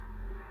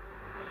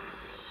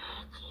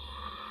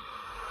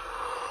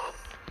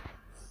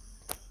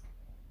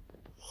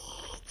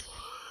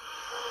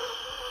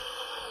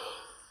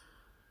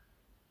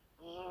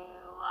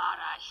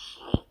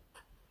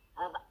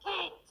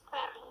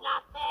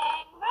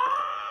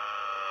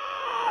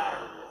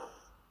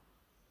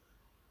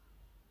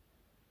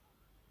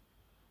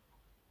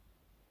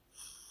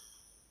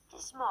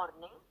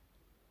morning.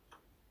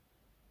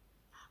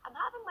 I'm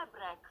having my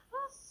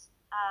breakfast,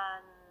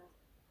 and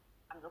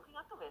I'm looking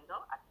out the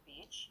window at the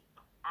beach,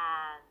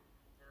 and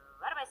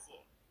what am I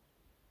seeing?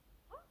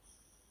 What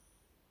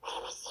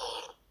am I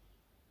seeing?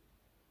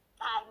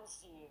 I'm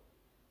seeing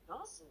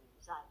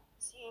dozens, I'm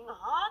seeing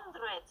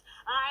hundreds,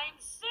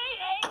 I'm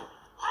seeing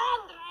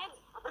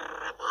hundreds of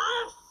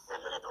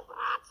repulsive little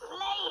brats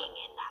playing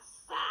in the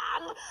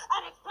sand,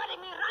 and it's putting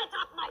me right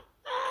off my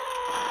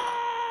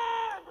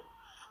feed!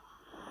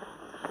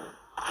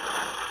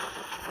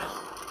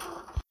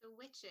 The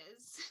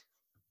witches.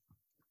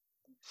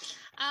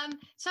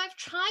 So I've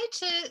tried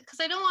to, because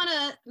I don't want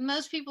to,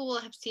 most people will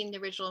have seen the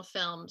original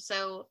film,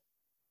 so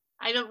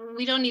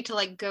we don't need to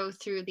like go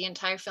through the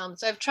entire film.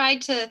 So I've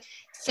tried to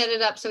set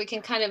it up so we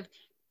can kind of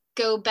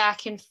go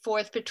back and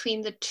forth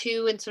between the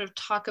two and sort of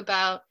talk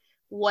about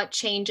what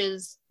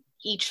changes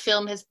each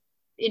film has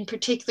in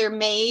particular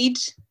made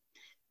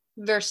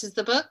versus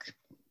the book.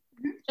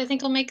 Mm-hmm. I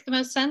think will make the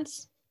most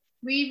sense.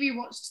 We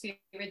rewatched the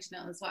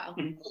original as well.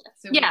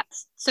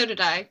 So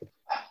did I.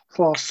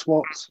 Class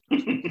swaps.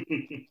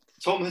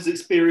 Tom has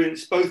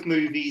experienced both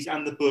movies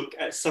and the book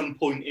at some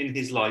point in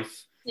his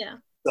life. Yeah.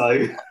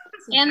 So.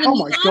 And oh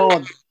my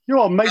God, you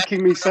are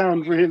making me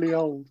sound really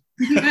old.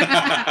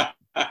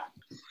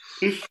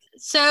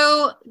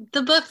 So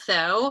the book,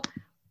 though,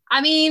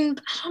 I mean,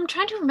 I'm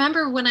trying to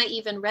remember when I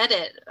even read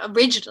it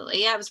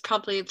originally. I was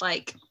probably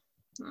like,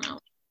 I don't know,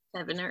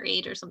 7 or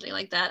 8 or something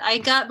like that.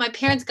 My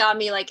parents got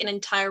me like an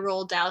entire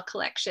Roald Dahl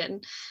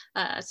collection.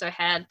 So I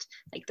had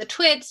like the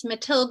Twits,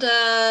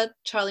 Matilda,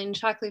 Charlie and the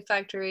Chocolate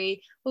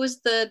Factory. What was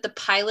the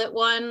pilot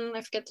one?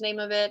 I forget the name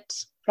of it.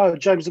 Oh,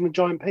 James and the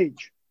Giant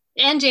Peach.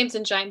 And James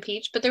and Giant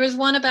Peach, but there was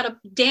one about a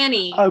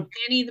Danny. Oh,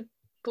 Danny the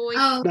boy.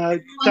 Oh, no,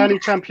 Danny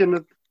Champion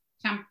of.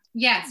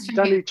 Yes,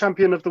 Danny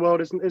Champion of the World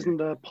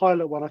isn't a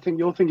pilot one. I think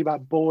you're thinking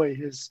about Boy,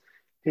 his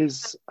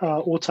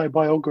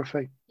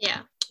autobiography. Yeah.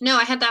 No,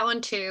 I had that one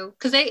too,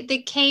 because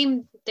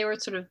they were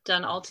sort of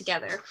done all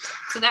together.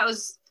 So that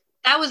was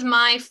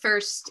my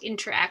first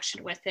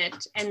interaction with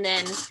it. And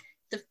then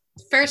the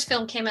first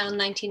film came out in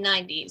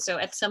 1990. So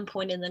at some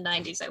point in the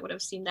 90s, I would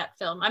have seen that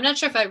film. I'm not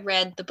sure if I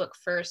read the book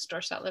first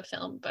or saw the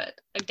film, but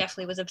I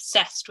definitely was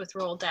obsessed with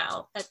Roald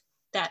Dahl at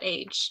that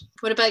age.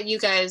 What about you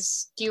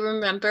guys? Do you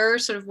remember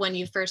sort of when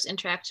you first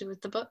interacted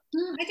with the book? I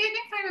don't know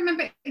if I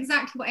remember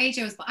exactly what age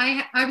I was, but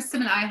I was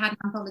similar. I had an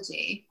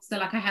anthology, so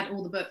like I had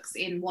all the books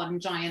in one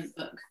giant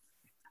book,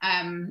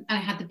 and I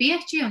had the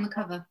BFG on the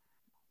cover.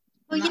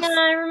 Oh yeah,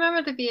 I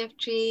remember the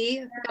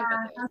BFG.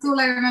 That's all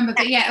I remember.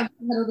 But yeah, I had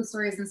all the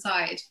stories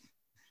inside,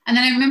 and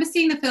then I remember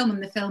seeing the film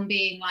and the film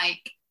being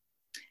like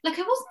I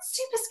wasn't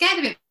super scared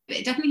of it, but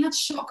it definitely had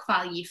shock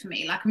value for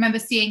me. Like I remember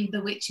seeing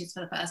The Witches for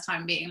the first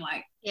time, being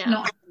like,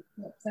 not,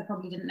 I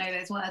probably didn't know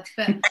those words,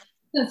 but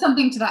there's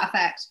something to that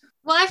effect.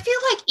 Well, I feel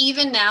like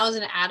even now as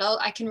an adult,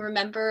 I can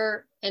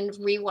remember and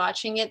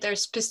rewatching it,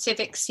 there's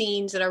specific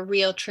scenes that are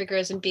real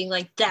triggers and being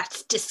like,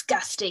 that's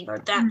disgusting or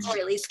that's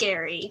really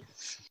scary.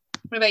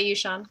 What about you,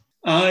 Sean?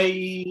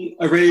 I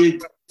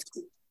read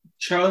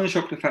Charlie and the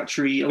Chocolate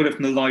Factory. I got it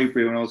from the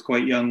library when I was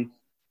quite young.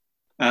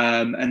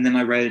 And then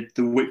I read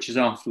The Witches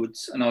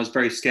afterwards, and I was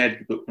very scared of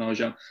the book when I was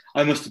young.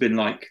 I must have been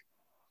like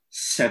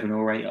 7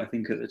 or 8, I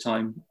think, at the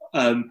time.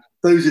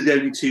 Those are the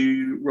only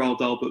 2 Roald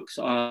Dahl books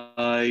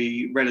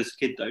I read as a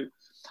kid, though.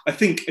 I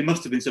think it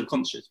must have been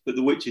subconscious, but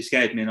The Witches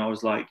scared me, and I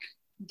was like...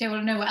 Don't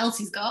want to know what else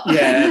he's got.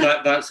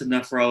 Yeah, that's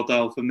enough Roald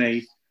Dahl for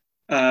me.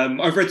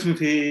 I've read some of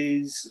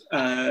his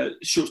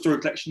short story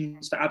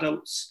collections for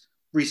adults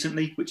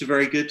recently, which are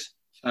very good.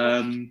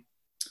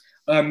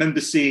 I remember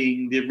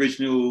seeing the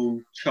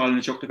original Charlie and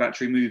the Chocolate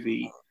Factory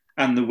movie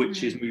and the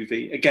Witches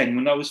movie, again,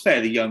 when I was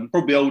fairly young,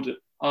 probably older,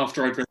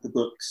 after I'd read the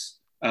books.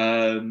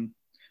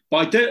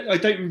 But I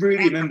don't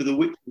really remember the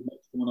Witches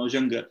when I was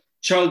younger.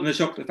 Charlie and the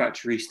Chocolate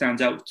Factory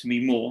stands out to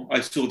me more.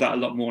 I saw that a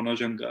lot more when I was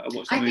younger. I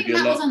watched that movie a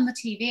lot. I think that was on the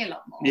TV a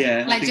lot more.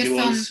 Yeah, like just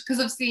on, because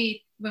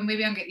obviously when we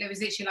were younger, there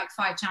was literally like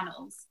 5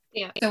 channels.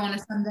 Yeah. So on a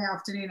Sunday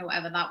afternoon or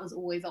whatever, that was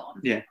always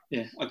on. Yeah.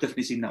 I've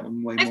definitely seen that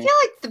one way more. I feel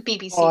like the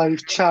BBC.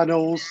 5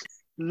 channels.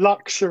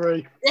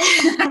 Luxury.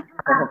 What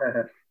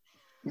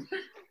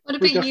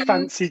about with a you?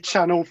 fancy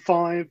Channel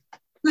 5.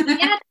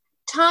 Yeah,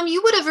 Tom,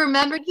 you would have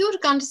remembered. You would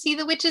have gone to see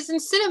The Witches in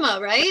cinema,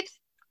 right?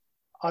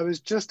 I was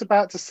just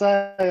about to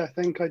say, I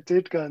think I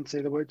did go and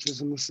see The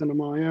Witches in the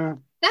cinema, yeah.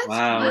 That's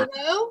cool,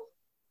 though.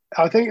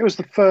 I think it was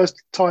the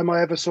first time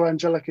I ever saw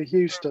Angelica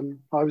Houston.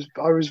 I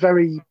was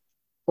very,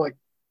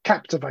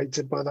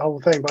 captivated by the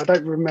whole thing, but I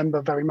don't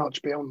remember very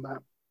much beyond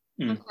that.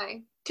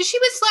 Okay. Because she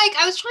was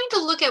I was trying to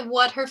look at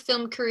what her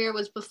film career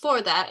was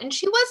before that, and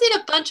she was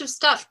in a bunch of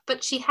stuff,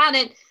 but she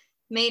hadn't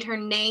made her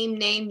name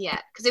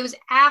yet. Because it was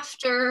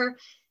after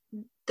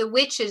The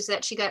Witches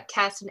that she got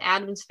cast in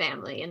Addams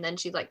Family, and then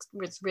she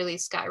was really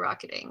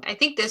skyrocketing. I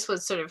think this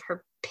was sort of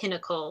her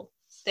pinnacle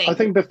thing. I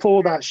think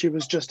before that she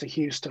was just a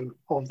Houston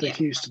of the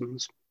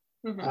Houstons.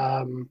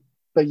 Mm-hmm.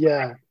 But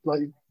yeah,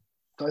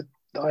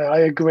 I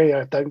agree.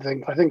 I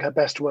think her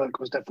best work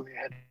was definitely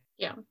ahead.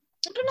 Yeah.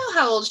 I don't know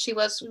how old she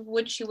was.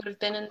 She would have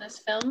been in this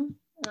film.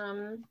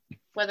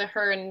 whether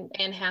her and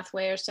Anne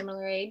Hathaway are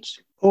similar age.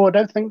 Oh, I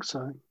don't think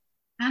so.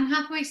 Anne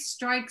Hathaway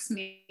strikes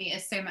me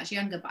as so much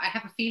younger, but I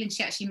have a feeling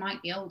she actually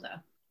might be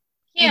older.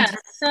 Yeah,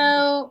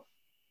 so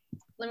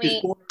let He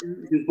me.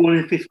 was born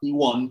in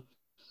 51,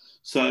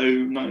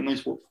 so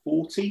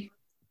 40?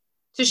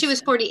 So she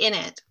was 40 in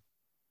it.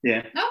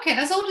 Yeah. Okay,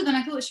 that's older than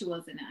I thought she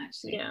was in it,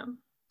 actually. Yeah.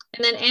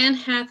 And then Anne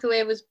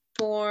Hathaway was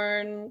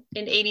born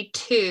in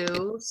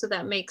 82, so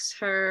that makes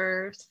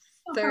her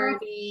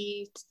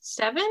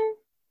 37?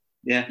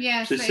 Yeah.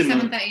 Yeah, So 37,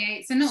 similar.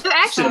 38. So not So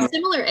actually Similar.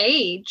 similar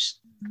age.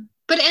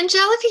 But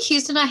Angelica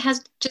Houston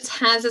has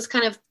this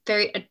kind of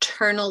very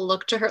eternal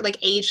look to her, like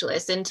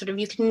ageless, and sort of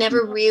you can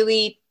never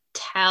really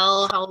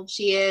tell how old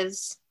she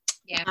is.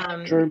 Yeah.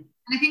 True. And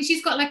I think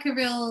she's got like a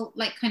real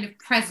like kind of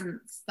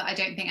presence that I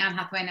don't think Anne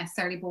Hathaway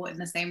necessarily brought in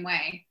the same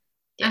way.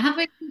 Yeah. Anne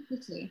Hathaway is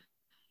pretty.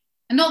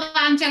 And not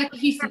that Angelica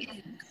Houston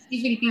isn't.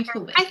 She's really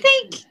beautiful. But I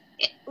think,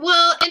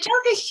 well,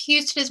 Angelica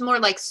Houston is more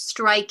like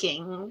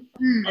striking.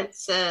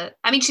 It's I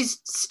mean,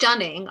 she's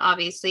stunning,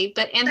 obviously,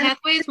 but Anne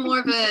Hathaway is more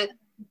of a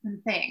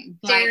thing.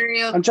 Like,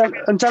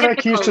 stereotypical.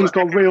 Angelica Houston's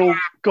got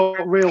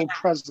real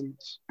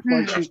presence.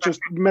 Like she's just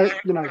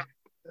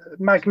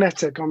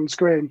magnetic on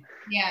screen.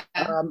 yeah.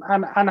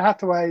 And Anne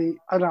Hathaway,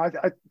 I don't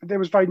know. It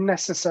was very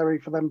necessary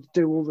for them to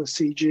do all the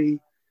CG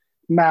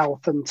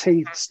mouth and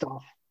teeth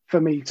stuff for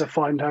me to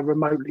find her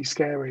remotely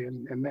scary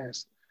in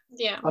this.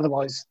 Yeah.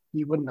 Otherwise,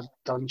 you wouldn't have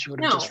done. She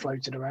would have No. just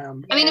floated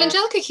around. I mean,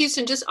 Angelica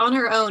Houston, just on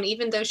her own,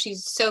 even though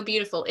she's so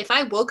beautiful, if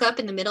I woke up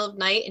in the middle of the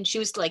night and she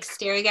was like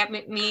staring at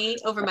me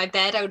over my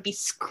bed, I would be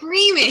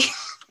screaming.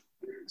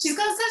 She's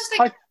got such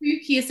like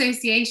spooky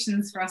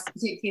associations for us,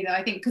 particularly though,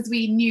 I think, because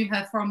we knew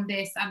her from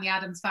this and the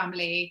Addams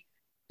Family.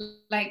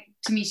 Like,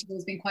 to me, she's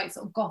always been quite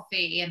sort of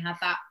gothy and had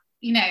that,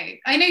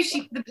 I know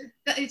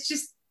it's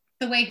just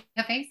the way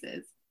her face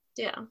is.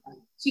 Yeah.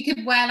 She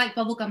could wear like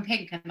bubblegum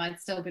pink and I'd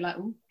still be like,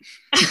 ooh.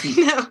 I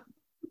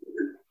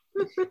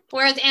know.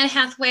 Whereas Anne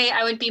Hathaway,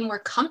 I would be more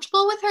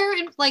comfortable with her.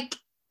 And like,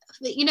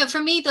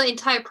 for me, the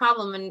entire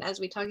problem, and as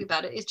we talk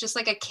about it, is just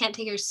like I can't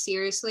take her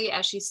seriously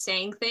as she's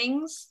saying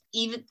things.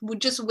 Even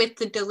just with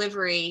the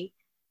delivery,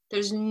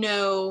 there's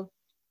no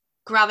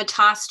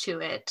gravitas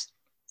to it.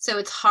 So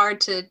it's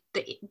hard for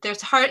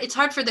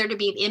there to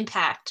be an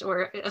impact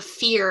or a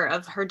fear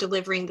of her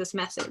delivering this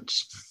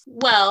message.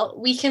 Well,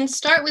 we can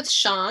start with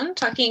Sean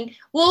talking.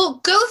 We'll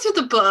go through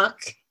the book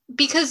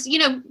because,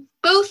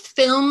 both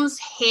films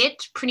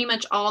hit pretty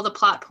much all the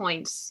plot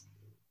points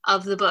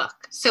of the book.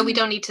 So we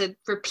don't need to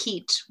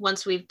repeat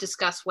once we've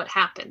discussed what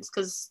happens,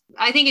 because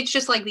I think it's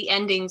just like the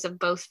endings of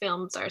both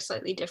films are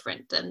slightly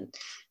different than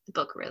the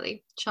book,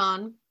 really.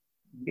 Sean?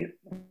 Yeah,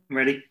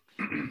 ready?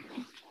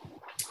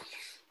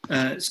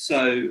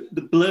 So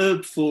the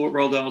blurb for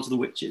Roald Dahl's The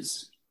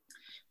Witches.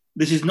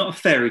 This is not a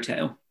fairy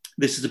tale.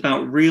 This is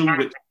about real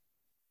witches.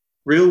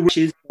 Real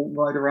witches don't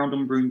ride around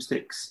on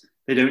broomsticks.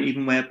 They don't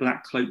even wear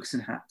black cloaks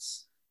and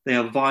hats. They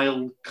are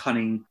vile,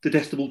 cunning,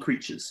 detestable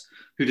creatures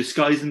who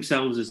disguise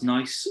themselves as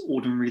nice,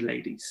 ordinary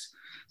ladies.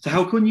 So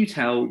how can you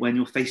tell when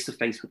you're face to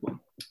face with one?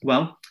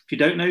 Well, if you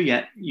don't know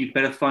yet, you'd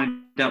better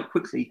find out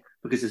quickly,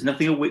 because there's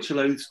nothing a witch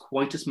loathes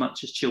quite as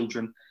much as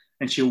children,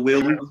 and she'll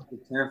wield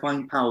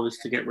terrifying powers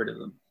to get rid of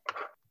them.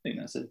 I think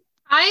that's it.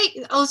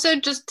 I also,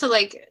 just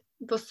to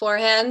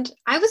beforehand,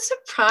 I was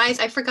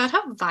surprised. I forgot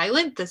how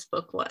violent this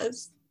book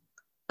was.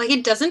 Like,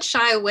 it doesn't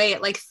shy away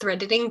at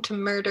threatening to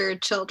murder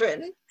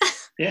children.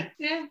 Yeah.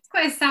 Yeah, it's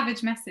quite a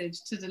savage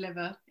message to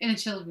deliver in a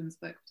children's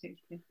book,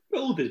 particularly. But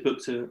all of his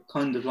books are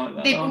kind of like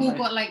that. They've aren't all they?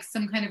 got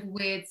some kind of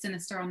weird,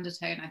 sinister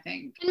undertone, I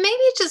think. And maybe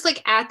it's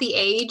just at the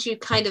age you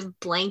kind of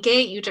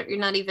blanket. You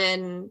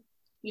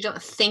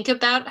don't think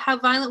about how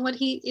violent what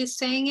he is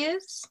saying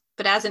is.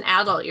 But as an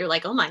adult, you're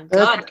like, oh my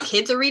God,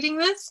 kids are reading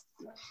this?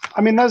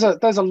 I mean, there's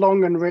a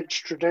long and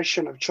rich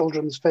tradition of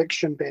children's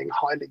fiction being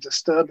highly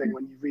disturbing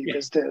when you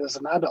revisit it as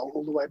an adult,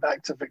 all the way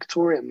back to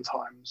Victorian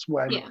times,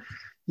 when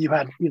you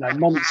had,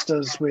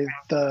 monsters with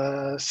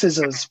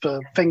scissors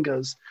for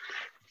fingers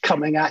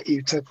coming at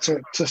you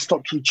to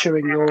stop you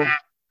chewing your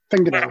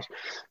fingernails.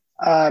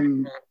 I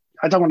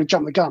don't want to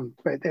jump the gun,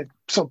 but it's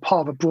sort of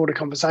part of a broader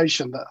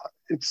conversation that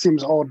it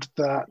seems odd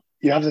that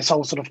you have this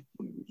whole sort of,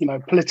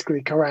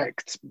 politically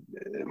correct.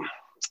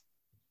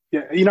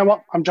 Yeah, you know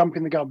what? I'm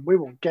jumping the gun. We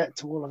will get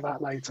to all of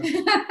that later.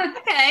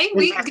 Okay.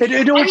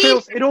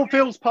 It all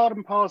feels part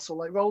and parcel.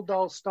 Like Roald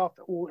Dahl's stuff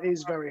all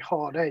is very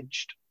hard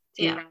edged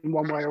in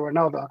one way or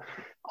another.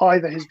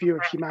 Either his view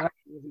of humanity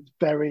is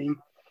very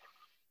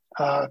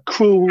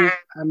cruel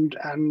and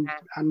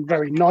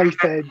very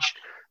knife edge,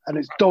 and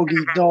it's dog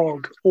eat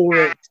dog, or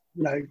it's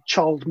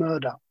child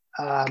murder.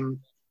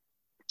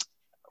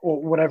 Or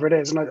whatever it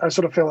is. And I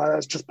sort of feel like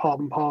that's just part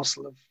and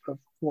parcel of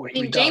what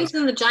he does. James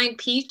and the Giant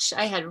Peach,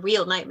 I had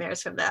real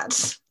nightmares from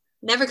that.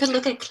 Never could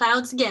look at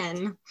clouds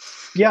again.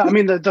 Yeah, I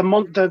mean,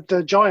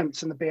 the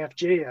giants in the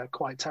BFG are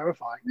quite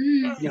terrifying.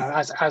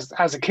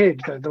 As a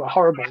kid, they were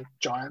horrible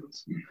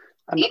giants.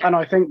 And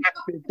I think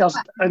it does,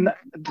 and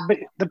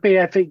the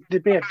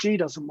BFG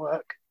doesn't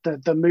work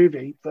the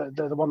movie,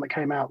 the one that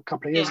came out a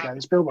couple of years ago,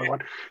 the Spielberg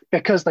one,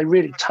 because they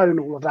really tone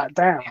all of that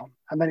down,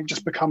 and then it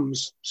just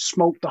becomes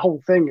smoke. The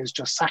whole thing is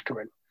just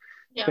saccharine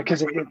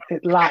because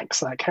it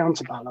lacks that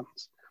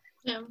counterbalance.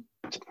 Yeah.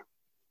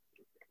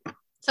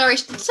 Sorry,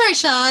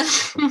 Sean.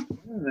 No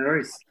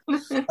worries.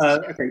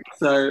 Okay,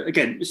 so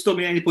again, stop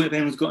me at any point if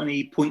anyone's got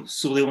any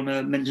points or they want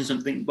to mention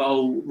something, but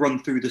I'll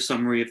run through the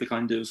summary of the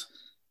kind of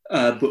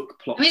book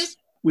plot.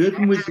 We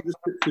open with the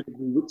description of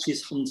the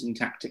witch's hunting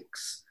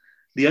tactics.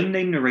 The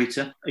unnamed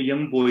narrator, a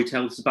young boy,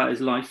 tells us about his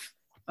life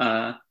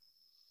up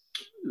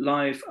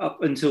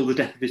until the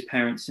death of his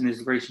parents and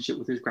his relationship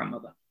with his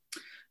grandmother.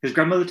 His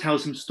grandmother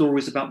tells him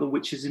stories about the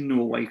witches in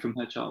Norway from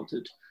her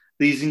childhood.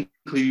 These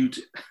include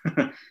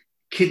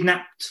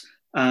kidnapped,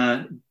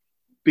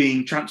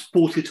 being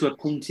transported to a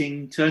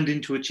painting, turned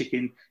into a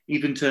chicken,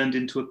 even turned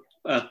into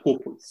a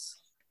porpoise.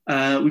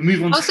 We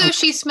move on. Also,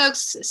 she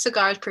smokes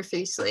cigars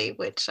profusely,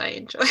 which I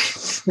enjoy.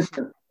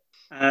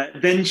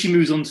 Then she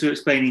moves on to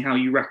explaining how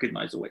you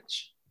recognise a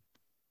witch.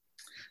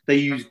 They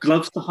use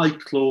gloves to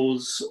hide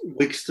claws,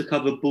 wigs to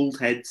cover bald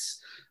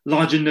heads,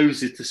 larger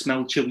noses to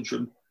smell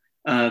children,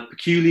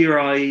 peculiar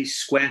eyes,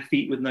 square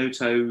feet with no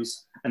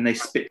toes, and they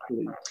spit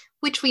blue.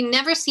 Which we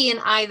never see in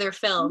either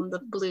film, the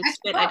blue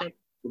spit. The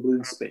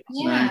blue spit.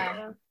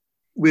 Yeah.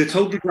 We're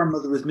told the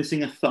grandmother was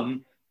missing a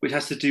thumb, which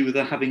has to do with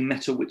her having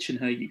met a witch in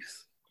her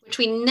youth. Which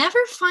we never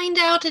find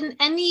out in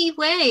any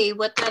way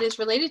what that is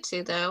related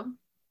to, though.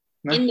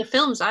 No. In the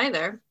films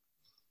either.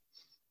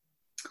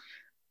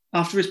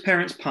 After his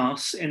parents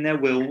pass, in their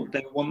will,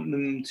 they want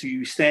them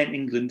to stay in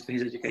England for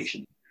his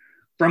education.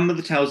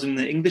 Grandmother tells him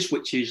that English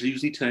witches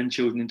usually turn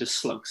children into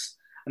slugs,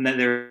 and that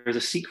there is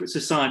a secret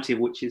society of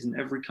witches in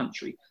every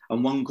country,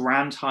 and one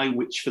grand high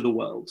witch for the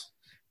world.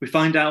 We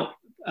find out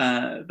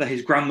that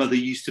his grandmother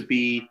used to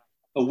be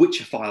a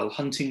witchophile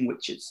hunting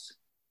witches.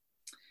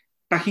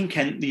 Back in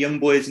Kent, the young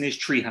boy is in his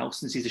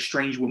treehouse and sees a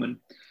strange woman.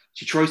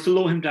 She tries to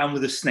lure him down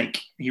with a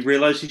snake. He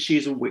realises she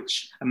is a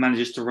witch and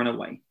manages to run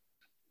away.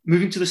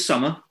 Moving to the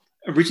summer,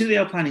 originally they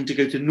are planning to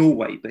go to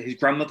Norway, but his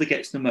grandmother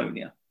gets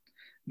pneumonia.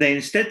 They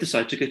instead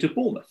decide to go to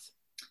Bournemouth.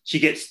 She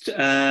gets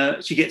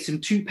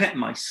him 2 pet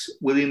mice,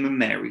 William and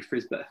Mary, for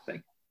his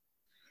birthday.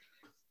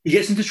 He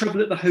gets into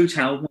trouble at the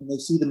hotel when they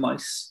see the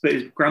mice, but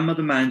his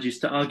grandmother manages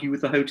to argue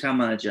with the hotel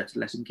manager to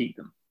let him keep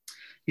them.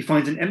 He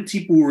finds an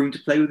empty ballroom to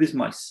play with his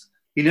mice.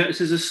 He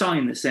notices a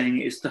sign that's saying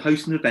it is to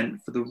host an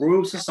event for the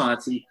Royal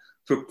Society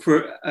for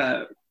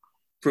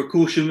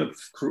Precaution of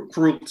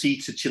Cruelty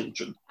to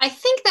Children. I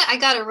think that I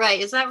got it right.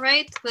 Is that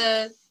right?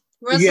 The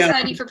Royal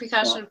Society for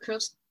Precaution of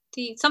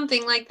Cruelty,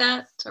 something like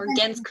that, or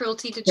against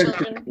cruelty to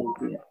children.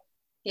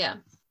 Yeah.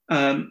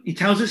 He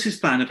tells us his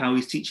plan of how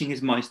he's teaching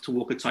his mice to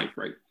walk a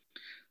tightrope,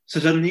 so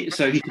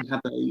he can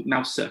have a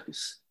mouse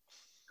circus.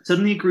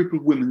 Suddenly, a group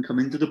of women come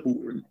into the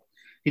ballroom.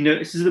 He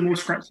notices them all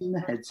scratching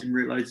their heads and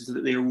realises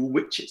that they are all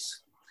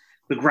witches.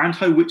 The Grand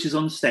High Witch is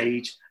on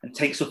stage and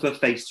takes off her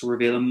face to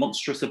reveal a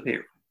monstrous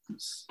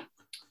appearance.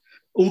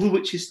 All the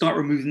witches start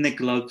removing their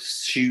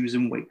gloves, shoes,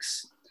 and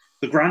wigs.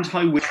 The Grand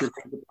High Witch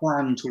reveals a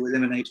plan to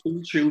eliminate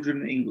all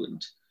children in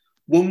England.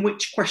 One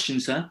witch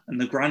questions her,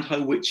 and the Grand High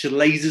Witch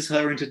lasers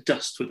her into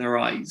dust with her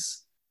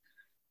eyes.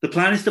 The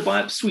plan is to buy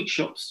up sweet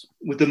shops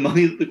with the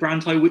money that the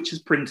Grand High Witch has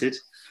printed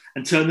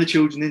and turn the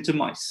children into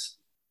mice.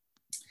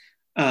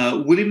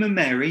 William and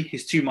Mary,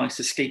 his 2 mice,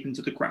 escape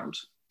into the crowd.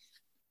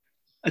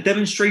 A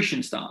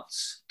demonstration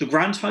starts. The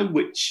Grand High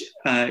Witch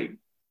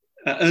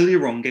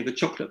earlier on gave a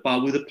chocolate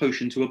bar with a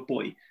potion to a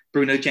boy,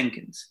 Bruno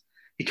Jenkins.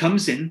 He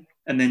comes in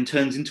and then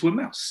turns into a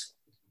mouse.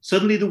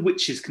 Suddenly the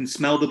witches can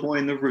smell the boy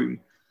in the room.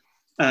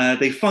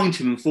 They find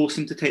him and force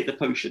him to take the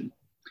potion.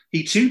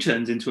 He too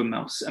turns into a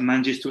mouse and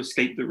manages to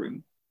escape the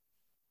room.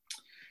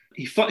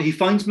 He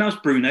finds Mouse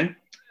Bruno,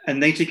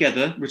 and they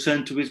together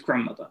return to his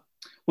grandmother.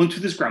 Once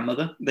with his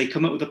grandmother, they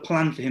come up with a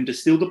plan for him to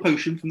steal the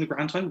potion from the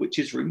Grand High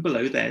Witch's room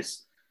below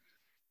theirs.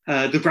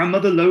 The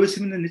grandmother lowers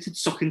him in a knitted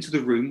sock into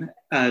the room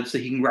so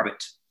he can grab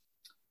it.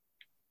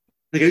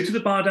 They go to the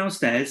bar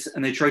downstairs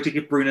and they try to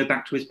give Bruno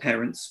back to his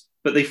parents,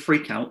 but they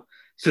freak out,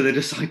 so they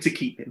decide to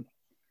keep him.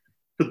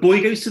 The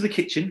boy goes to the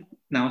kitchen,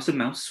 now as a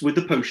mouse, with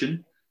the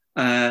potion,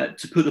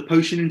 to put the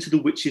potion into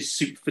the witch's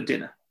soup for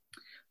dinner.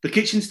 The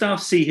kitchen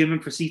staff see him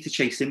and proceed to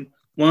chase him.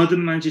 One of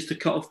them manages to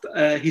cut off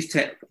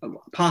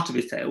part of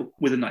his tail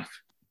with a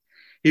knife.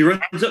 He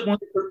runs up one of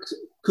the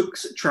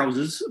cook's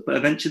trousers, but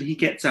eventually he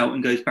gets out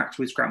and goes back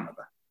to his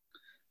grandmother.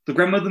 The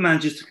grandmother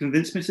manages to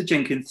convince Mr.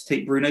 Jenkins to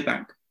take Bruno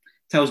back,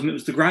 tells him it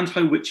was the Grand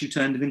High Witch who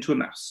turned him into a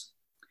mouse.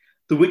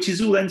 The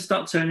witches all then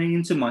start turning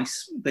into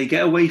mice. They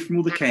get away from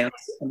all the chaos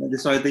and they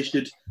decide they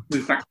should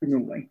move back to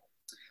Norway.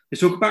 They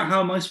talk about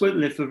how mice won't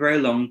live for very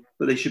long,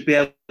 but they should be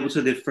able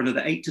to live for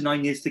another 8 to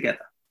 9 years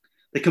together.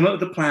 They come up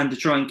with a plan to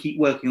try and keep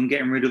working on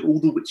getting rid of all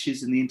the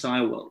witches in the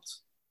entire world.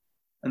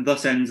 And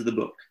thus ends the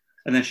book,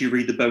 unless you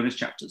read the bonus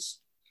chapters.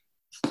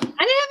 I didn't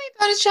have any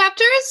bonus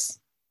chapters.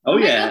 Oh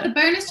yeah. God,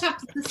 the bonus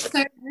chapters are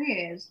so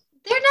weird.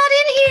 They're not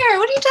in here.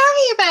 What are you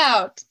talking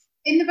about?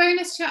 In the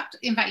bonus chapter,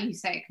 in fact, you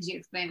say it because you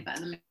explained it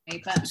better than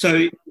me. But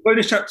so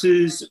bonus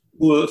chapters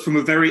were from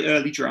a very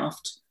early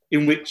draft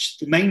in which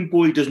the main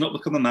boy does not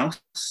become a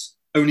mouse,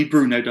 only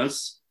Bruno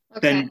does.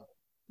 Okay.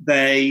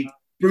 Then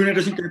Bruno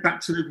doesn't go back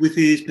to live with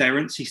his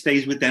parents, he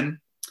stays with them.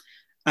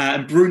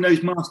 And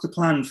Bruno's master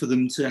plan for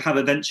them to have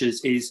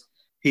adventures is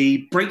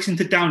he breaks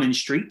into Downing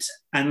Street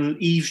and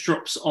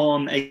eavesdrops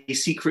on a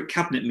secret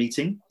cabinet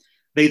meeting.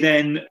 They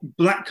then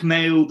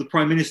blackmail the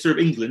Prime Minister of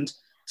England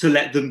to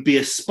let them be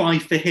a spy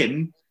for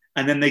him,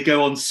 and then they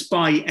go on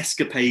spy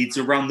escapades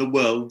around the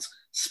world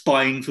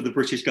spying for the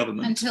British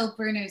government. Until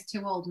Bruno's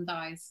too old and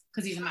dies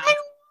because he's a mouse. I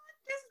want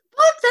this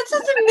book. That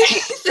sounds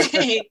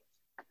amazing.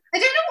 I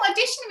don't know what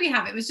edition we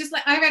have. It was just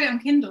like I read it on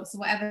Kindle, so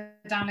whatever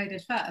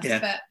downloaded first. Yeah.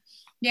 But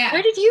yeah.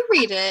 Where did you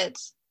read it?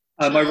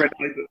 I read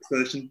my book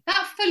version.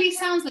 That fully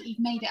sounds like you've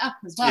made it up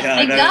as well. Yeah,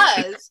 I It know.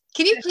 does.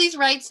 Can you please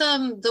write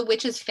some The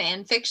Witches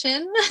fan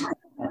fiction?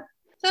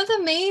 Sounds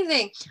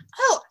amazing.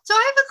 Oh, so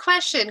I have a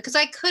question because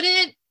I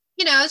couldn't,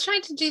 I was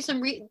trying to do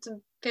some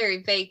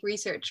very vague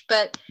research,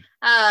 but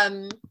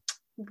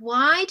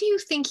why do you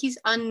think he's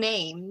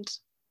unnamed?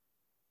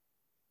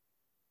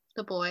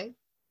 The boy?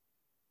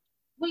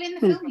 Well, in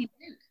the film, he's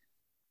Luke.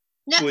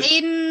 No,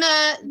 in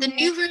the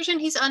new version,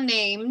 he's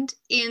unnamed.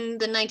 In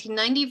the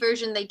 1990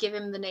 version, they give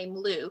him the name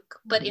Luke,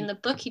 but in the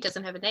book, he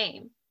doesn't have a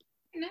name.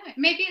 No,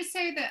 maybe it's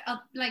so that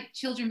like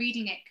children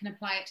reading it can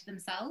apply it to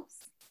themselves,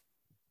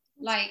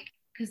 like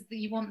because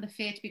you want the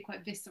fear to be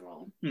quite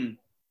visceral.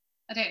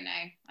 I don't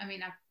know. I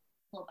mean, I've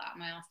pulled that out of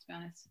my ass, to be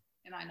honest.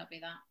 It might not be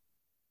that.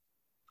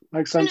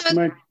 Makes sense to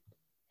me.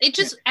 It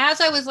just,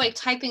 as I was like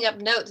typing up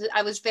notes,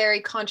 I was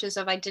very conscious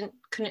of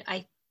couldn't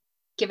I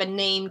give a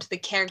name to the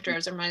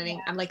characters I'm writing.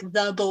 I'm like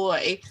the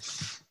boy.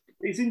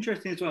 It's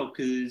interesting as well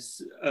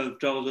because of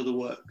Giles' other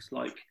works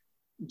like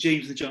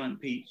James the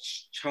Giant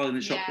Peach, Charlie and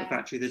the Chocolate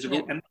Factory. There's a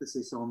real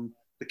emphasis on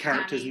the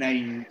characters'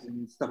 names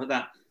and stuff like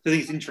that. So I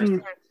think it's interesting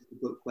to a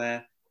book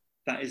where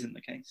that isn't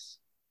the case.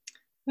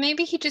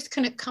 Maybe he just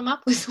couldn't come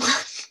up with one.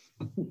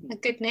 A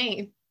good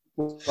name.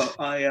 Well,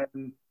 I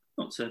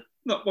won't say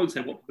what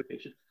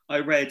publication. I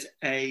read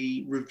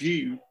a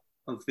review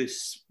of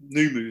this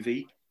new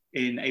movie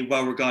in a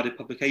well-regarded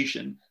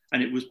publication,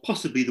 and it was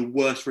possibly the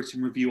worst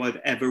written review I've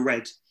ever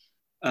read.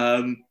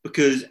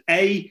 Because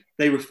they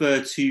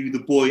refer to the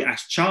boy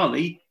as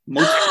Charlie,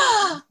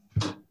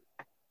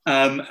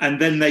 and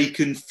then they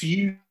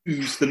confuse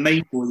the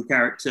main boy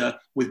character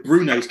with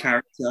Bruno's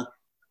character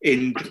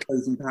in the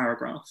closing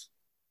paragraph.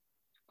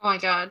 Oh my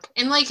god!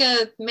 In like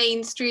a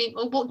mainstream,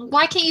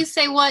 why can't you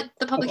say what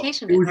the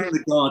publication It was is? in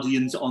the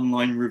Guardian's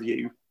online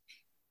review.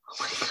 Oh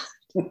my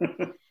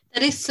god.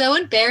 That is so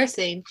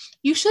embarrassing.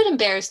 You should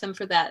embarrass them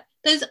for that.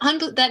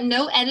 That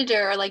no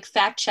editor or like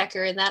fact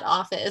checker in that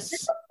office.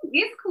 He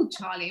is called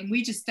Charlie, and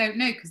we just don't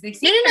know because they.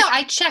 No.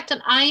 I checked on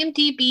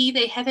IMDb.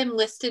 They have him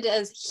listed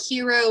as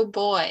Hero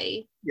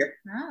Boy. Yep.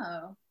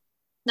 Oh.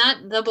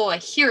 Not the boy,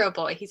 Hero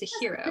Boy. He's a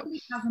hero.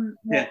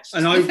 Yeah,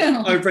 and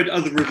I've read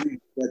other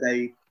reviews where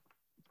they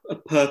are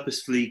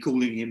purposefully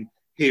calling him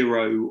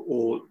hero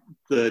or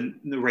the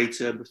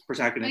narrator, the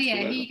protagonist. Oh yeah,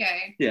 here you go.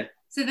 Yeah.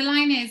 So the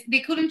line is, they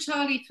call him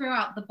Charlie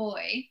throughout the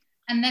boy,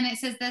 and then it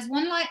says there's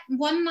one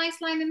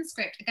nice line in the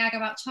script, a gag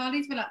about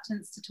Charlie's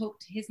reluctance to talk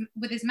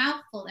with his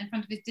mouth full in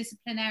front of his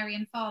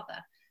disciplinarian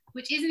father,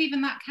 which isn't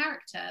even that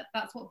character.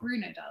 That's what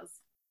Bruno does,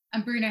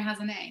 and Bruno has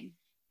a name.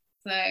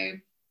 So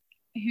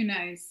who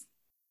knows?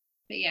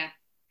 But yeah,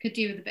 could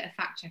do with a bit of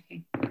fact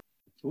checking.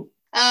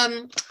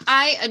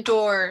 I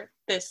adore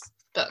this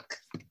book.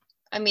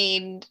 I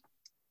mean,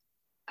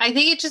 I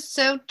think it's just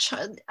so.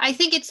 I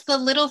think it's the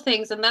little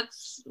things, and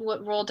that's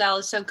what Roald Dahl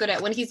is so good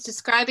at. When he's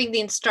describing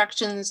the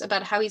instructions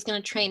about how he's going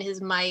to train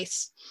his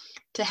mice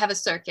to have a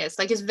circus,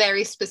 like it's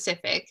very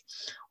specific.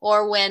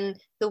 Or when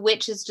the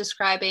witch is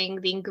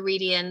describing the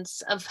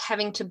ingredients of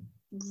having to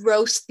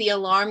roast the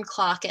alarm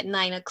clock at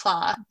 9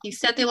 o'clock. You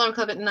set the alarm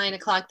clock at 9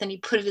 o'clock, then you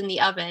put it in the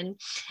oven,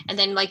 and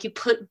then like you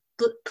put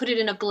it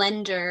in a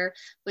blender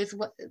with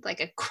like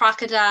a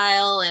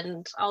crocodile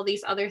and all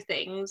these other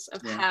things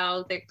of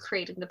how they're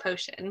creating the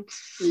potion.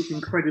 It's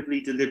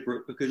incredibly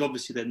deliberate because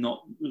obviously they're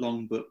not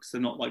long books.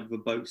 They're not like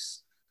verbose.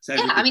 So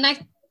I mean, I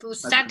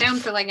sat down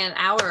for like an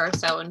hour or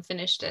so and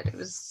finished it. It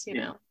was,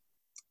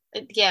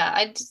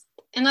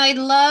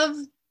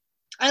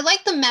 I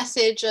like the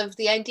message of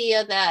the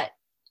idea that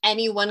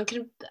anyone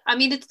can, I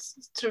mean,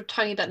 it's sort of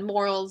talking about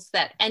morals,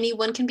 that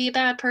anyone can be a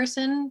bad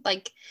person,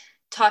 like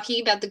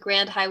talking about the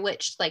Grand High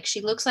Witch, like she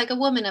looks like a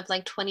woman of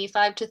like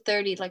 25 to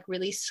 30, like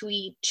really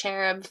sweet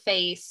cherub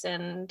face,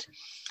 and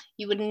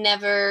you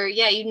never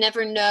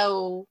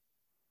know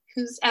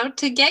who's out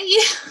to get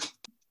you.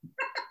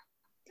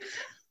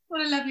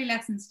 What a lovely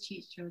lesson to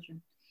teach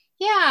children.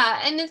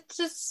 Yeah, and it's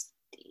just,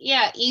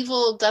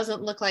 evil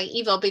doesn't look like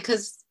evil,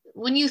 because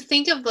when you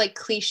think of like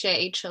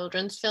cliche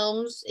children's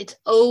films, it's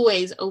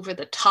always over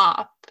the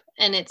top,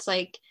 and it's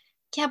like,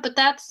 yeah, but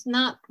that's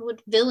not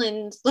what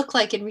villains look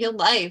like in real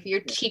life. You're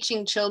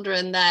teaching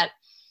children that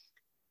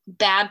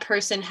bad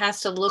person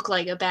has to look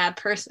like a bad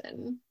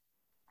person.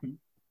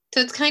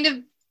 So it's kind of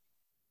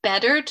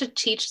better to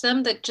teach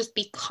them that just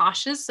be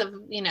cautious of,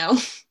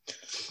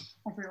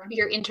 everyone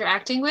you're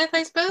interacting with,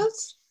 I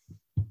suppose.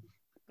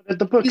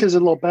 The book is a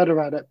lot better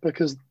at it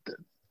because,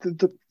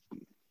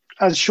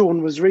 as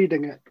Sean was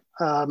reading it,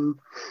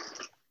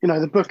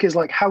 the book is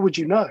like, how would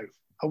you know?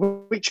 A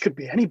witch could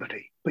be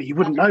anybody, but you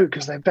wouldn't know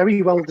because they're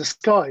very well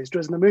disguised.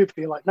 Whereas in the movie,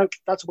 you're like, nope,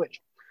 that's a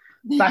witch.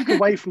 Back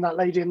away from that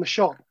lady in the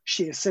shop.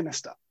 She is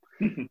sinister.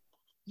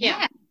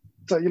 Yeah.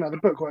 So, the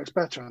book works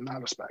better in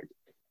that respect.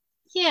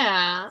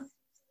 Yeah.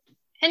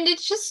 And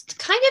it's just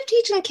kind of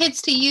teaching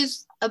kids to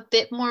use a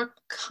bit more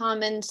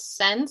common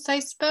sense, I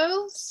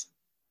suppose.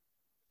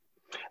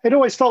 It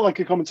always felt like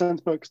a common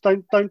sense book.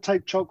 Don't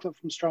take chocolate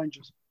from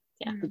strangers.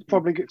 Yeah. It's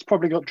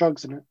probably got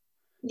drugs in it.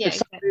 Yeah, if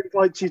somebody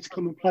invites you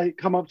to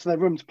come up to their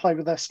room to play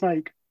with their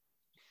snake,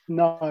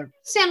 no.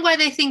 Understand why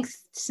they think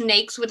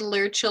snakes would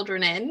lure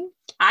children in.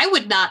 I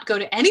would not go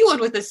to anyone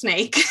with a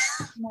snake.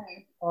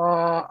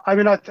 no.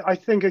 I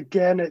think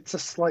again it's a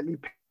slightly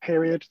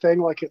period thing.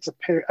 Like it's a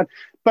period. And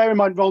bear in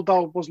mind, Roald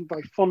Dahl wasn't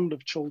very fond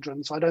of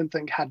children, so I don't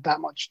think had that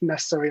much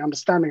necessary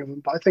understanding of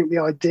them. But I think the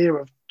idea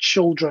of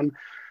children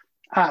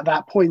at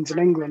that point in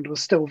England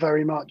was still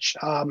very much,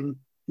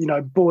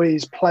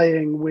 boys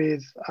playing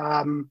with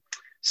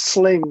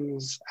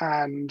slings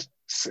and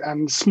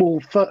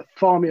small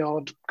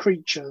farmyard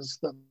creatures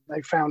that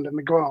they found in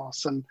the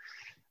grass and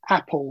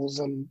apples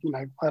and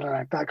I don't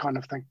know, that kind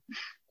of thing.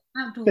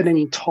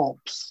 Spinning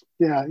tops,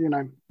 yeah,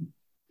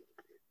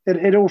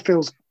 it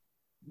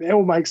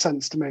all makes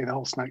sense to me, the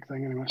whole snake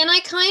thing anyway. And I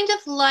kind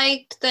of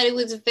liked that it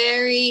was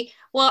very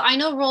well. I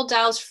know Roald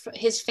Dahl's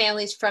his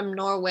family's from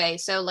Norway,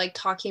 so like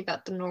talking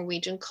about the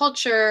Norwegian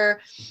culture.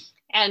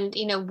 And,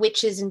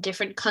 witches in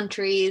different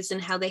countries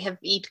and how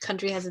each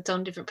country has its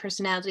own different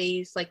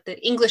personalities. Like the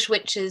English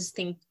witches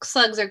think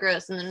slugs are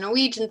gross and the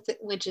Norwegian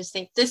witches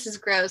think this is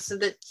gross. So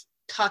that's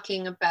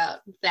talking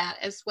about that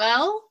as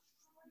well.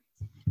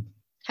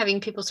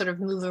 Having people sort of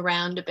move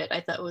around a bit,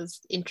 I thought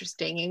was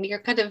interesting. And you're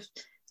kind of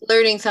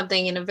learning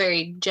something in a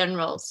very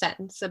general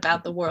sense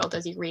about the world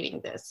as you're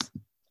reading this.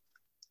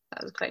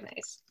 That was quite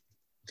nice.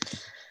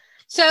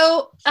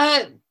 So,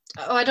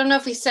 I don't know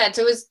if we said,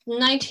 so it was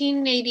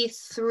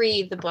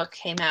 1983 the book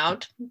came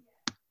out.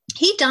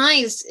 He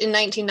dies in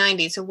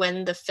 1990, so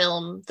when the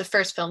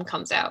first film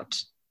comes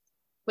out,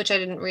 which I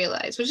didn't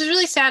realize, which is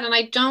really sad, and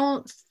I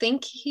don't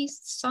think he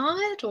saw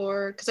it,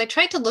 or because I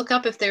tried to look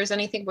up if there was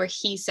anything where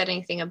he said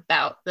anything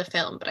about the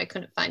film, but I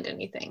couldn't find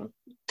anything.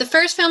 The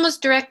first film was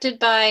directed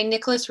by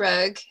Nicholas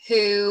Roeg,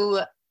 who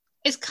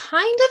is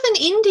kind of an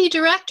indie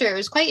director. It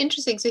was quite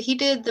interesting. So he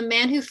did The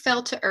Man Who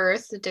Fell to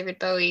Earth, the David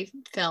Bowie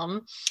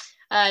film,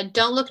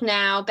 Don't Look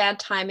Now, Bad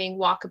Timing,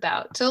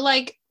 Walkabout. So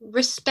like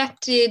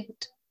respected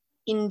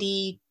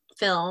indie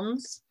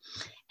films.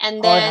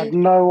 And then I had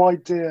no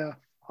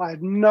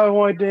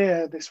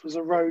idea this was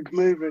a Roeg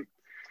movie.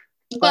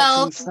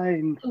 That's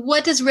insane.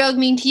 What does Roeg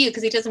mean to you?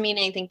 Because he doesn't mean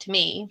anything to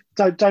me.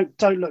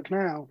 Don't Look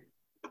Now.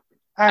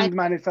 And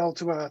Man Who Fell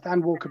to Earth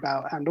and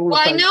Walkabout and all of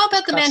those I know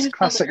about the Man Who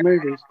classic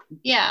movies.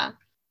 Yeah.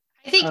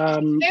 I think he's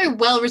a very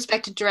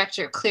well-respected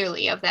director,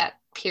 clearly, of that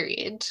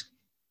period.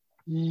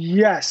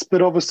 Yes,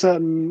 but of a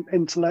certain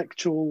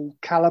intellectual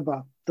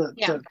caliber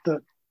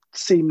that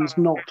seems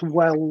not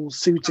well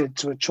suited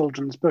to a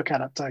children's book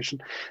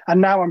adaptation.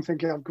 And now I'm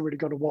thinking I've really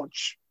got to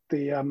watch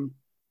the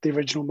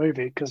original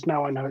movie, because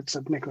now I know it's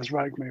a Nicholas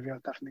Roeg movie.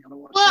 I've definitely got to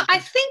watch it. Well, I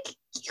think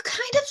you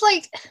kind of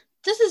like...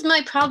 This is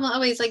my problem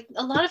always. Like,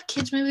 a lot of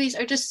kids' movies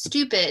are just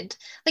stupid.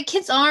 Like,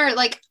 kids are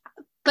like...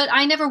 But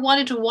I never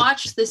wanted to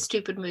watch the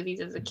stupid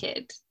movies as a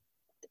kid.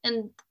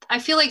 And I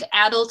feel like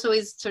adults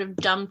always sort of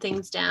dumb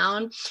things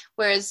down,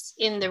 whereas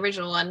in the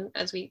original one,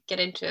 as we get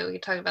into, we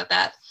can talk about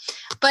that.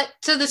 But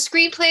so the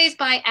screenplay is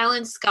by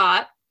Alan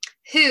Scott,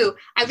 who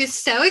I was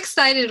so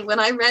excited when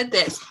I read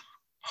this.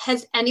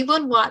 Has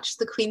anyone watched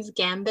The Queen's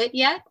Gambit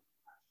yet?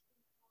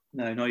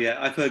 No, not yet.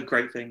 I've heard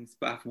great things,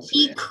 but I haven't watched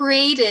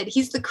it yet.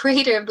 He's the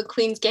creator of The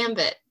Queen's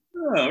Gambit.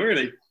 Oh,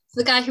 really? It's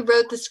the guy who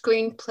wrote the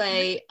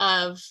screenplay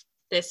of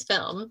this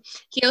film.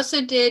 He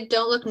also did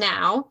Don't Look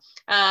Now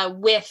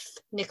with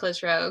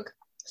Nicholas Roeg.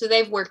 So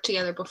they've worked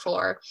together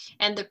before.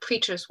 And The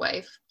Preacher's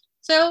Wife.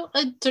 So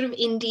a sort of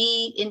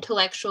indie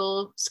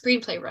intellectual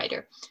screenplay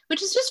writer,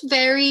 which is just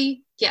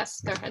very...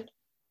 Yes, go ahead.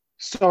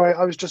 Sorry,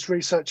 I was just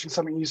researching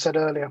something you said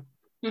earlier.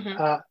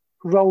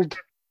 Mm-hmm. Roald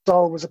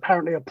Dahl was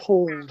apparently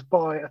appalled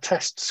by a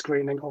test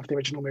screening of the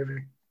original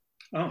movie.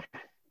 Oh.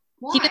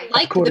 He didn't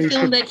like the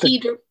film that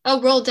he...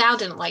 Roald Dahl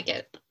didn't like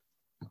it.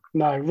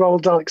 No,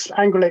 Roald Dahl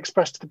angrily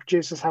expressed to the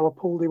producers how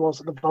appalled he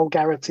was at the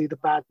vulgarity, the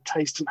bad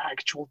taste, and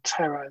actual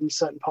terror in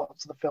certain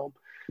parts of the film.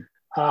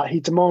 He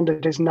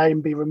demanded his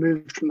name be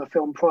removed from the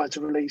film prior to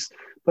release,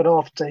 but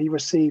after he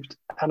received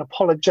an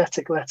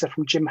apologetic letter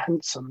from Jim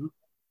Henson.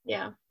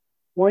 Yeah.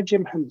 Why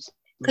Jim Henson?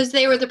 Because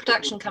they were the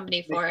production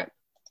company for it.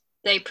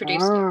 They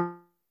produced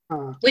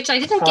it. Which I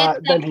didn't get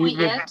to that point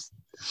yet.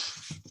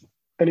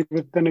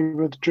 Then he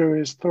withdrew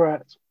his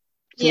threat.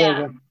 So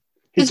yeah.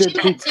 He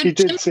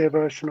did see a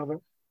version of it.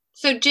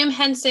 So Jim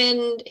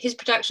Henson, his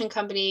production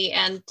company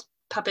and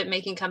puppet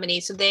making company,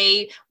 so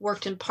they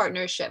worked in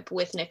partnership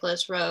with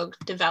Nicholas Roeg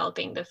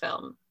developing the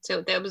film.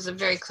 So that was a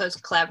very close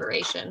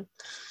collaboration.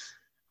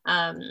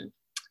 And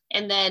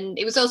then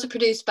it was also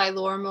produced by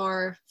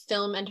Lorimor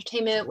Film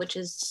Entertainment, which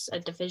is a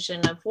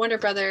division of Warner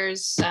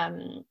Brothers,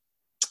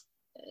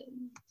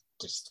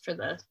 just for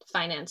the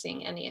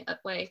financing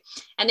anyway.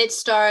 And it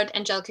starred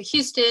Angelica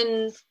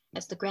Houston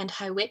as the Grand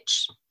High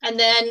Witch. And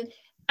then,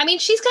 I mean,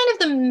 she's kind of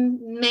the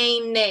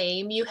main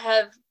name. You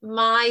have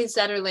Mai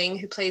Zetterling,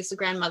 who plays the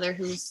grandmother,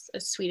 who's a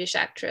Swedish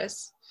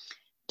actress.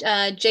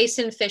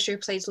 Jason Fisher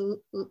plays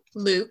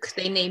Luke.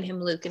 They name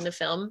him Luke in the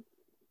film.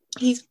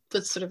 He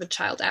was sort of a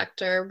child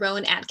actor.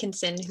 Rowan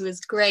Atkinson, who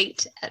is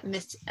great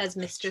as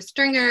Mr.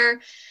 Stringer.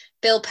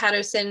 Bill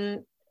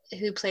Patterson,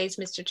 who plays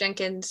Mr.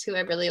 Jenkins, who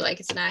I really like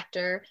as an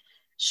actor.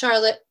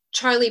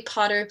 Charlie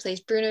Potter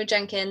plays Bruno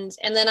Jenkins.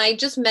 And then I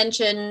just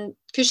mentioned,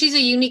 because she's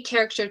a unique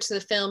character to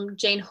the film,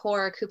 Jane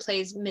Horrock, who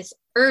plays Miss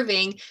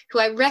Irving, who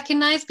I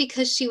recognize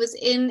because she was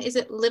in, is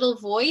it Little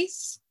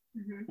Voice?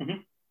 Mm-hmm.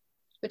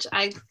 Which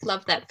I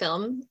love that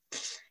film.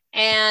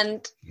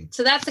 And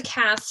so that's the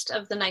cast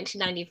of the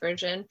 1990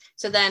 version.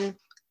 So then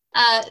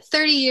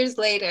 30 years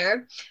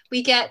later,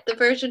 we get the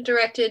version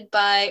directed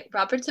by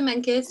Robert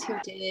Zemeckis, who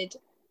did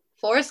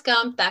Forrest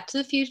Gump, Back to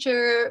the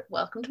Future,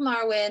 Welcome to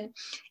Marwen.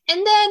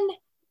 And then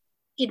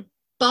it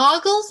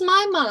boggles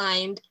my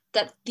mind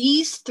that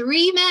these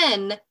three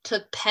men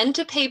took pen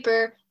to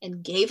paper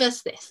and gave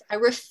us this. I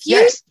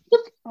refuse to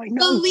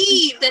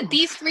believe that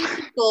these three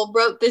people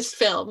wrote this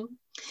film.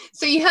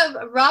 So you have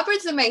Robert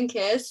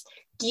Zemeckis,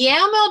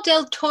 Guillermo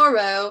del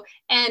Toro,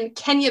 and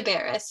Kenya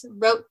Barris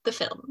wrote the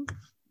film.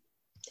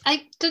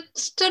 I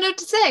just don't know what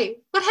to say.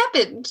 What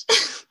happened?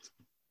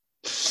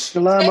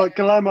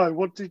 Guillermo,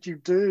 what did you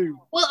do?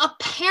 Well,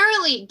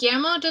 apparently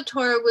Guillermo del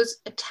Toro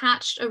was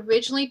attached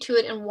originally to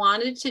it and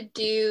wanted to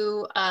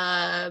do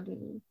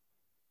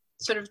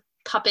sort of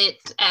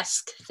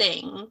puppet-esque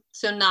thing,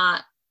 so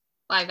not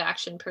live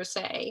action per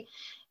se.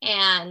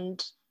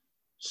 And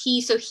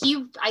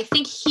I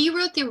think he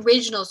wrote the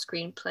original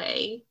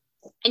screenplay,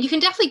 and you can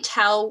definitely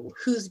tell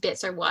whose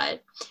bits are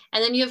what.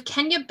 And then you have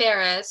Kenya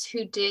Barris,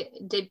 who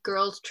did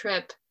Girls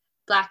Trip,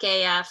 Black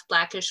AF,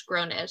 Blackish,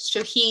 Grownish.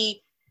 So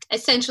he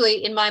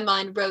essentially, in my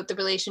mind, wrote the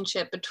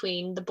relationship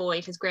between the boy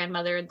and his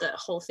grandmother, and the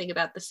whole thing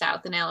about the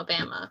South and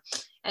Alabama.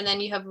 And then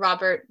you have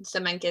Robert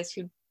Zemeckis,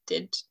 who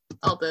did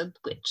all the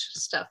witch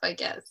stuff, I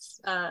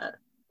guess,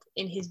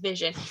 in his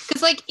vision.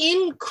 Because like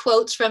in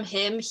quotes from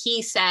him,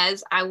 he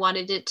says, I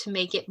wanted it to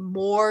make it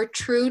more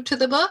true to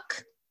the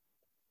book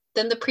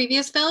than the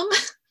previous film.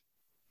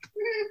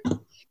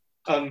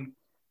 I'm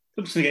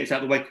just going to get this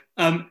out of the way.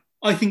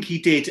 I think he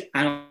did,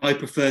 and I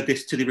prefer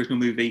this to the original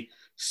movie.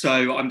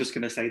 So I'm just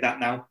going to say that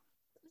now.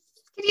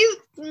 Can you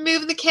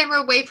move the camera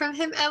away from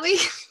him, Ellie?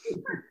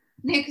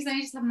 No, because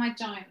I just have my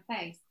giant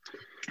face.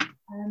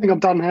 I think I'm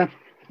done here.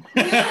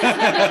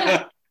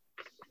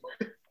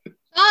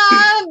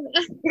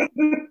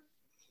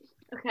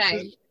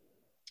 Okay.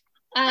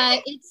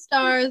 It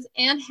stars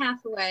Anne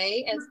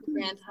Hathaway as the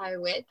Grand High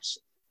Witch.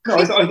 No,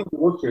 I think it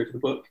was true to the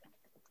book.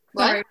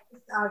 Sorry, we're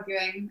just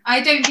arguing.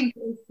 I don't think it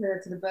is true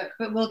to the book,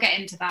 but we'll get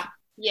into that.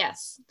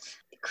 Yes.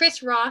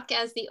 Chris Rock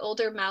as the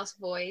older mouse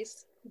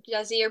voice.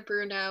 Jazier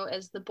Bruno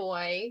as the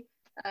boy.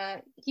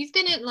 He's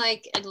been in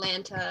like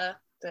Atlanta,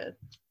 the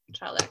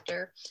child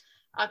actor.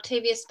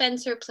 Octavia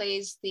Spencer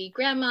plays the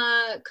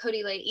grandma.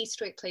 Cody Leigh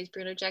Eastwick plays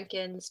Bruno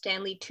Jenkins.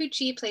 Stanley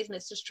Tucci plays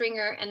Mr.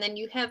 Stringer. And then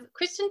you have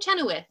Kristen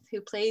Chenoweth,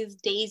 who plays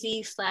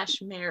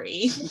Daisy/Mary.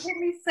 It took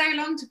me so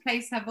long to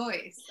place her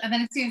voice. And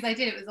then as soon as I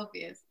did, it was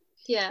obvious.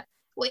 Yeah.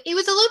 Well, it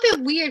was a little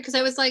bit weird because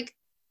I was like,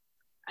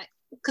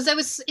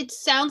 it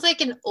sounds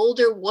like an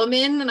older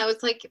woman. And I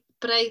was like,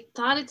 but I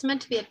thought it's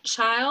meant to be a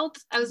child.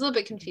 I was a little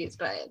bit confused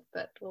by it,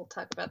 but we'll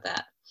talk about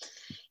that.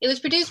 It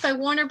was produced by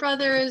Warner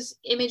Brothers,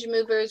 Image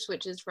Movers,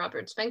 which is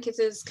Robert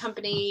Zemeckis'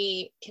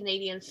 company,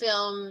 Canadian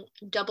Film,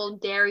 Double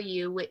Dare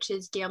You, which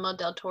is Guillermo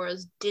del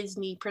Toro's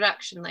Disney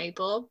production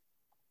label,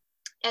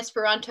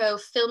 Esperanto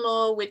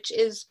Filmo, which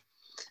is,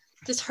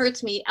 this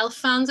hurts me,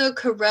 Alfonso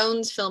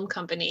Cuarón's film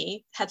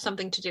company had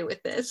something to do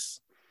with this.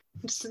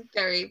 It's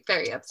very,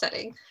 very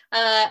upsetting.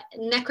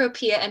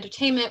 Necropia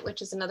Entertainment,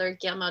 which is another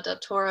Guillermo del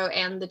Toro,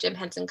 and the Jim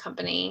Henson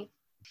Company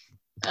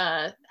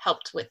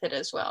helped with it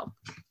as well.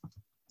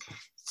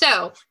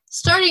 So,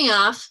 starting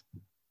off,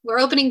 we're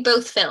opening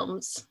both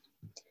films.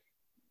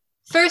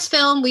 First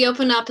film, we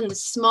open up in the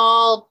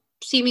small,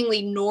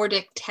 seemingly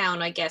Nordic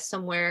town, I guess,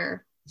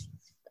 somewhere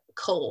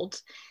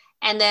cold.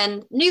 And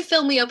then, new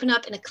film, we open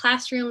up in a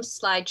classroom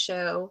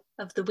slideshow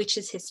of the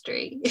witch's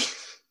history.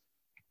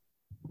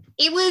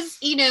 It was,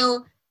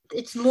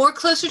 it's more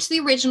closer to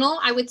the original,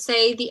 I would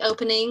say, the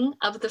opening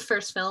of the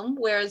first film,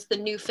 whereas the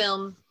new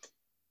film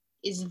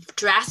is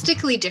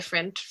drastically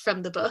different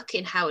from the book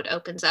in how it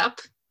opens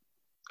up.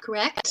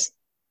 Correct?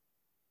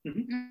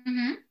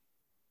 Mm-hmm.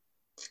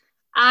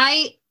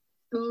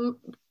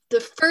 The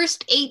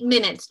first 8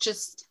 minutes,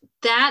 just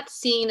that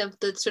scene of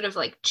the sort of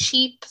like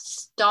cheap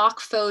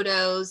stock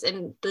photos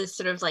and the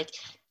sort of like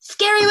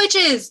scary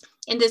witches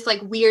in this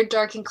like weird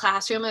darkened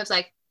classroom, I was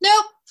like,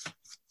 nope,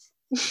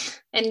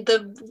 and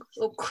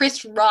the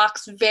Chris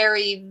Rock's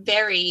very,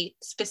 very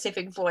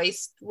specific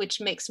voice, which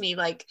makes me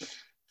like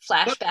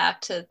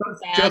flashback to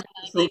bad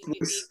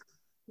movies.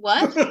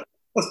 What?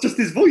 That's just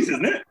his voice,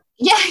 isn't it?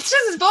 Yeah, it's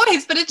just his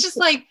voice, but it's just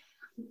like,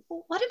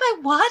 what am I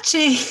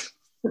watching?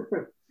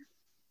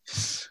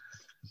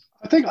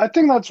 I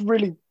think that's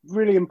really,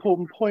 really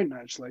important point,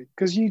 actually,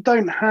 because you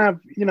don't have,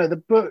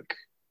 the book,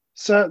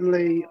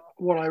 certainly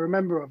what I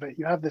remember of it,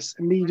 you have this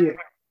immediate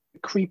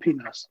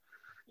creepiness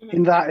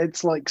in that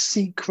it's like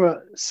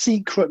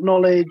secret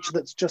knowledge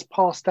that's just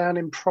passed down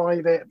in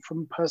private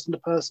from person to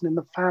person in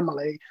the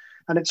family.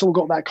 And it's all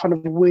got that kind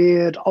of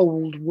weird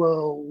old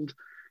world,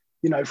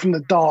 from the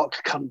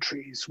dark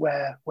countries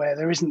where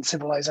there isn't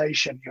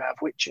civilization. You have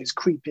witches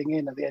creeping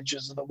in at the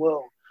edges of the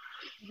world.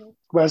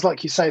 Whereas,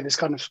 like you say, this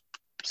kind of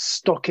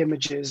stock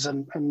images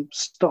and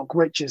stock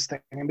witches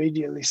thing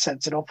immediately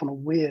sets it off on a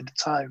weird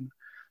tone,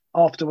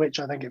 after which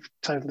I think it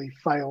totally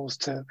fails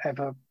to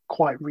ever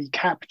quite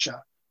recapture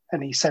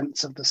any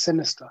sense of the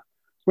sinister.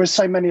 Whereas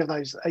so many of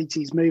those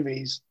 80s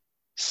movies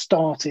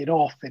started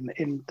off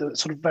in the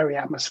sort of very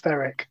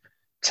atmospheric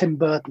Tim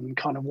Burton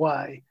kind of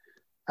way.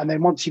 And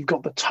then once you've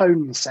got the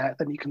tone set,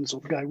 then you can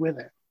sort of go with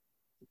it.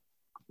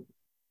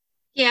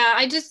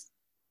 Yeah,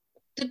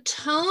 the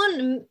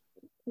tone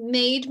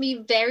made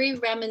me very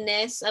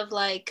reminisce of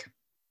like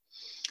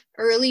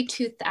early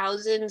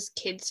 2000s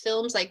kids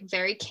films, like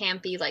very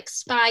campy, like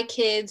Spy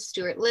Kids,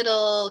 Stuart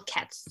Little,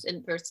 Cats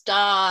vs.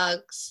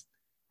 Dogs,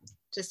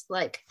 just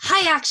like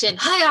high action,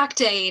 high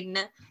octane.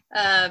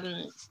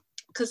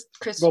 Because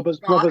Robert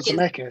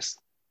Zemeckis.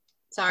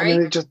 Sorry, I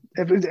mean,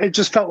 it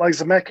just felt like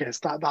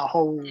Zemeckis, that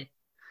whole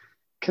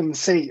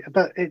conceit,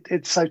 but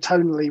it's so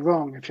tonally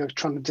wrong if you're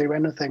trying to do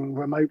anything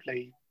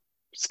remotely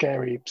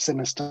scary,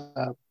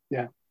 sinister.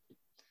 Yeah.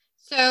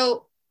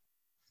 So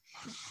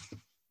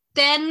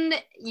then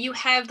you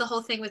have the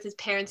whole thing with his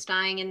parents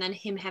dying and then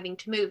him having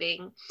to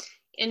moving.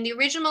 In the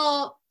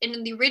original,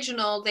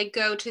 they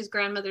go to his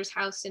grandmother's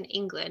house in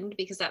England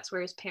because that's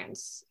where his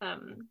parents,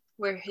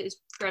 where his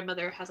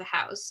grandmother has a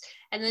house.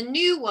 And the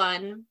new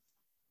one,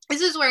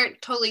 this is where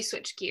it totally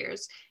switched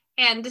gears.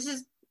 And this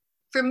is,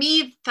 for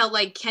me, felt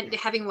like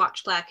having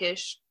watched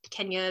Blackish,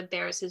 Kenya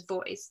Barris's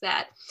voice,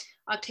 that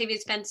Octavia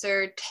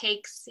Spencer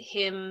takes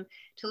him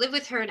to live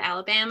with her in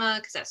Alabama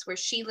because that's where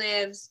she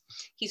lives.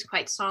 He's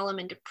quite solemn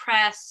and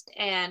depressed,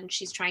 and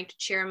she's trying to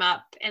cheer him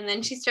up. And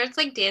then she starts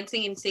like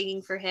dancing and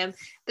singing for him.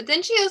 But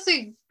then she also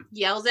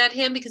yells at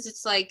him because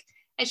it's like,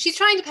 and she's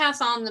trying to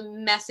pass on the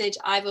message,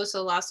 I've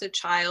also lost a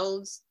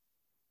child.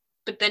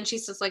 But then she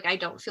says like, I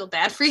don't feel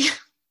bad for you.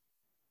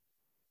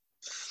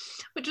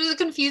 Which was a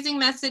confusing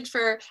message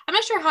for, I'm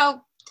not sure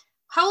how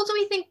old do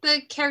we think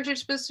the character is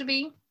supposed to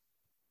be?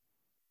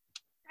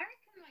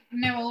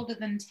 No older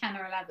than 10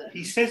 or 11.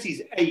 He says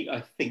he's 8,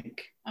 I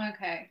think.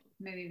 Okay,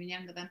 maybe even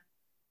younger then.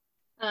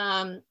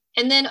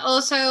 And then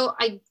also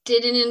I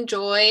didn't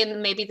enjoy,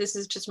 and maybe this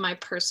is just my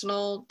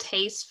personal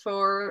taste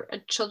for a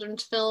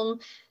children's film,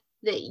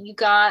 that you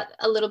got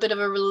a little bit of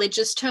a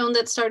religious tone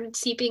that started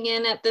seeping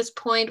in at this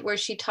point, where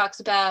she talks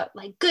about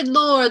like, good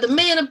Lord, the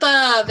man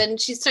above,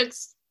 and she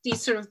starts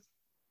these sort of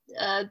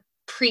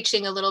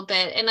preaching a little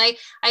bit. And I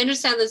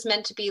understand this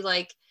meant to be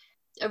like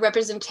a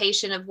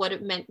representation of what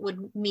it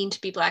would mean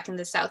to be Black in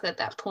the South at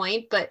that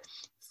point, but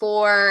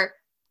for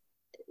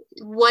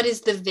what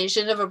is the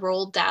vision of a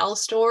Roald Dahl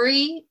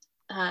story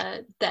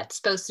that's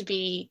supposed to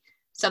be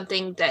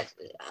something that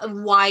a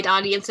wide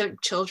audience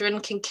of children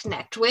can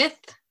connect with,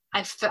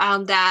 I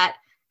found that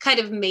kind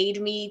of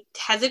made me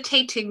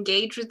hesitate to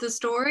engage with the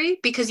story,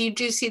 because you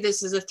do see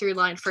this as a through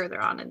line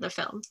further on in the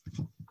film.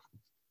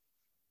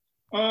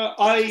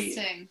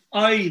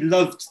 I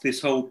loved this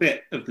whole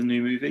bit of the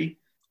new movie.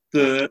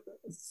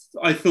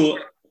 I thought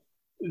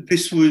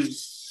this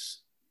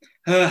was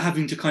her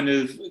having to kind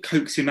of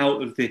coax him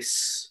out of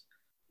this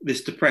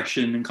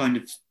depression and kind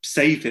of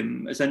save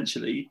him,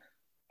 essentially.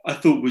 I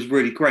thought was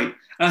really great.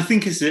 And I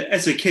think as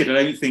a kid,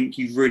 I don't think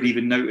you've really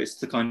even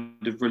noticed the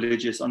kind of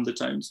religious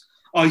undertones.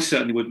 I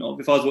certainly wouldn't have.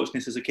 If I was watching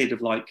this as a kid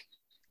of like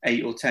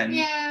 8 or 10,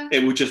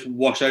 it would just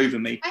wash over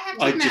me.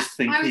 I just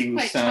think he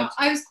was sad.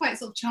 I was quite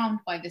sort of charmed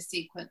by this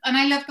sequence, and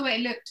I loved the way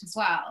it looked as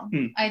well.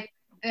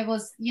 There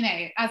was,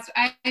 as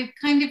I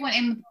kind of went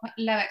in with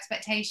low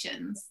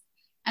expectations,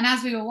 and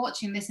as we were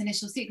watching this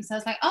initial sequence, I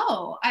was like,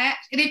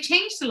 it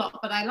changed a lot,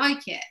 but I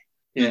like it.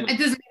 Yeah. It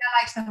doesn't mean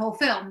I liked the whole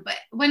film, but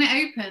when it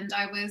opened,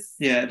 I was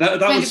that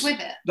was with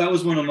it. That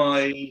was one of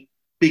my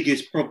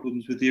biggest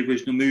problems with the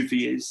original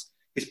movie. Is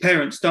his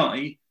parents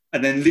die,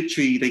 and then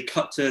literally they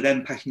cut to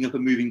them packing up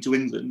and moving to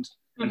England,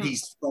 and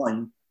he's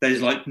fine.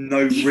 There's like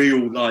no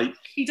real like.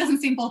 He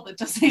doesn't seem bothered,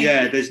 does he?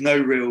 Yeah, there's no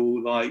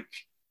real like.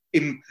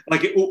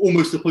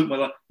 Almost the point where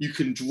like you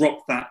can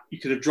drop that. You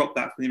could have dropped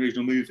that from the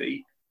original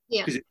movie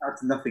because it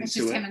adds nothing it's to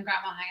just it. him and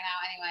Grandma hanging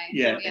out anyway.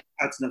 Yeah, it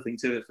adds nothing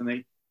to it for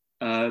me.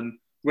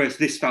 Whereas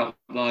this felt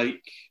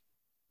like,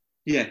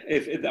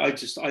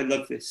 I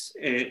love this.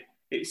 It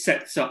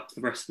sets up the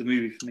rest of the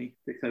movie for me.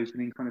 This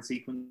opening kind of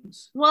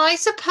sequence. Well, I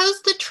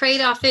suppose the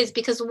trade-off is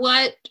because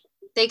what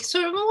they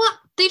sort of, well,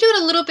 they do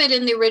it a little bit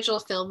in the original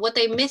film. What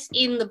they miss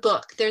in the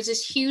book, there's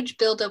this huge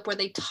buildup where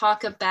they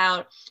talk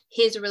about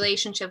his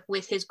relationship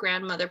with his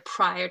grandmother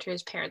prior to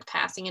his parents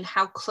passing and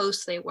how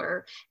close they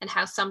were and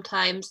how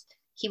sometimes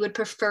he would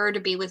prefer to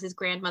be with his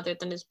grandmother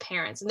than his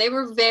parents. And they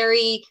were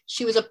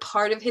she was a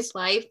part of his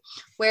life.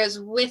 Whereas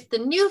with the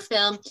new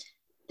film,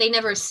 they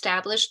never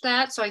established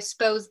that. So I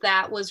suppose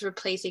that was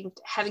replacing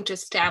having to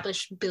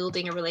establish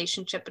building a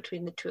relationship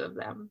between the two of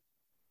them.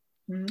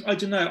 I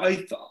don't know.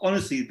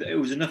 Honestly, it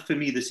was enough for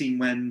me, the scene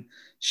when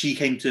she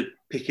came to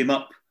pick him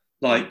up.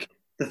 Like,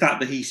 the fact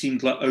that he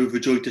seemed like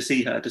overjoyed to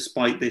see her,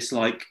 despite this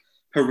like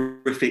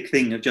horrific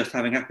thing of just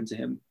having happened to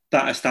him.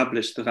 That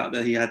established the fact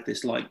that he had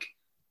this like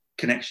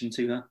connection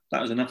to her.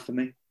 That was enough for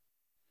me.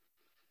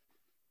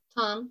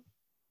 Tom?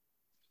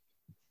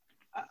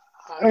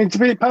 I mean, to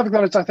be perfectly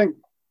honest, I think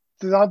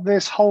that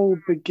this whole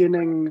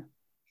beginning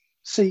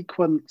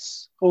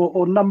sequence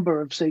or number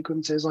of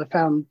sequences I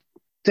found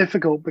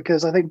difficult,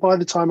 because I think by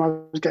the time I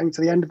was getting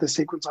to the end of the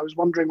sequence, I was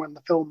wondering when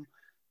the film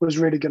was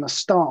really going to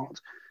start,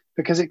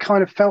 because it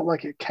kind of felt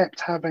like it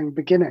kept having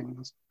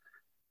beginnings.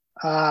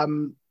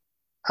 And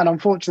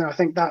unfortunately, I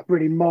think that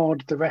really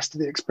marred the rest of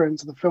the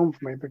experience of the film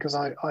for me, because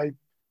I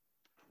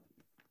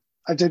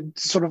did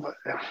sort of,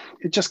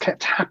 it just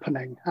kept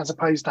happening as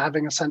opposed to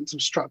having a sense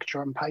of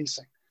structure and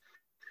pacing.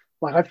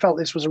 Like, I felt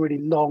this was a really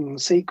long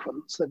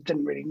sequence that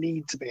didn't really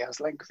need to be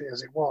as lengthy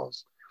as it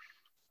was.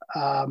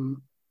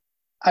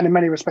 And in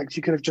many respects,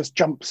 you could have just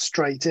jumped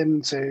straight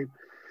into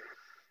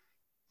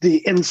the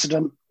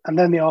incident and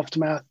then the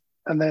aftermath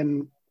and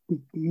then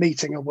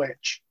meeting a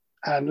witch.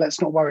 And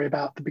let's not worry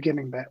about the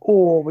beginning bit.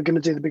 Or we're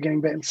going to do the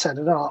beginning bit and set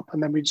it up,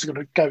 and then we're just going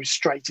to go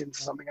straight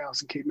into something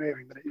else and keep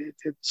moving. But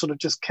it sort of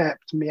just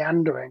kept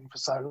meandering for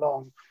so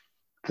long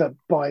that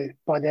by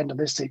the end of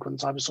this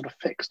sequence, I was sort of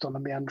fixed on a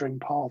meandering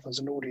path as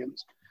an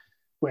audience,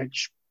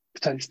 which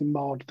potentially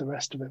marred the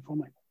rest of it for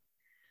me.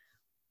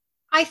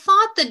 I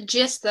thought the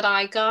gist that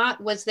I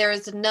got was there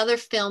is another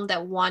film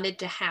that wanted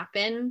to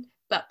happen,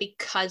 but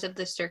because of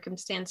the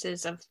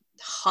circumstances of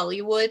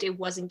Hollywood, it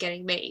wasn't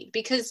getting made.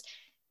 Because,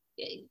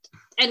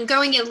 and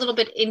going a little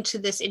bit into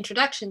this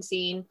introduction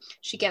scene,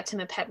 she gets him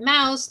a pet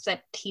mouse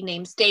that he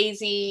names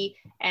Daisy,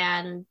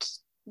 and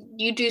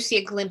you do see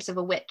a glimpse of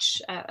a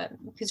witch,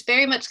 who's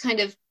very much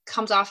kind of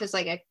comes off as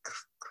like a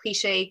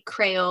cliche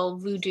Creole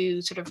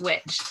voodoo sort of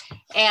witch.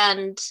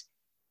 And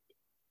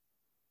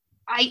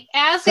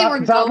it's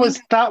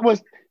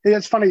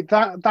funny,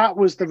 that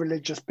was the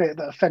religious bit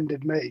that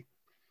offended me.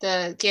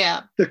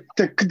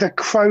 The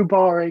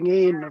crowbarring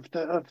in of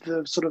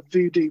the sort of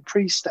voodoo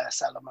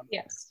priestess element,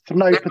 yes, for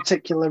no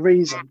particular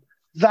reason.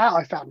 That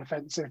I found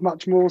offensive,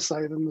 much more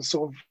so than the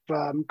sort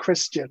of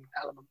Christian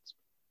elements.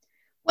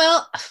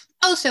 Well,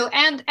 also,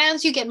 and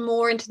as you get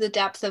more into the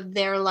depth of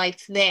their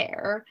life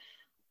there,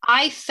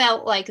 I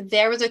felt like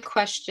there was a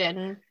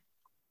question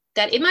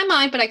that in my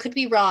mind, but I could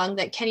be wrong,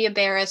 that Kenya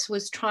Barris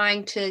was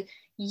trying to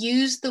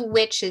use the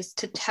witches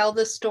to tell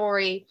the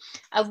story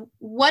of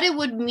what it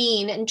would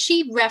mean. And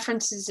she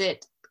references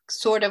it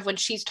sort of when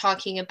she's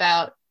talking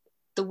about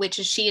the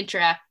witches she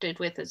interacted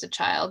with as a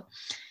child.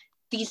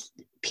 These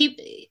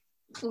people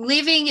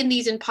living in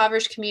these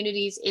impoverished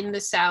communities in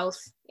the South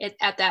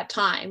at that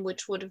time,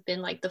 which would have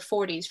been like the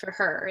 40s for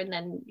her, and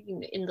then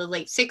in the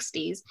late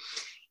 60s,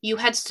 you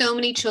had so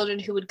many children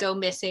who would go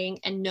missing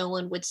and no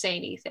one would say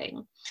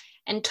anything.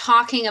 And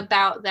talking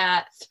about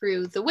that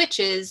through the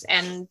witches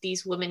and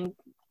these women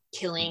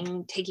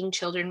killing, taking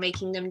children,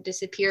 making them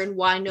disappear, and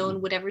why no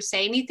one would ever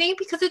say anything.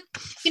 Because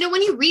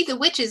when you read the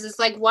witches, it's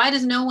like, why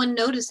does no one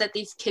notice that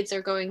these kids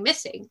are going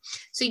missing?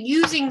 So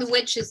using the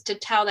witches to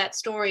tell that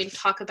story and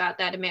talk about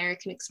that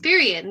American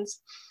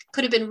experience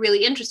could have been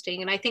really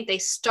interesting. And I think they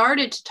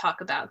started to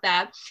talk about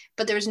that,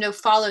 but there was no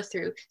follow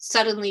through.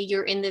 Suddenly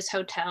you're in this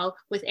hotel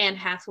with Anne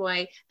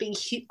Hathaway being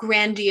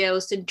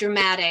grandiose and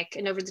dramatic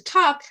and over the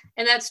top,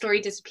 and that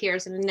story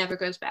disappears and it never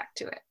goes back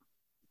to it.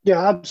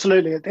 Yeah,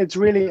 absolutely. It's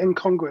really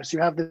incongruous. You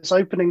have this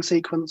opening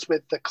sequence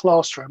with the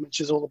classroom, which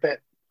is all a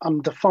bit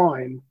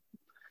undefined.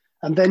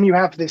 And then you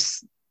have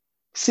this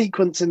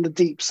sequence in the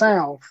Deep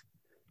South,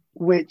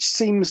 which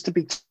seems to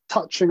be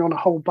touching on a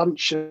whole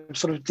bunch of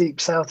sort of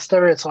Deep South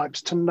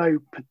stereotypes to no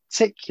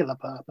particular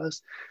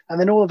purpose. And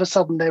then all of a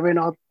sudden they're in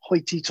a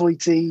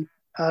hoity-toity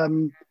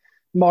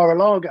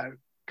Mar-a-Lago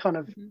kind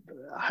of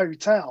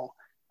hotel.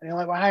 And you're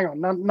like, well, hang on,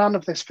 none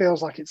of this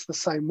feels like it's the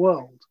same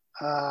world.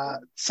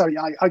 So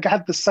I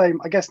had the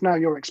same, I guess now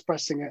you're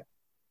expressing it,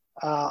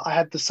 I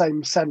had the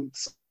same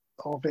sense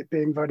of it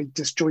being very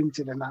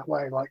disjointed in that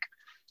way, like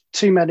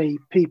too many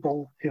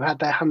people who had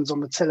their hands on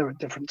the tiller at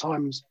different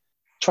times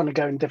trying to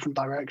go in different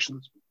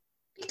directions.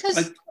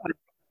 Because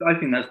I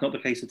think that's not the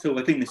case at all.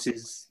 I think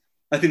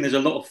there's a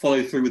lot of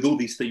follow through with all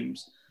these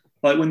themes.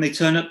 Like when they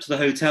turn up to the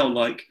hotel,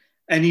 like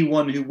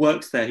anyone who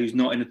works there who's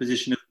not in a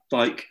position of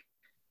like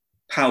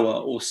power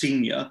or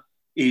senior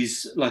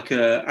is like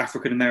a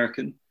African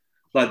American.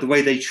 Like the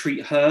way they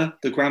treat her,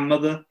 the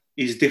grandmother,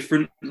 is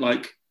different.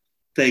 Like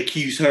they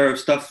accuse her of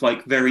stuff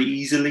like very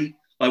easily.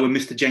 Like when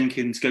Mr.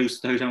 Jenkins goes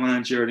to the hotel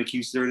manager and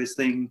accuses her of this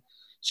thing,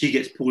 she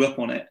gets pulled up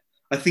on it.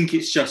 I think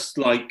it's just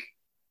like,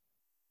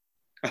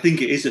 I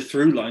think it is a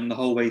through line the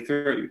whole way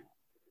through.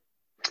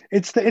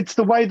 It's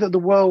the way that the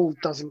world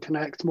doesn't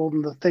connect more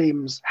than the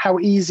themes. How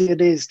easy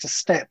it is to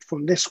step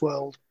from this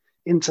world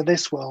into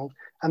this world,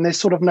 and there's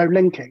sort of no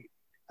linking,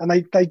 and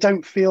they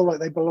don't feel like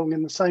they belong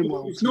in the same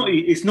world.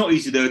 It's not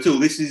easy though at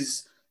all.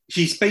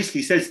 She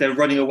basically says they're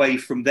running away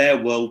from their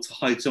world to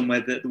hide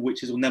somewhere that the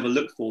witches will never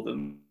look for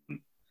them.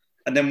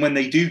 And then when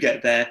they do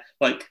get there,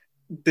 like,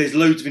 there's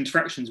loads of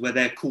interactions where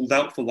they're called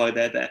out for why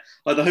they're there.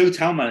 Like, the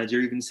hotel manager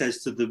even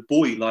says to the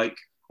boy, like,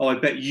 oh, I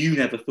bet you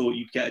never thought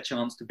you'd get a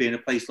chance to be in a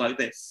place like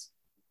this,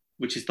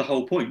 which is the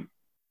whole point.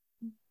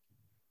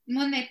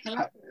 When they pull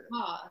up the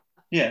car,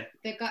 yeah,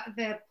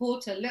 the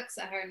porter looks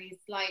at her and he's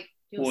like,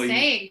 you're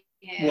staying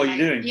here. What are you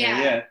doing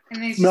here?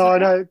 Yeah.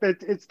 No,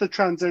 it's the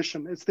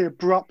transition. It's the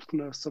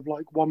abruptness of,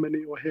 like, 1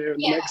 minute you're here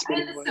and the next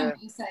minute you're here.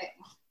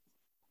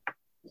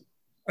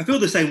 I feel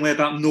the same way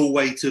about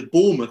Norway to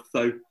Bournemouth,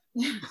 though.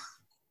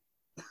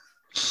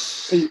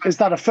 Is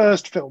that a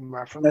first film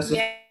reference?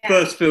 That's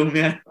first film,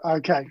 yeah.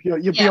 Okay,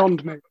 you're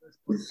beyond me.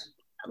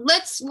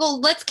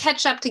 Let's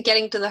catch up to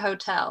getting to the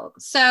hotel.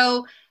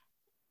 So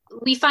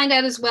we find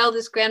out as well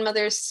this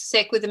grandmother is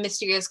sick with a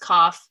mysterious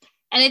cough.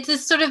 And it's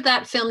this sort of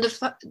that film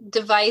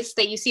device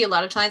that you see a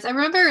lot of times. I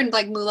remember in,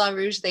 like, Moulin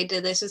Rouge, they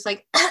did this. It's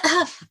like,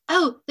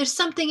 oh, there's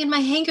something in my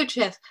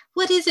handkerchief.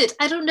 What is it?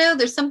 I don't know.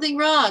 There's something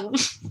wrong.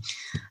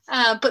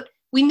 But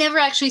we never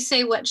actually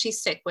say what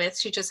she's sick with.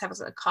 She just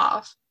has a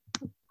cough.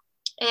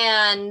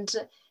 And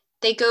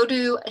they go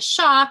to a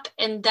shop,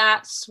 and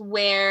that's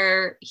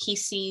where he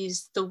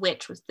sees the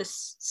witch with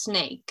this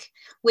snake,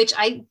 which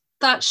I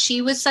thought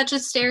she was such a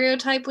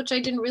stereotype, which I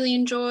didn't really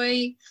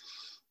enjoy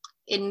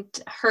in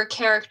her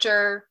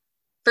character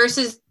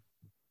versus.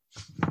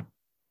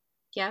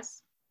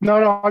 Yes.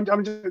 No,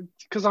 I'm just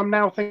because I'm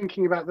now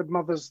thinking about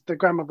the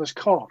grandmother's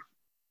cough,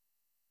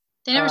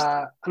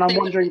 and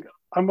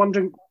I'm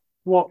wondering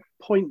what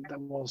point there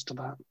was to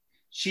that.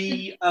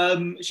 She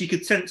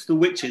could sense the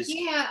witches.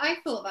 Yeah, I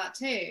thought that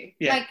too.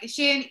 Yeah. Like,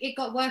 it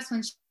got worse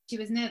when she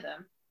was near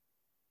them.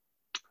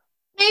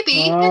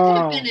 Maybe that could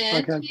have been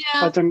it. Okay.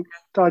 Yeah.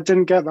 I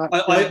didn't get that.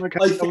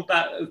 I thought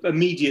that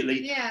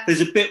immediately. Yeah.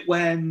 There's a bit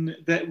when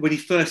he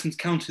first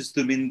encounters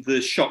them in the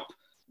shop,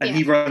 and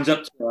he runs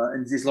up to her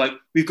and is like,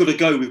 "We've got to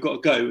go,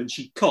 and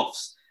she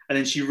coughs, and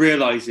then she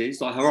realizes,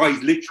 like, her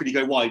eyes literally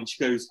go wide, and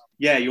she goes,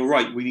 "Yeah, you're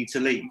right. We need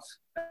to leave."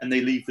 And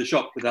they leave the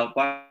shop without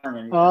buying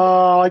anything.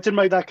 Oh, I didn't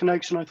make that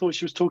connection. I thought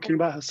she was talking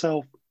about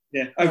herself.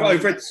 Yeah,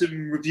 I've read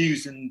some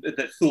reviews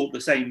that thought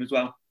the same as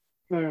well.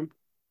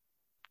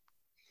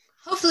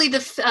 Hopefully the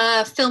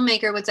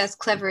filmmaker was as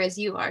clever as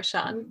you are,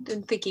 Sean,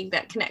 in thinking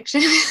that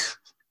connection.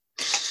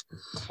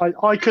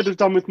 I could have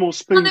done with more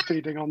spoon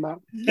feeding on that.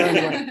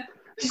 Anyway.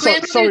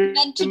 Sorry,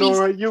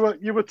 Nora,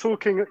 you were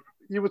talking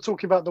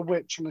about the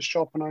witch in the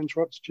shop, and I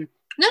interrupted you.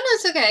 No,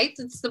 it's okay.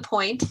 That's the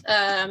point.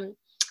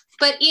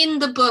 But in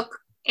the book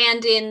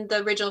and in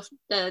the original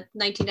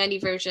 1990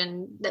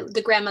 version,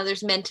 the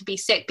grandmother's meant to be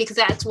sick because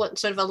that's what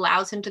sort of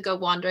allows him to go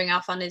wandering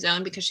off on his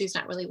own because she's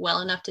not really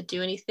well enough to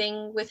do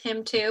anything with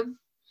him too,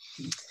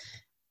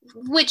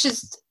 which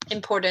is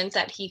important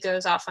that he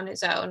goes off on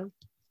his own.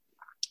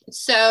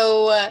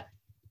 So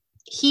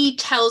he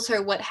tells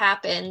her what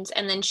happens,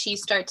 and then she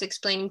starts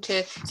explaining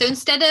so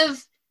instead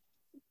of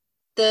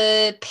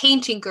the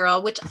painting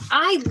girl, which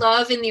I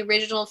love in the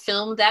original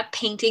film, that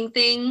painting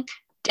thing,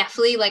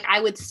 definitely, like,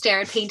 I would stare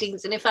at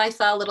paintings, and if I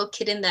saw a little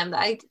kid in them,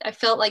 I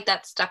felt like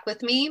that stuck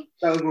with me.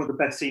 That was one of the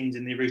best scenes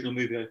in the original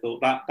movie, I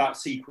thought. That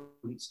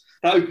sequence,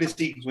 that opening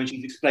sequence when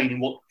she's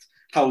explaining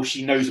how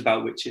she knows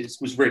about witches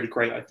was really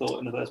great, I thought,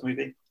 in the first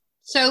movie.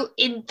 So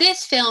in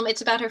this film,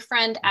 it's about her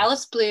friend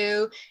Alice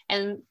Blue,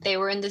 and they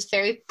were in this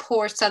very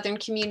poor southern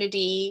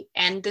community,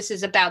 and this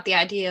is about the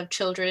idea of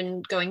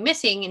children going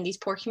missing in these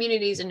poor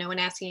communities and no one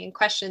asking any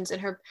questions.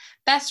 And her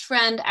best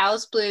friend,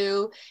 Alice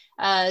Blue,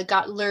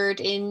 got lured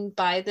in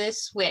by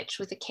this witch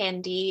with a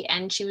candy,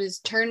 and she was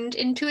turned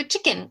into a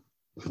chicken.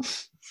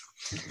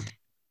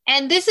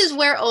 And this is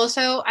where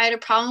also I had a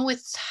problem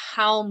with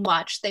how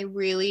much they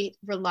really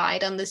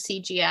relied on the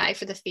CGI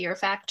for the fear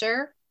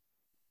factor.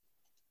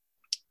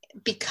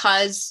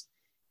 Because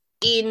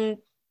in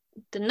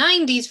the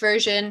 90s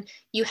version,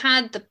 you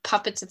had the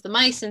puppets of the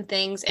mice and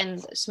things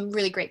and some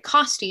really great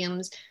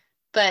costumes,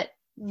 but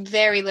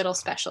very little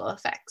special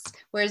effects.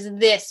 Whereas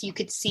this, you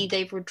could see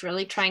they were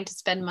really trying to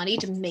spend money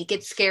to make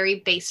it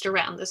scary based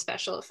around the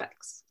special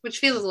effects, which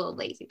feels a little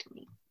lazy to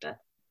me. But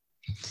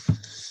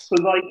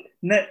like,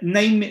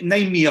 name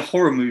me a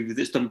horror movie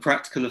that's done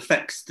practical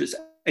effects that's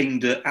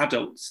aimed at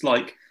adults.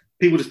 Like,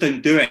 people just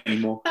don't do it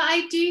anymore. But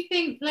I do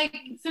think, like,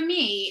 for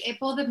me, it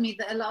bothered me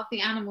that a lot of the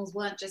animals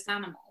weren't just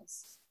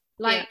animals.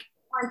 Like,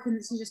 why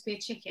couldn't she just be a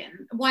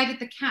chicken? Why did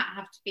the cat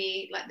have to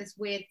be, like, this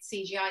weird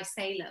CGI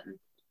Salem?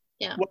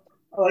 Yeah. Well,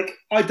 like,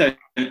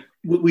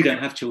 we don't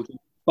have children,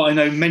 but I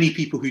know many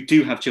people who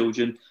do have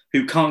children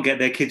who can't get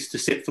their kids to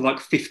sit for,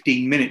 like,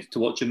 15 minutes to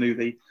watch a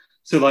movie.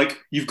 So, like,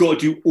 you've got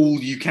to do all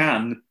you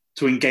can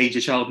to engage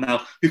a child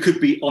now who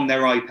could be on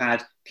their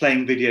iPad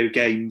playing video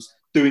games,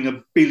 doing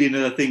a billion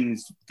other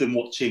things than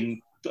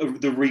watching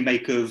the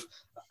remake of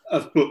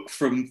a book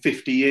from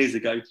 50 years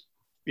ago.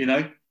 You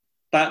know,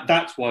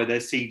 that's why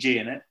there's CG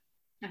in it.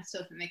 I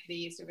still think they could have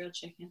used a real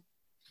chicken.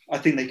 I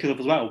think they could have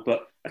as well,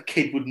 but a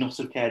kid would not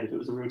have cared if it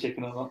was a real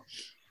chicken or not.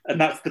 And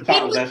that's the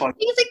battle they're fighting.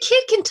 Because a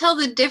kid can tell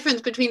the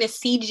difference between a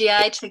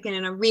CGI chicken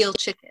and a real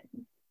chicken.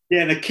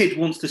 Yeah, and a kid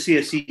wants to see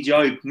a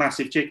CGI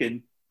massive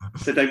chicken.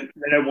 They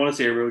don't want to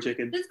see a real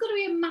chicken. There's got to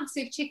be a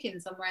massive chicken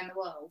somewhere in the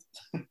world.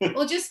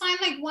 Or just find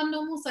like one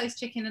normal sized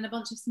chicken and a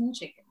bunch of small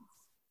chickens.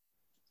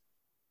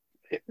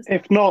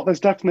 If not, there's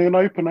definitely an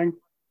opening.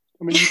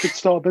 I mean, you could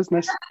start a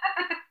business.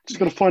 Just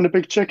got to find a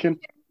big chicken.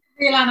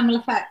 Real animal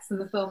effects in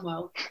the film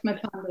world. My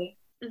family.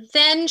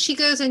 Then she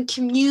goes and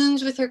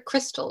communes with her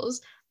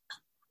crystals,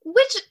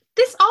 which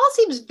this all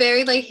seems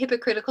very like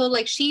hypocritical.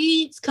 Like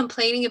she's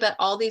complaining about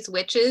all these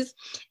witches,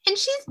 and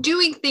she's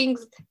doing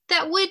things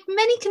that would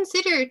many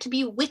consider to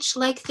be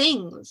witch-like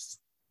things.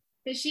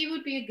 But she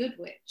would be a good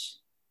witch.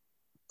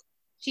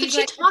 But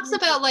she talks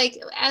about, like,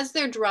 as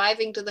they're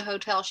driving to the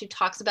hotel, she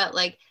talks about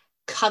like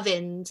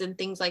covens and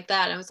things like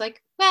that. And I was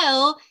like,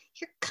 well,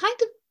 you're kind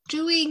of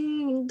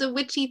doing the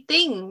witchy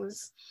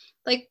things.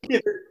 Like, yeah,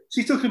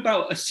 she's talking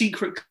about a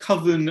secret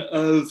coven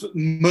of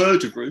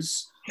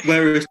murderers,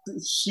 whereas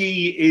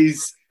she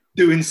is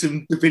doing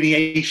some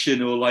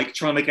divination or like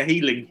trying to make a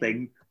healing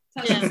thing.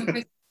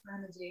 Yeah.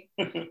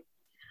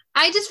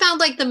 I just found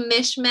like the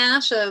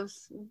mishmash of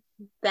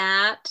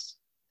that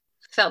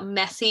felt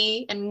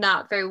messy and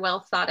not very well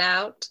thought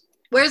out.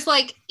 Whereas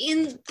like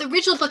in the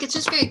original book, it's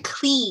just very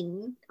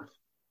clean.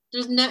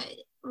 There's no,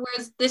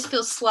 whereas this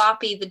feels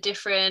sloppy, the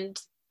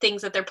different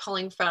things that they're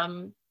pulling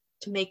from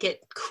to make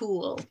it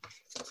cool.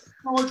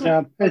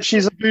 Yeah, if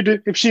she's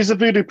a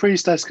voodoo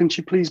priestess, can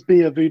she please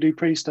be a voodoo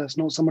priestess,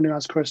 not someone who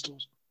has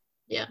crystals?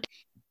 Yeah.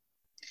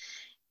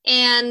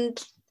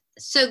 And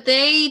so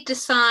they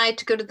decide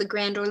to go to the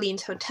Grand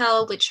Orleans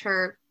Hotel, which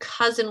her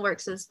cousin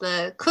works as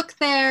the cook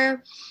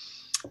there.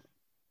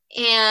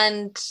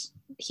 And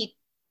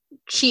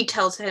she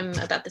tells him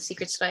about the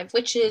secret society of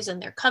witches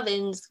and their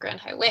covens, the Grand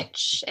High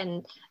Witch,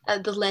 and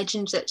the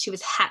legend that she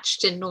was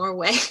hatched in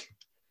Norway.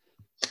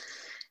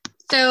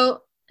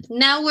 So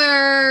now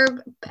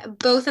we're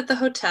both at the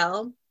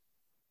hotel.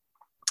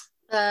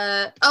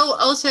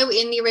 Also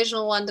in the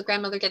original one, the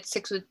grandmother gets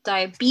sick with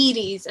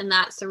diabetes, and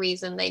that's the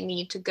reason they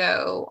need to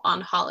go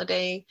on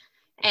holiday.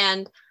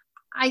 And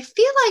I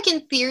feel like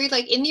in theory,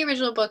 like in the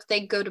original book,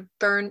 they go to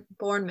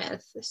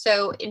Bournemouth.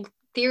 So in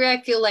theory,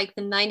 I feel like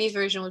the 90s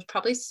version was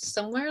probably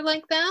somewhere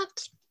like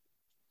that.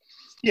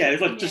 Yeah,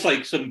 it's like just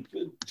like some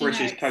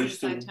British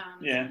coastal.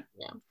 Yeah.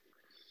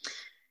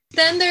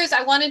 Then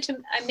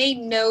I made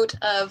note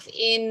of,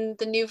 in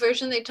the new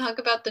version, they talk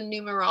about the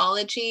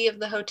numerology of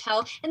the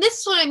hotel. And this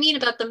is what I mean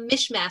about the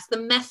mishmash, the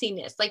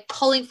messiness, like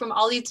pulling from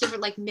all these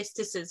different like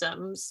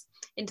mysticisms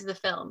into the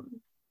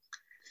film.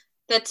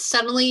 That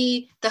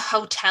suddenly the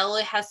hotel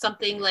has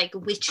something like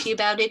witchy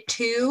about it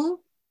too.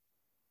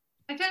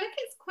 I feel like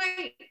it's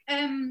quite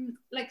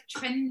like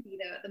trendy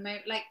though at the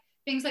moment. Like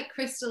things like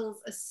crystals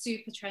are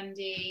super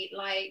trendy.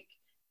 Like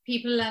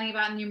people learning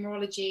about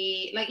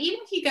numerology. Like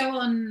even if you go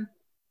on,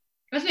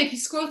 I don't know, if you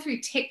scroll through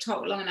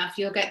TikTok long enough,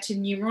 you'll get to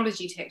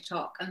numerology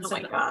TikTok. And oh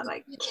my God,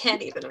 I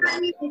can't even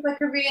imagine. It's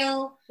like a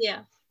real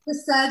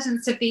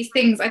resurgence of these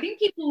things. I think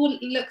people will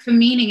look for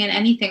meaning in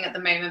anything at the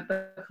moment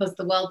because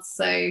the world's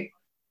so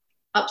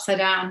upside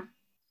down.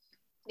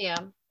 Yeah,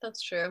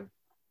 that's true.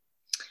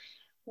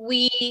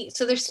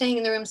 So they're staying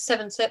in the room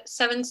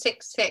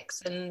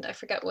 766, and I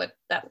forget what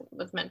that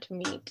was meant to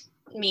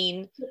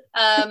mean.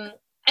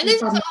 And this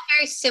is all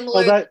very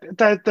similar. Well,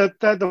 they're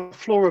the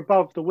floor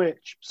above the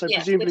witch, so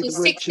presumably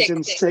the witch is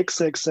in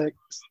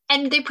 666.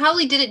 And they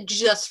probably did it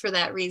just for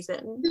that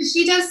reason.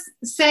 She does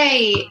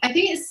say, I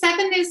think it's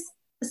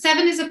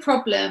seven is a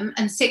problem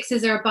and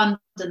 6s are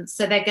abundance,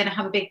 so they're going to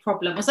have a big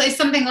problem. Or so it's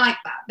something like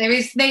that.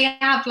 They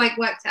have like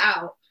worked it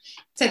out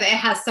so that it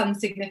has some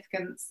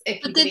significance.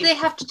 But did they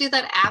have to do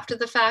that after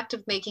the fact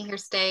of making her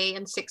stay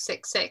in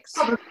 666?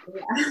 Probably,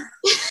 yeah.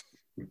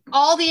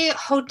 All the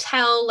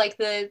hotel, like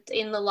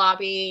in the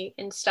lobby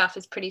and stuff,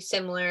 is pretty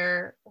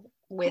similar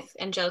with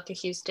Angelica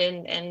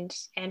Houston and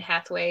Anne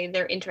Hathaway,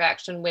 their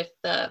interaction with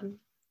the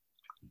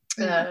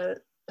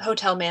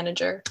hotel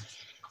manager.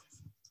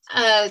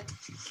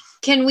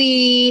 Can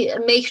we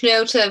make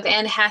note of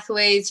Anne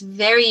Hathaway's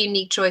very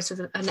unique choice of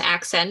an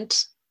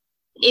accent?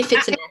 If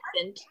it's an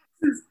accent.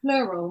 It's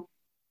plural.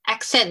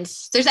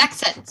 Accents. There's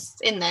accents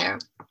in there.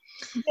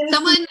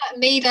 Someone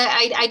made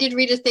I did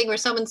read a thing where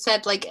someone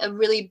said like a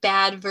really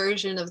bad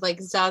version of like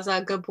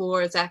Zaza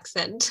Gabor's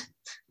accent.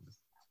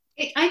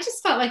 I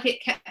just felt like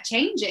it kept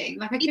changing.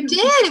 Like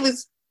it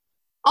was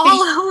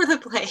all over the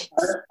place.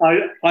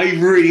 I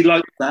really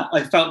liked that.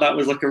 I felt that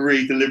was like a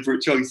really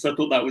deliberate choice. I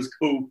thought that was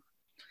cool.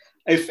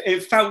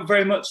 It felt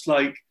very much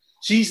like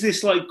she's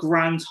this like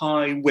grand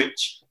high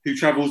witch who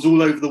travels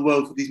all over the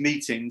world for these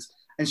meetings,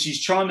 and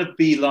she's trying to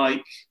be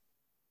like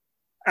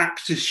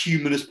act as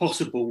human as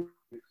possible,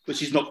 but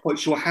she's not quite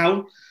sure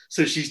how.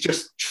 So she's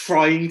just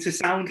trying to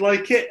sound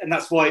like it, and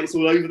that's why it's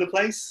all over the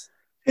place.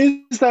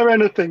 Is there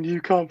anything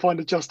you can't find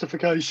a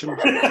justification?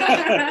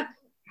 Are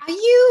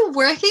you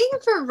working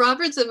for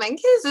Robert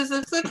Zemeckis? Is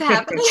this what's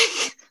happening?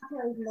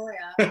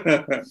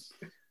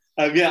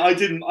 Yeah, I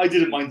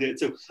didn't mind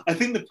it at all. I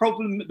think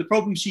the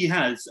problem she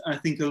has, I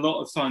think a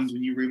lot of times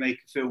when you remake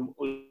a film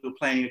or you're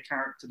playing a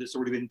character that's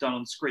already been done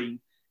on screen,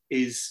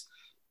 is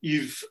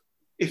if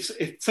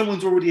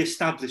someone's already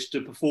established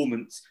a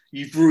performance,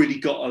 you've really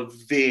got to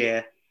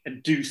veer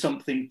and do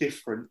something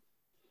different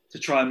to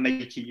try and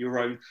make it your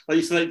own. Like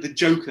it's like the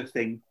Joker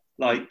thing.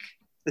 Like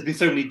there's been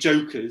so many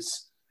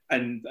Jokers,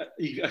 and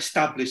you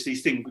establish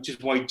these things, which is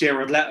why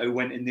Jared Leto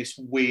went in this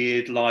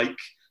weird, like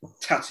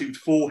tattooed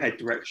forehead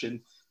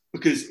direction,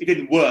 because it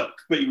didn't work,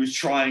 but he was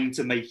trying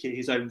to make it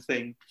his own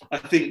thing. I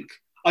think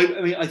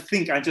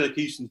Anjelica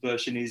Huston's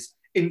version is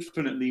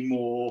infinitely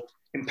more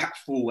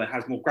impactful and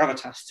has more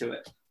gravitas to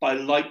it. But I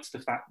liked the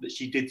fact that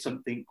she did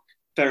something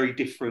very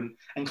different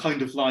and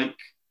kind of like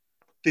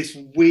this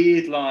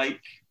weird,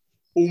 like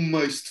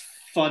almost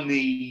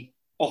funny,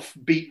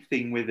 offbeat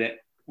thing with it,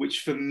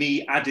 which for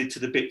me added to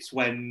the bits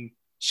when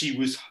she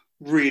was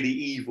really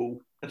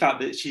evil. The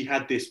fact that she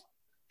had this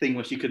thing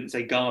where she couldn't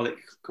say garlic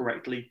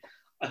correctly,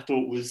 I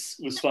thought was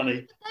funny.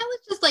 That was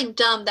just like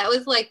dumb. That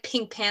was like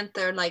Pink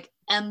Panther, like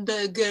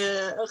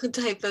hamburger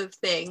type of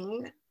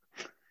thing.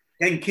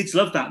 Again, kids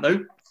love that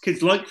though.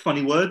 Kids like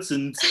funny words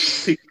and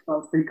people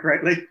can't speak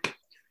correctly.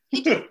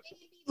 It just made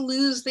me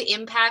lose the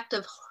impact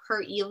of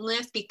her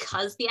evilness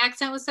because the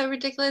accent was so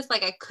ridiculous.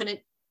 Like I couldn't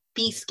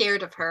be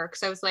scared of her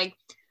because I was like,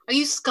 are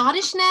you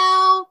Scottish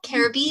now?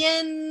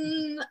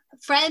 Caribbean?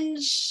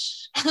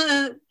 French?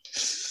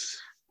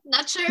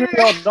 Not sure.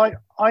 God,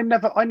 I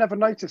never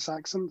notice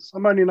accents.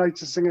 I'm only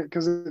noticing it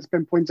because it's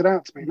been pointed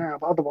out to me now.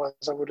 But otherwise,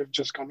 I would have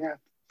just gone, yeah,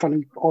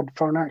 funny, odd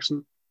foreign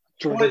accent.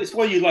 Well, it's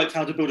why you liked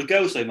How to Build a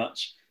Girl so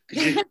much.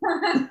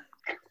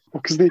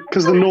 Because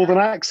the northern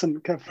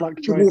accent kept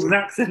fluctuating. Northern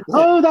accent.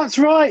 Oh, that's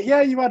right.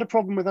 Yeah, you had a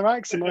problem with her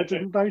accent. I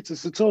didn't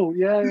notice at all.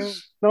 Yeah.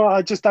 No,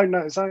 I just don't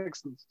notice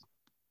accents.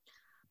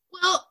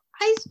 Well,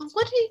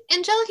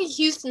 Anjelica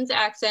Huston's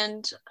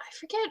accent, I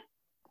forget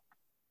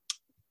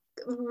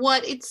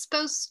what it's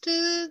supposed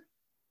to.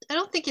 I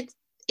don't think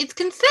it's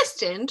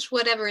consistent,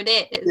 whatever it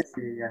is.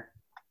 Yeah.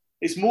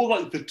 It's more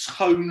like the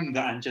tone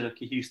that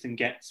Anjelica Huston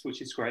gets,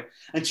 which is great.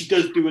 And she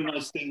does do a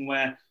nice thing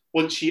where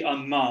once she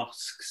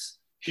unmasks,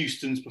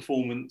 Huston's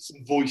performance,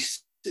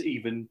 voice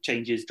even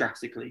changes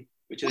drastically.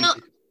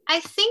 I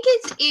think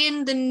it's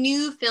in the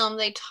new film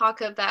they talk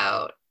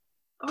about,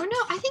 or no,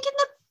 I think in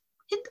the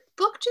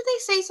book, do they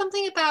say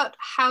something about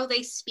how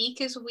they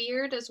speak is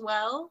weird as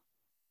well?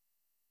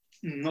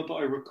 Not that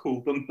I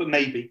recall, but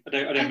maybe. I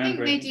don't remember.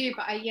 I think they do,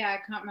 but I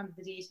can't remember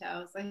the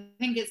details. I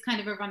think it's kind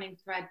of a running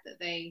thread that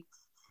their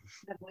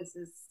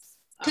voices.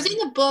 Because in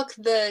the book,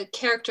 the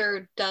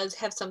character does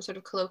have some sort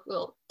of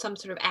colloquial, some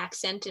sort of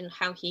accent in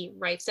how he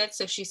writes it,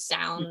 so she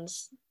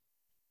sounds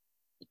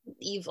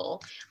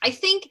evil. I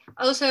think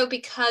also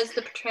because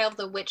the portrayal of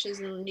the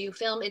witches in the new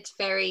film, it's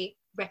very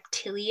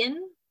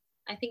reptilian.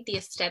 I think the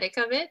aesthetic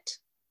of it,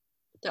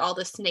 all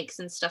the snakes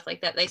and stuff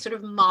like that, they sort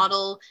of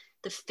model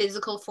the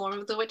physical form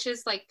of the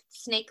witches like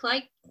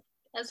snake-like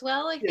as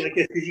well, I think.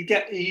 Yeah, because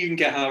you can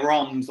get her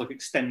arms like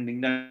extending,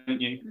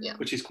 don't you? Yeah.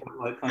 Which is quite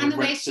like and the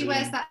way she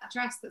wears that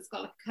dress that's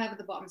got like a curve at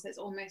the bottom, so it's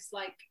almost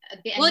like a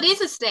bit. Well, it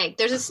is a snake.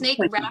 There's a snake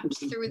wrapped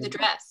through the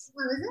dress.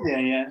 Oh, is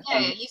it? Yeah.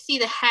 You see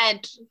the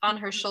head on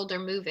her shoulder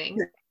moving.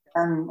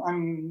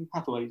 And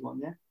Hathaway's one,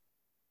 yeah.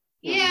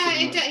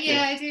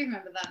 I do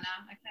remember that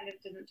now. I kind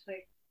of didn't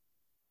twig.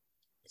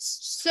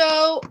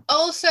 So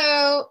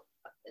also,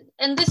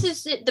 and this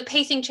is it, the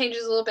pacing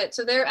changes a little bit.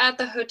 So they're at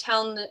the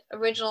hotel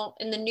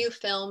in the new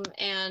film,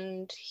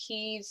 and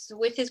he's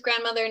with his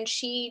grandmother, and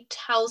she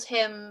tells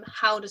him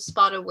how to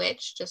spot a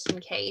witch, just in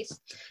case.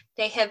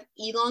 They have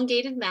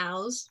elongated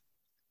mouths,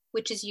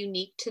 which is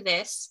unique to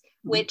this,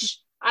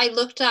 which I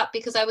looked up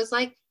because I was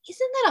like,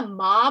 isn't that a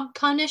mob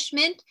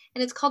punishment?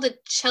 And it's called a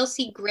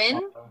Chelsea grin.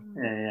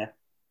 Yeah.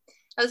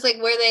 I was like,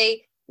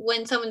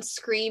 when someone's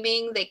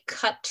screaming, they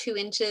cut 2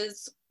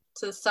 inches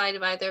to the side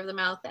of either of the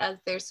mouth as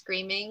they're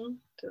screaming.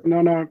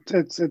 No,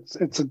 it's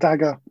a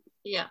dagger.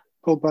 Yeah.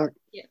 Pulled back.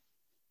 Yeah.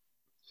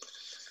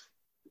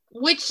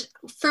 Which,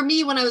 for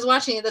me, when I was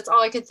watching it, that's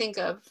all I could think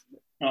of.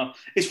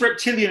 It's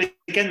reptilian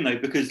again, though,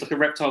 because like a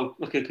reptile,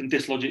 can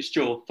dislodge its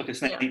jaw, like a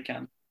snake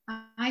can.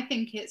 I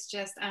think it's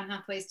just Anne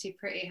Hathaway's too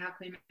pretty. How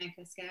can we make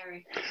her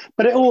scary?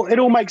 But it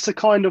all makes a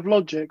kind of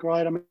logic,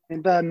 right? I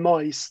mean, they're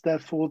mice,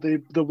 therefore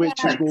the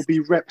witches will be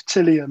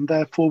reptilian,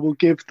 therefore we'll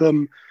give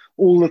them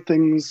all the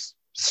things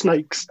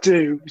snakes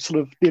do, sort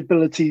of the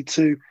ability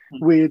to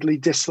weirdly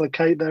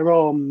dislocate their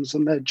arms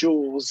and their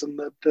jaws and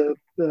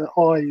the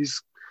eyes.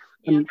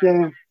 And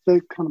they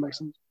kind of make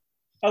sense.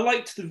 I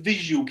liked the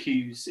visual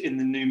cues in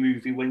the new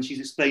movie when she's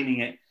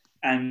explaining it,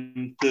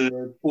 and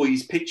the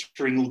boys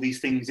picturing all these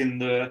things in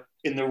the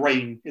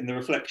rain, in the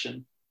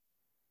reflection.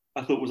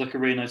 I thought it was like a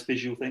really nice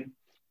visual thing.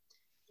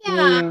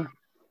 Yeah.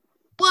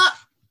 Well,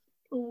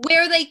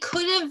 where they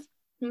could have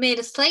made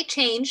a slight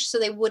change so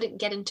they wouldn't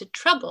get into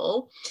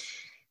trouble,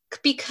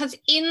 because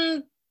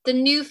in the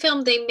new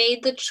film, they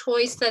made the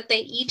choice that they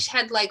each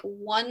had like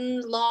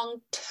one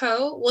long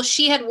toe. Well,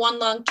 she had one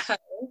long toe.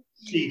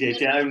 She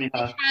did, yeah, only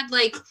her. She had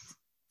like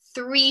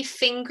 3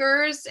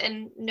 fingers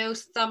and no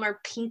thumb or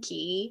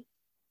pinky,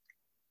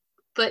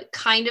 but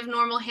kind of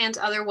normal hands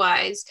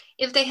otherwise.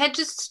 If they had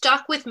just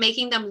stuck with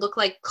making them look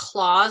like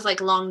claws,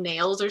 like long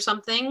nails or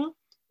something,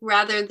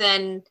 rather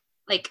than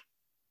like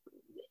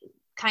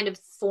kind of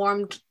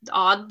formed,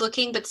 odd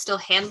looking, but still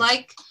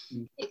hand-like,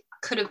 it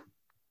could have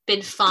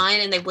been fine,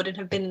 and they wouldn't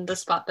have been in the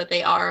spot that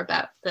they are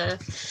about the...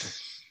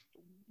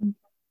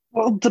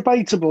 Well,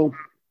 debatable.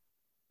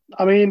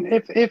 I mean,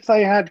 if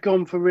they had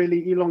gone for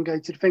really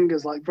elongated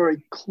fingers, like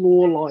very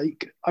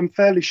claw-like, I'm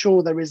fairly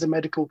sure there is a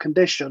medical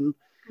condition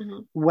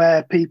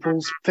where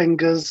people's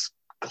fingers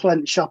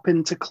clench up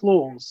into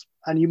claws,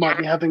 and you might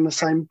be having the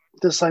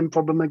same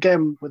problem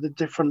again with a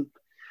different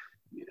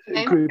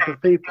group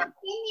of people. In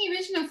the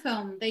original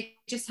film, they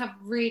just have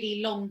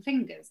really long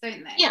fingers,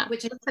 don't they? Yeah,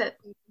 which is the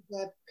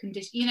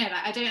condition. You know,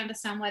 like I don't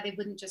understand why they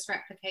wouldn't just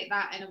replicate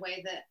that in a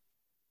way that,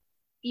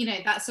 you know,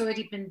 that's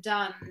already been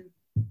done,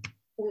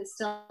 but it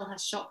still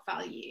has shock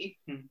value.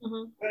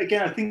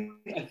 Again, I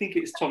think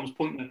it's Tom's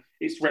point that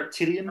it's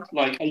reptilian.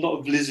 Like a lot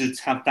of lizards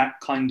have that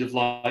kind of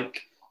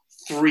like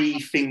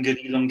 3-fingered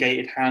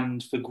elongated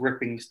hand for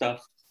gripping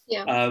stuff.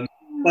 Yeah.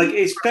 Like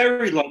it's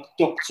very like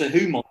Doctor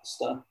Who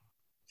monster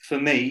for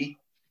me.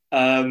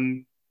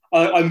 I'm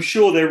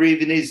sure there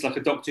even is like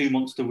a Doctor Who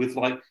monster with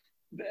like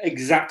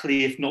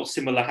exactly, if not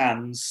similar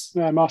hands.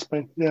 Yeah, it must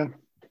be. Yeah.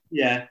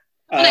 Yeah.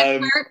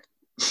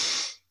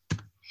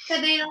 But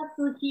they are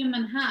still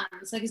human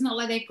hands. Like it's not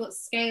like they've got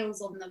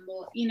scales on them,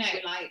 or you know,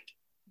 like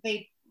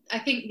they. I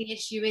think the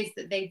issue is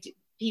that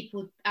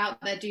people out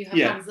there do have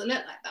hands that look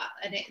like that,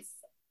 and it's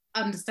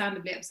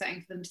understandably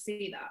upsetting for them to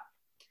see that.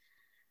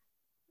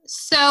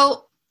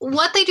 So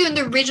what they do in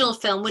the original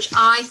film, which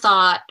I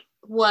thought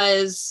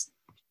was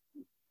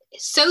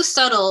so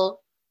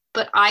subtle,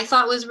 but I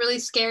thought was really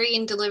scary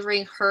in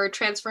delivering her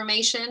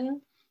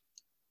transformation,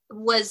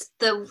 was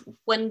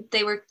when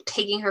they were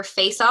taking her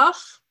face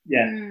off.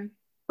 Yeah.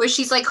 Where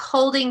she's like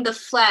holding the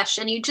flesh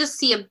and you just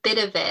see a bit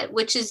of it,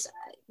 which is,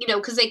 you know,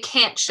 because they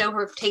can't show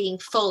her taking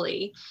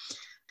fully.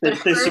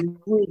 There's some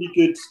really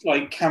good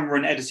like camera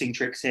and editing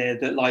tricks here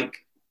that like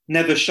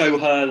never show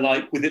her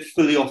like with it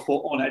fully off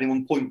or on at any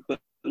one point, but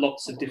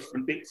lots of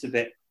different bits of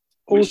it.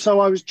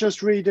 Also, I was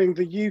just reading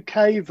the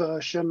UK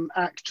version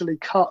actually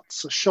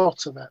cuts a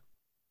shot of it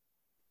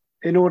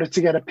in order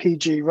to get a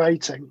PG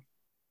rating.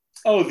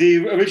 Oh,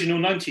 the original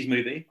 90s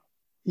movie?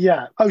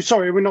 Yeah. Oh,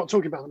 sorry, we're not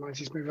talking about the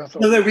 90s movie, I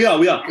thought. No, we are.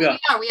 We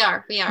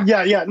are.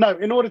 Yeah. No,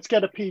 in order to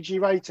get a PG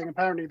rating,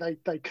 apparently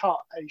they cut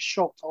a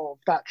shot of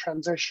that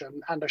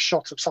transition and a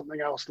shot of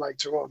something else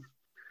later on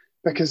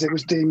because it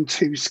was deemed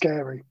too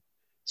scary.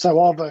 So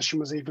our version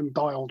was even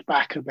dialed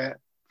back a bit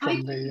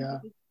from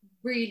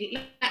Really,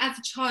 as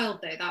a child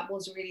though, that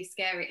was really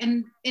scary.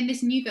 And in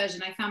this new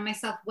version, I found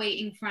myself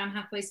waiting for Anne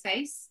Hathaway's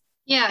face.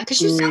 Yeah, because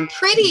she was so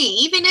pretty,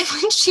 even if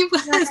when she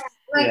was...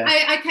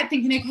 I kept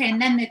thinking, okay, and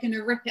then they're going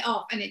to rip it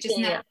off, and it just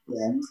never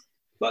happened.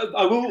 But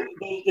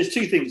there's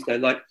 2 things though.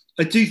 Like,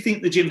 I do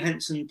think the Jim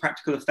Henson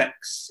practical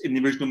effects in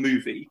the original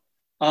movie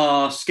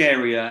are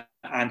scarier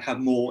and have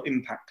more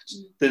impact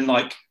than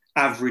like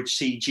average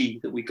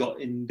CG that we got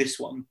in this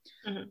one.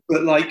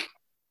 But like,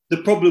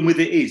 the problem with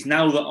it is,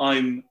 now that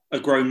I'm a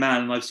grown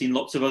man and I've seen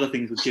lots of other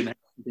things with Jim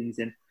Henson things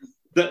in,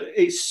 that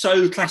it's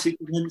so classic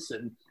Jim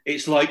Henson.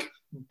 It's like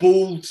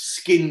bald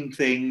skin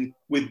thing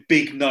with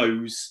big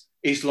nose.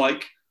 It's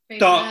like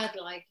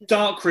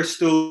dark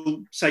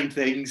crystal, same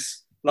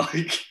things.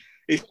 Like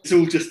it's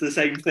all just the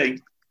same thing.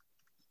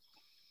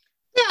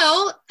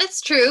 No,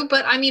 that's true.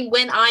 But I mean,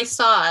 when I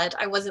saw it,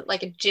 I wasn't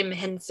like a Jim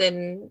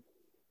Henson.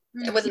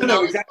 I wasn't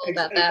knowledgeable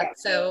about that.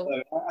 So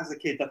as a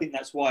kid, I think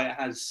that's why it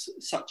has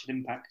such an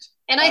impact.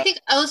 And I think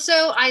also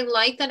I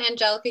like that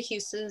Angelica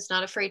Houston is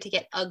not afraid to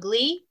get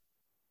ugly.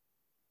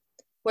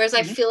 Whereas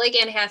I feel like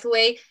Anne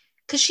Hathaway,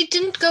 because she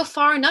didn't go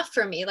far enough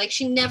for me. Like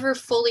she never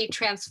fully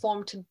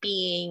transformed to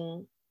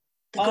being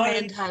the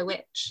Grand High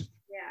Witch.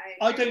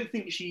 Yeah, I don't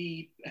think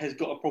she has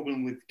got a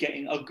problem with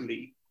getting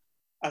ugly,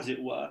 as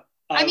it were.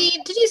 I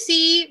mean, did you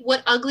see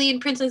what ugly in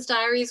Princess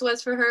Diaries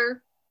was for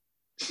her?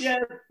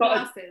 Yeah,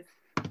 but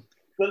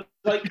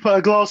like, put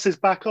her glasses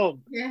back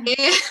on. Yeah.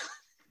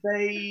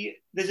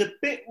 There's a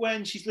bit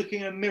when she's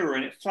looking in a mirror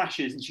and it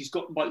flashes and she's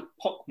got like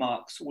pock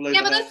marks all over.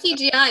 Yeah, but that's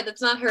CGI.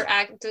 That's not her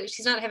act.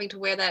 She's not having to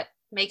wear that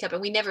makeup,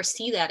 and we never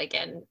see that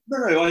again.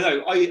 No, I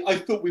know. I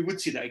thought we would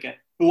see that again.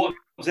 But what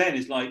I'm saying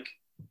is like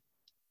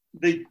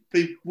they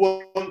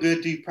weren't going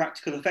to do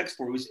practical effects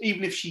for it.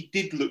 Even if she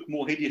did look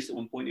more hideous at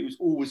one point, it was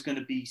always going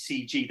to be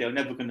CG. They were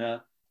never going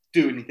to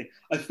do anything.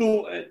 I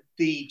thought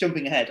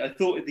jumping ahead, I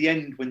thought at the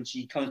end when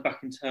she comes back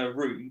into her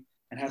room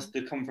and has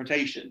the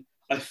confrontation,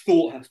 I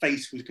thought her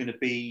face was going to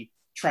be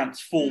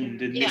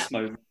transformed in this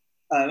moment.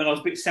 And I was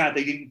a bit sad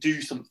they didn't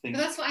do something. But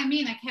that's what I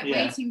mean. I kept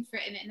waiting for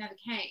it and it never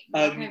came.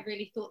 I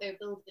really thought they were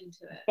building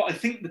into it. But I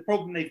think the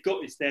problem they've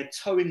got is they're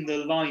towing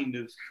the line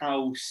of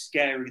how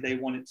scary they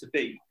want it to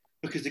be.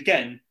 Because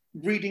again,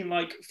 reading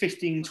like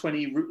 15,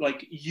 20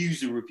 like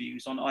user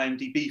reviews on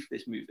IMDb for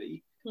this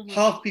movie,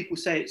 half people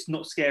say it's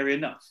not scary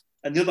enough,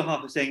 and the other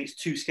half are saying it's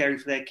too scary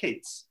for their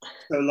kids.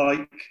 So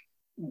like,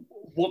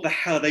 what the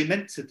hell are they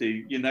meant to do?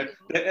 You know,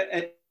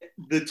 the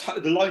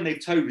line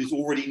they've told is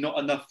already not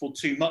enough or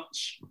too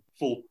much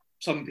for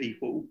some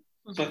people.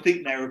 So I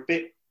think they're a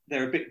bit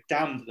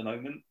damned at the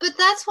moment. But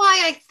that's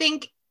why I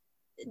think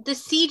the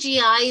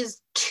CGI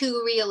is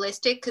too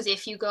realistic, because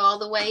if you go all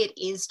the way, it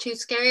is too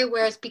scary.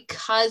 Whereas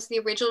because the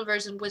original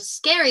version was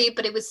scary,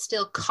 but it was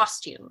still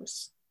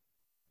costumes.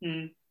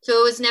 So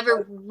it was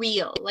never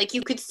real. Like,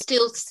 you could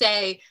still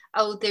say,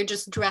 oh, they're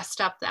just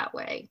dressed up that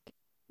way.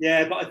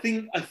 Yeah, but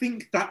I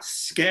think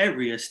that's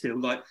scarier still,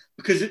 like,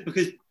 because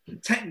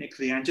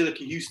technically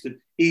Anjelica Huston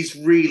is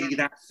really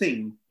that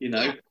thing, you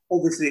know. Yeah.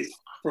 Obviously it's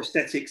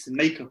prosthetics and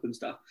makeup and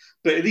stuff,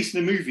 but at least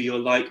in the movie you're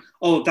like,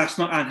 oh, that's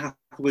not Anne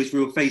Hathaway's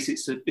real face,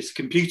 it's a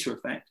computer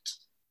effect,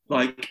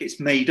 like it's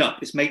made up,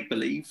 it's make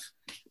believe.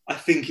 I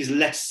think is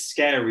less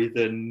scary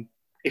than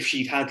if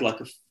she'd had like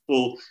a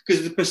full,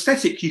 because the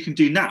prosthetic you can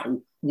do now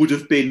would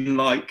have been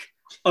like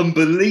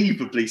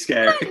unbelievably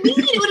scary. What do you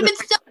mean? It would have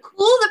been so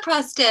cool, the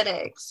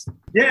prosthetics.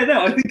 Yeah,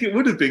 no, I think it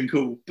would have been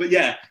cool. But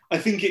yeah, I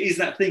think it is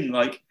that thing,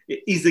 like,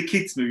 it is a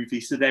kids'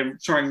 movie, so they're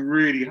trying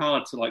really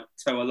hard to, like,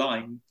 toe a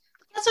line.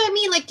 That's what I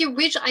mean, like, the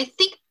original, I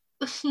think,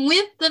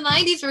 with the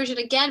 90s version,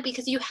 again,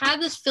 because you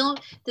had this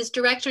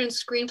director and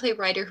screenplay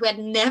writer who had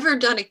never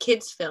done a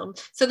kids' film.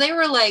 So they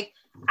were like,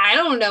 I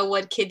don't know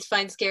what kids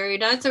find scary or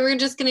not, so we're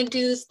just going to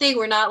do this thing.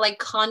 We're not, like,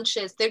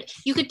 conscious.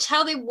 You could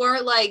tell they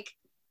weren't, like,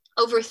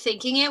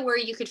 overthinking it, where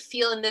you could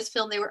feel in this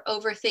film they were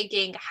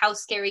overthinking, how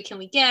scary can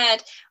we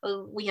get,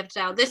 oh, we have to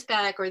dial this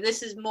back, or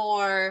this is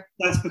more.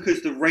 That's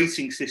because the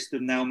rating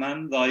system now,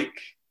 man, like,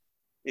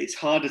 it's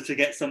harder to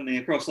get something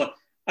across. Like,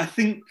 I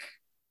think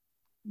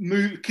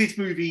kids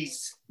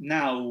movies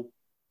now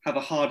have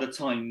a harder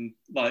time,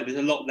 like there's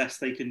a lot less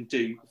they can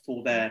do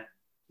before their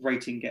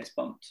rating gets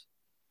bumped.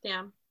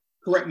 Yeah,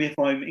 correct me if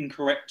I'm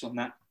incorrect on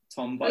that,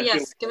 Tom, but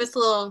yes, give us a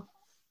little.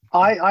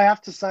 I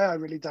have to say I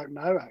really don't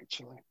know,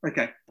 actually.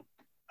 Okay.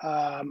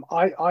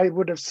 I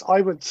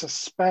would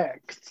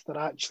suspect that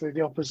actually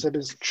the opposite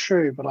is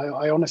true, but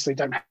I honestly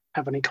don't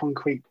have any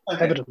concrete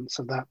evidence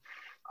of that.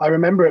 I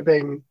remember it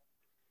being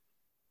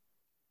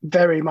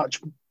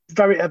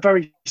a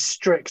very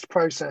strict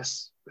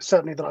process,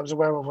 certainly that I was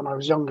aware of when I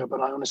was younger, but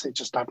I honestly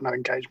just have no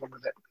engagement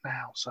with it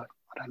now, so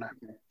I don't know.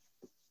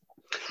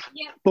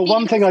 Yeah, but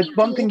one thing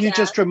you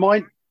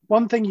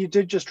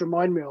did just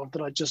remind me of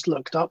that I just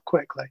looked up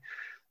quickly,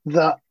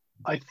 that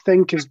I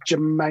think is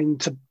germane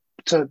to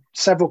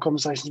several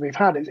conversations we've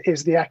had,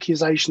 is the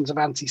accusations of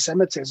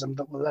anti-Semitism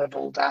that were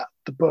levelled at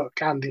the book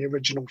and the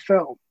original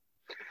film.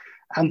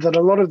 And that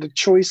a lot of the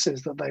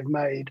choices that they've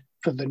made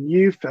for the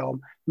new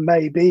film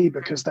may be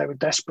because they were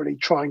desperately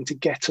trying to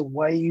get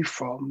away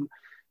from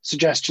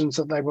suggestions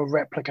that they were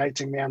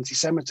replicating the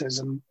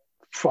anti-Semitism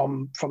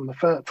from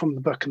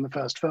the book and the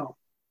first film.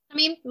 I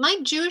mean, my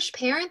Jewish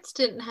parents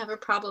didn't have a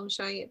problem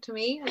showing it to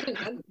me.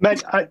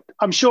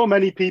 I'm sure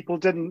many people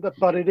didn't,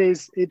 but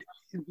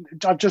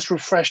I've just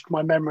refreshed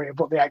my memory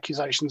of what the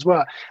accusations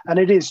were. And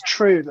it is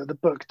true that the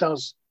book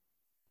does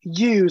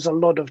use a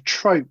lot of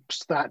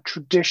tropes that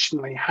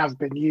traditionally have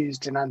been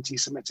used in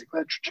anti-Semitic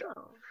literature.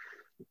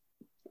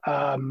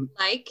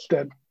 Like?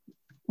 It's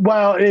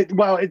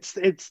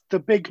the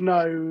big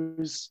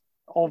nose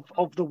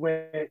of the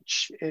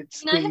witch.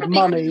 It's the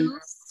money.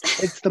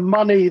 It's the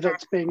money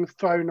that's being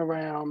thrown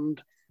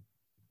around.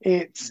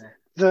 It's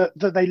that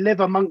they live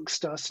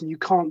amongst us and you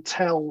can't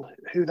tell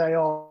who they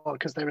are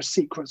because they're a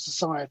secret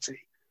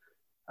society.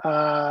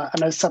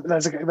 And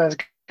there's a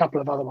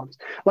couple of other ones.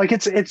 Like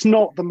it's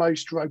not the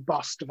most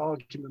robust of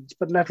arguments,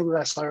 but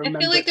nevertheless, I remember.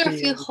 I feel like there are a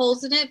few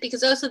holes in it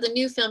because also the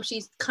new film,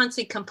 she's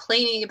constantly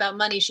complaining about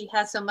money. She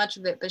has so much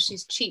of it, but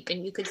she's cheap,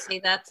 and you could say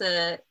that's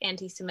a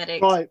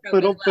anti-Semitic. Right,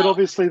 but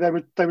obviously they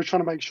were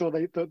trying to make sure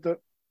that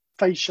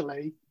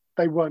facially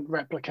they weren't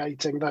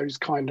replicating those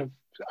kind of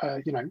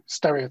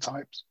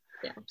stereotypes.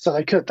 Yeah. So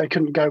they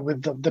couldn't go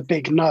with the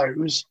big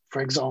nose,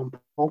 for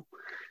example.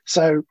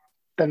 So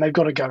then they've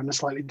got to go in a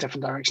slightly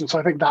different direction. So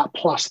I think that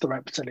plus the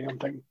reptilian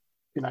thing,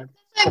 I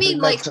mean,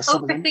 like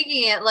overthinking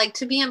it, like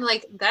to me, I'm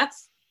like,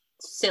 that's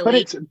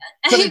silly.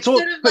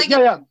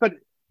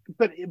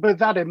 But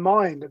that in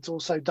mind, it's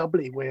also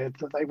doubly weird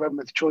that they went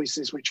with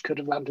choices which could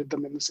have landed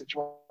them in the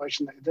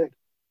situation they did.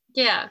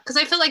 Yeah, because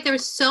I feel like there were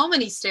so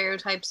many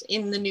stereotypes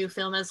in the new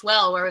film as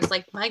well, where it's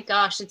like, my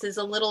gosh, this is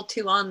a little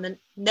too on the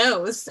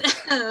nose.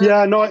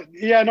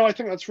 I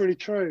think that's really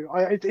true.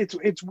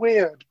 It's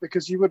weird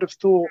because you would have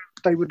thought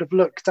they would have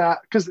looked at,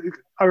 because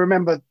I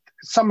remember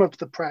some of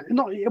the press.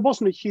 It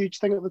wasn't a huge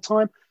thing at the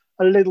time.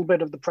 A little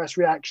bit of the press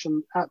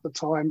reaction at the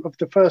time of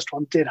the first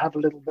one did have a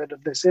little bit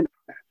of this in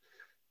it.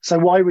 So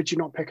why would you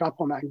not pick up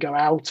on that and go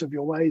out of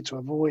your way to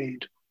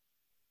avoid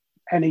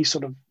any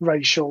sort of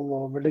racial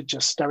or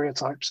religious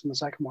stereotypes in the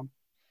second one?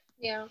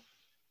 Yeah.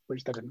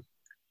 Which they didn't.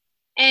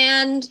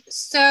 And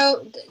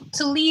so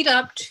to lead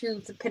up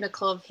to the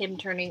pinnacle of him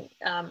turning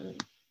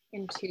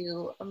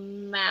into a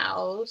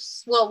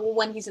mouse. Well,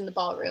 when he's in the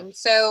ballroom.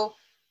 So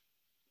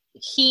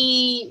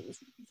he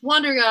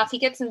wandering off, he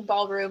gets in the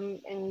ballroom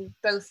in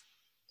both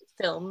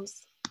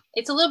films.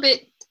 It's a little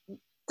bit,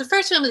 the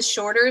first film is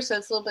shorter, so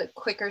it's a little bit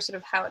quicker sort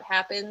of how it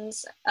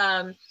happens.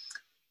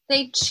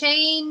 They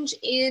change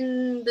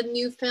in the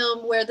new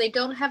film where they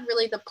don't have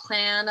really the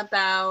plan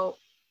about,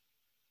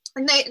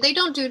 and they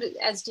don't do it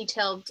as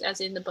detailed as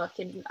in the book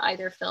in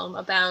either film,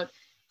 about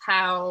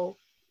how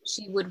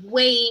she would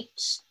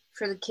wait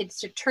for the kids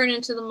to turn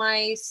into the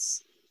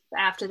mice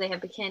after they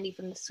have the candy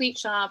from the sweet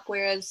shop,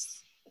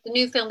 whereas the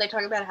new film, they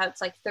talk about how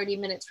it's like 30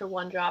 minutes for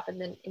one drop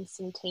and then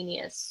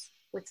instantaneous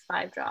with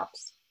 5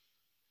 drops.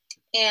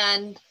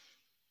 And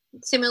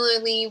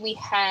similarly, we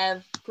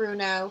have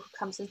Bruno who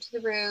comes into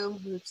the room,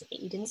 who's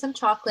eaten some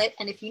chocolate.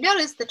 And if you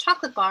notice, the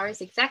chocolate bar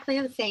is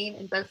exactly the same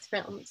in both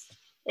films.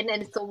 And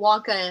then it's the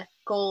Wonka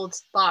gold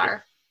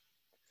bar.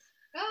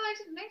 Oh, I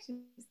didn't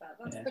notice that.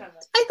 That's clever.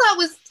 I thought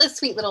was a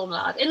sweet little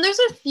nod. And there's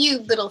a few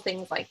little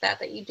things like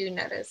that you do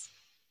notice.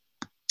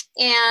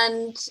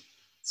 And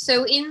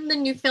so in the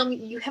new film,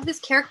 you have this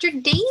character,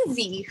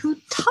 Daisy, who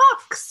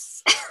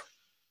talks.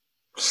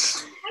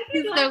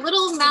 Their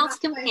little mouse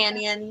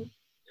companion.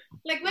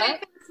 Like when it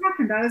first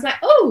happened, I was like,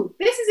 oh,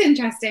 this is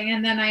interesting.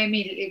 And then I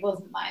immediately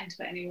wasn't that into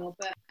it anymore.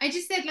 But I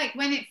just said, like,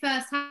 when it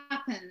first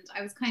happened,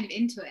 I was kind of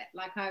into it.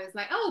 Like, I was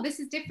like, oh, this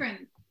is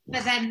different.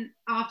 But then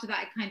after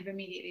that, it kind of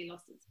immediately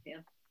lost its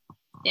appeal.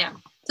 Yeah.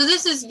 So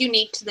this is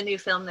unique to the new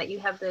film, that you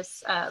have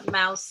this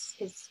mouse,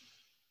 his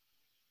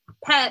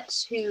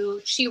pet, who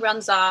she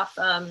runs off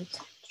to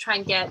try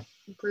and get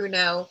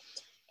Bruno.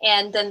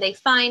 And then they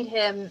find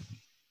him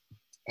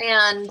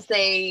and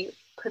they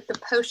put the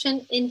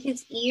potion in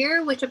his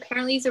ear, which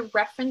apparently is a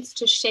reference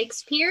to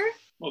Shakespeare.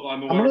 Well,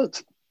 I'm aware.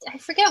 Hamlet. I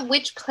forget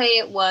which play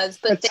it was,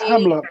 but It's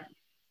Hamlet.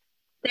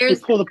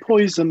 There's they pour the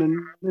poison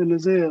in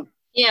his ear.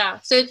 Yeah,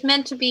 so it's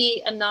meant to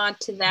be a nod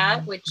to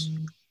that, which,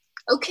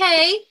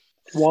 okay.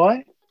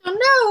 Why? I don't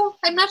know.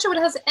 I'm not sure what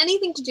it has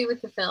anything to do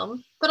with the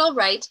film, but all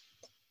right.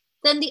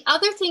 Then the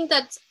other thing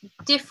that's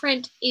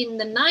different in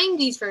the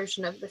 90s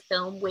version of the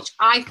film, which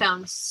I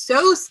found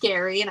so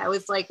scary, and I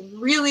was like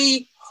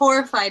really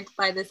horrified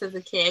by this as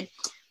a kid,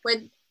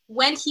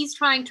 when he's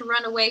trying to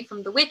run away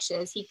from the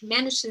witches, he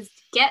manages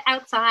to get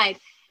outside,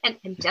 and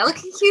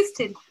Anjelica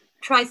Huston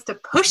tries to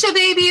push a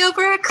baby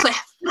over a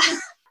cliff.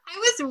 I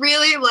was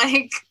really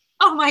like,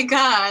 oh my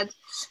God,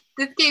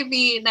 this gave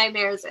me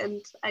nightmares.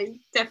 And I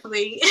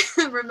definitely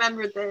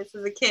remembered this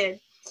as a kid,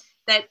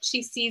 that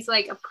she sees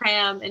like a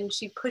pram and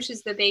she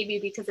pushes the baby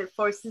because it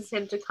forces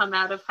him to come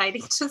out of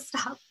hiding to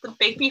stop the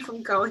baby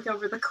from going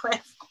over the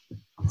cliff.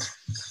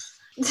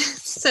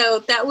 So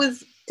that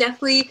was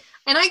definitely,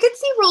 and I could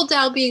see Roald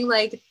Dahl being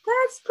like,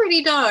 that's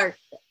pretty dark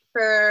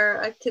for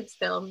a kid's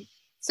film.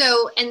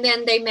 So, and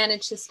then they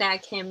managed to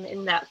snag him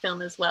in that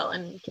film as well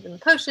and give him the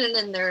potion,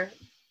 and they're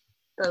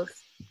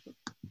both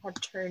have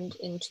turned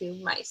into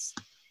mice.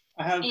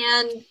 I have,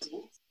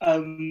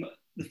 and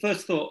the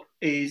first thought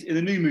is, in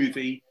the new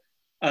movie,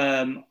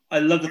 I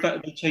love the fact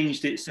that they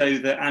changed it so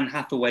that Anne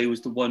Hathaway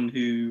was the one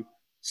who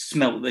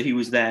smelt that he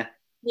was there.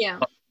 Yeah.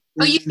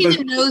 Oh, you see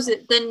her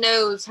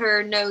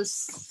nose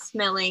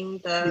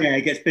smelling the... Yeah,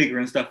 it gets bigger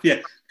and stuff.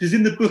 Yeah, because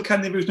in the book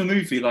and the original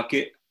movie,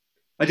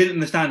 I didn't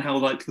understand how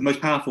the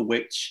most powerful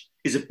witch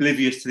is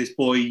oblivious to this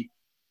boy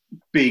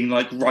being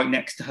right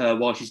next to her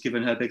while she's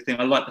giving her big thing.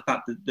 I like the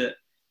fact that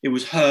it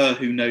was her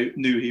who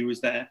knew he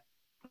was there.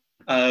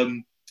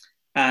 And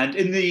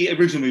in the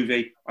original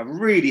movie, I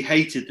really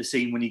hated the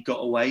scene when he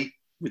got away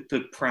with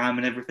the pram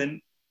and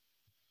everything.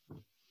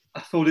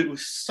 I thought it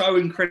was so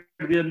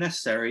incredibly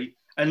unnecessary.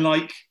 And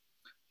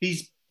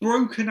he's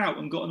broken out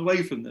and gotten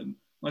away from them.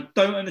 I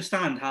don't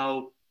understand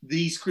how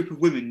these group of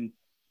women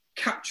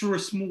capture a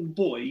small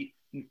boy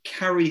and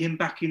carry him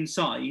back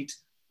inside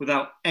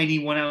without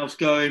anyone else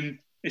going,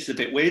 it's a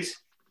bit weird.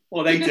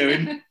 What are they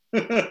doing?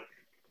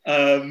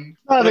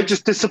 They're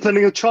just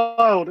disciplining a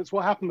child. It's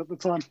what happened at the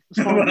time.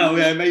 Well,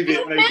 yeah, maybe.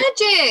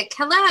 Magic.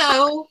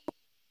 Hello.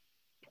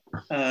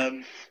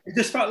 It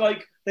just felt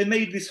like they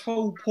made this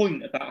whole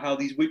point about how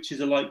these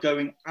witches are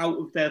going out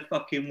of their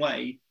fucking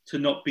way to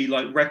not be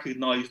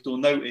recognised or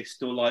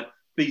noticed or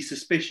be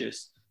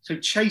suspicious. So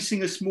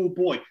chasing a small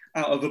boy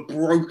out of a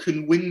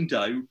broken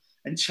window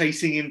and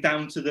chasing him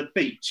down to the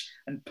beach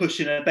and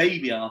pushing a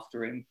baby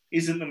after him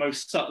isn't the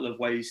most subtle of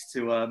ways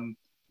to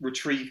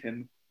retrieve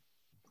him.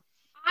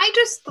 I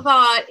just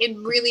thought it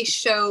really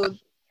showed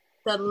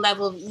the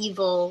level of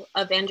evil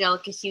of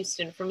Anjelica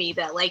Huston for me,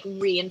 that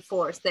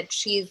reinforced that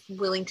she's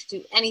willing to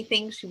do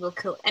anything. She will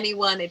kill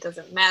anyone. It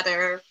doesn't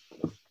matter.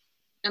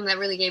 And that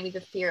really gave me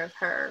the fear of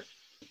her.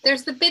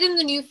 There's the bit in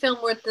the new film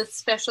where the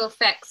special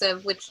effects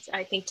of which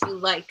I think you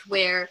liked,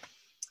 where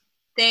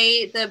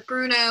the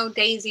Bruno,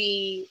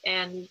 Daisy,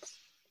 and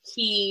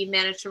he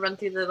managed to run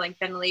through the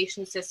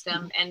ventilation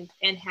system, and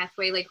Anne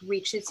Hathaway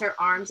reaches her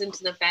arms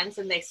into the vents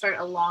and they start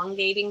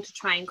elongating to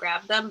try and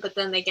grab them, but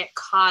then they get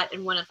caught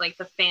in one of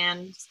the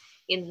fans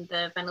in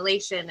the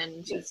ventilation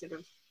and she sort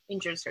of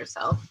injures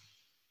herself.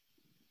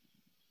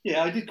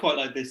 Yeah, I did quite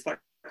like this. That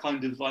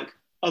kind of like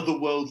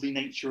otherworldly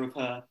nature of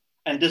her,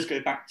 and it does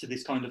go back to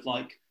this kind of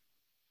like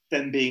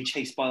them being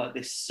chased by like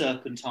this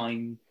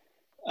serpentine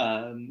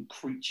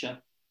creature.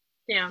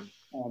 Yeah,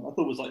 I thought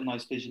it was like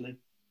nice visually,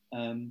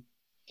 and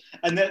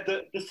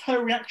the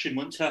her reaction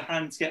once her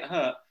hands get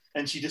hurt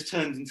and she just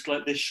turns into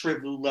like this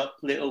shriveled up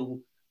little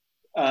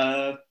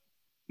kind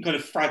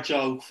of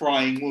fragile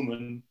crying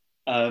woman.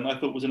 I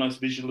thought was a nice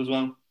visual as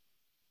well.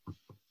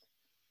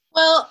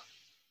 Well,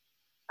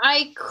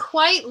 I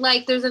quite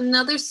like, there's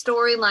another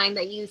storyline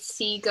that you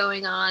see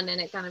going on, and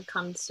it kind of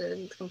comes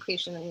to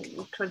completion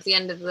towards the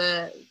end of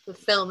the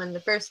film. And the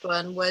first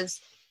one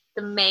was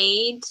the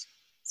maid.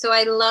 So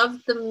I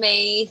loved the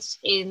maid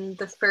in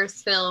the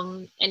first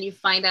film, and you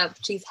find out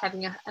she's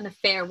having an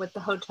affair with the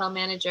hotel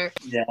manager.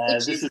 Yeah,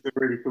 this is a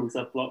really cool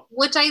subplot.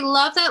 Which I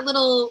love that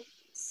little,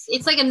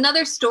 it's like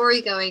another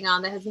story going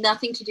on that has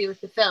nothing to do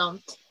with the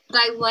film. But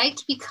I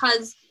liked,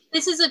 because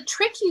this is a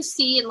trick you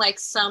see in like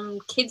some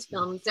kids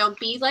films. There'll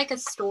be like a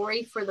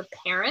story for the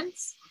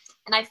parents.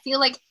 And I feel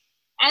like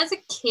as a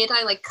kid,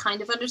 I like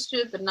kind of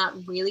understood, but not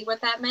really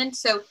what that meant.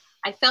 So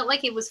I felt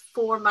like it was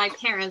for my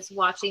parents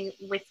watching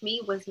with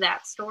me was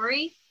that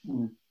story.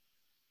 Mm.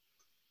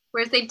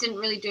 Whereas they didn't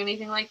really do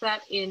anything like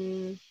that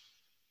in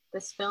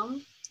this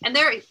film. And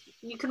there,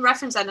 you can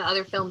reference that in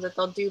other films that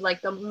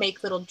they'll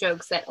make little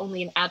jokes that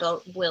only an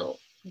adult will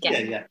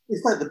get. Yeah.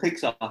 It's like the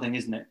Pixar thing,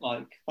 isn't it?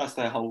 Like that's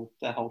their whole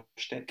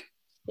shtick.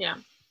 Yeah,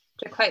 which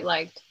I quite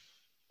liked.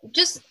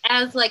 Just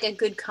as like a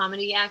good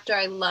comedy actor,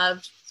 I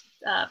loved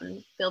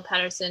Bill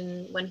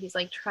Patterson when he's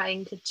like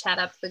trying to chat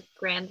up the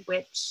Grand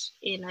Witch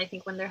in, I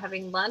think, when they're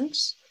having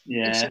lunch.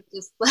 Yeah. And she's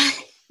just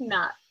like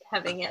not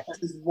having it.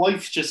 His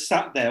wife just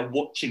sat there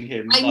watching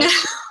him. I like, know.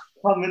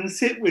 Come and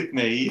sit with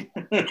me.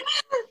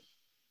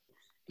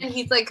 And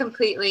he's like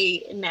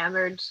completely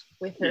enamored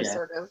with her,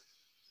 sort of.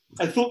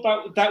 I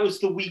thought that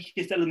was the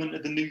weakest element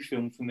of the new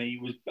film for me,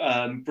 was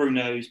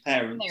Bruno's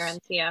parents.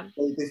 Yeah.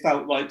 They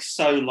felt like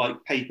so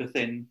like paper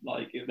thin,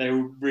 like they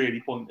were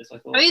really pointless, I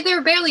thought. I mean, they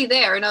were barely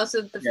there, and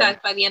also the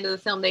fact by the end of the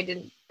film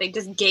they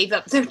just gave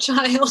up their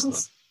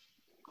child.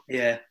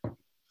 Yeah.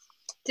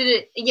 Did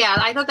it? Yeah,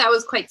 I thought that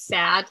was quite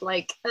sad.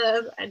 Like,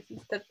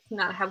 that's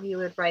not how he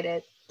would write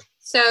it.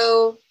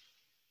 So,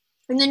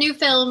 in the new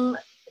film,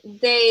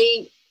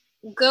 they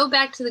go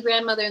back to the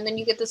grandmother, and then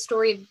you get the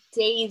story of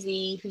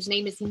Daisy, whose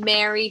name is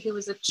Mary, who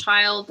was a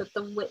child that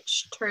the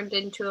witch turned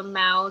into a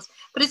mouse.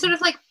 But it's sort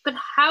of like, but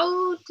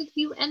how did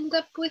you end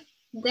up with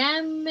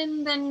them?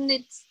 And then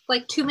it's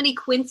like too many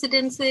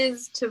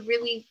coincidences to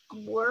really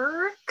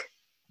work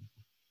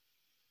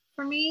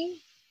for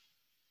me.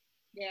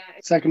 Yeah.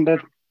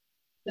 Seconded.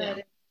 Yeah.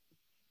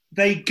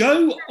 They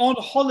go on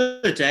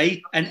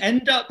holiday and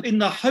end up in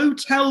the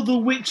hotel the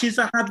witches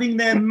are having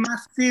their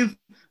massive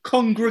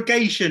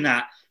congregation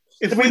at.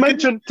 Did we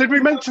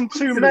mention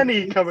too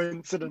many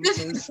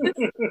coincidences?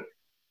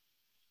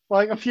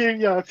 Like a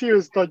few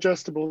is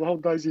digestible. The whole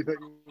Daisy thing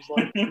was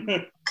like.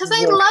 Because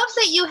I love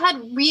that you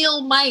had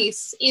real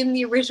mice in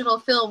the original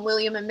film,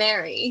 William and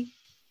Mary.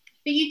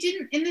 But you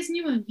didn't in this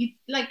new one. You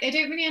like, I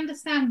don't really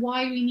understand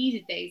why we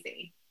needed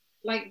Daisy.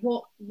 Like,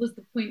 what was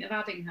the point of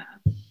adding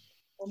her?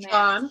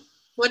 John,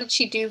 what did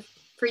she do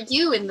for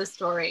you in the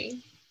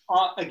story?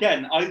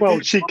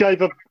 She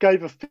gave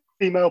a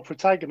female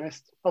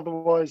protagonist.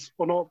 Otherwise,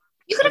 or not.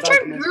 You could have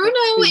turned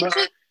Bruno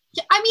into.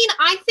 I mean,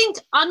 I think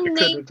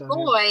unnamed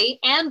boy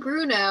and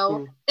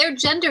Bruno, their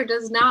gender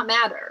does not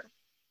matter.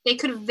 They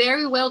could have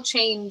very well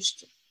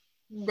changed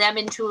them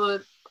into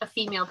a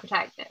female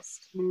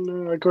protagonist.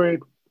 No,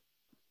 agreed.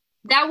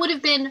 That would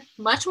have been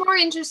much more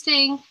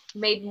interesting,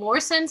 made more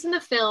sense in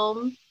the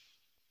film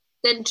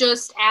than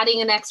just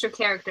adding an extra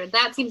character.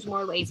 That seems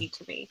more lazy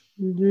to me.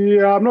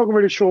 Yeah, I'm not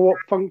really sure what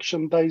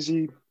function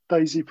Daisy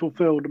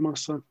fulfilled, I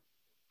must say.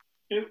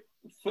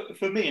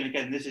 For me, and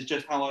again, this is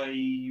just how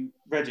I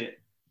read it,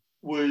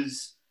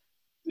 was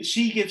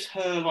she gives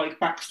her like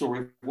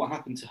backstory of what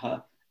happened to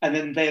her, and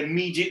then they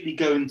immediately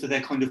go into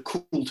their kind of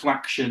call to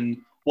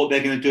action, what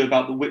they're going to do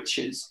about the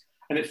witches.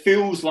 And it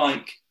feels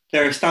like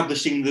they're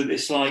establishing that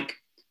it's like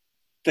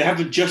they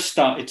haven't just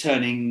started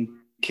turning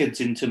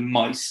kids into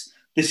mice.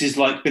 This has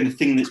like been a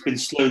thing that's been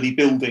slowly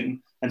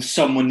building, and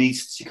someone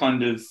needs to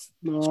kind of.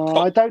 No,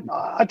 I don't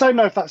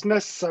know if that's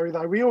necessary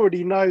though. We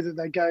already know that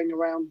they're going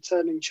around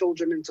turning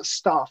children into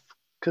stuff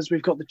because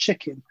we've got the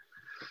chicken.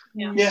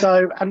 Yeah.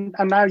 So and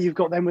now you've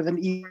got them with an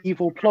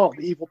evil plot.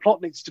 The evil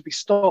plot needs to be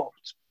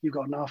stopped. You've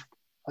got enough.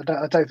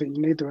 I don't think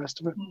you need the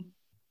rest of it.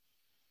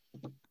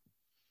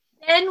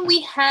 Then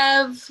we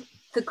have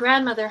the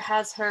grandmother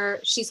has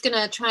she's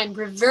gonna try and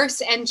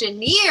reverse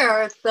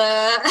engineer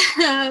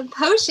the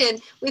potion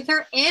with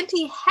her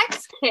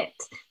anti-hex kit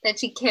that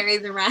she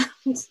carries around.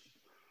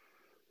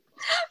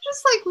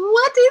 Just like,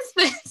 what is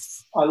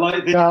this? I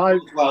like this. Yeah, I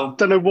well.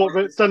 don't know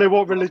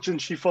what religion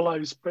she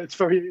follows, but it's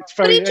very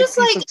just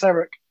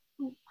esoteric.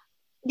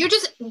 You're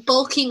just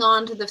bulking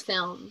onto the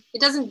film.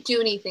 It doesn't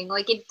do anything.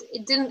 Like it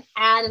didn't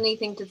add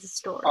anything to the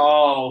story.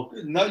 Oh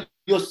no,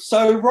 you're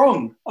so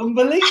wrong.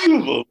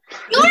 Unbelievable.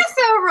 You're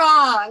so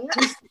wrong.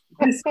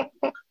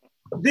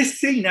 this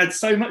scene adds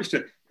so much to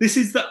it. This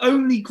is the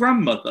only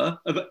grandmother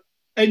of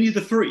any of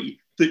the three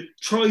that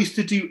tries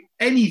to do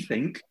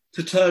anything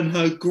to turn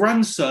her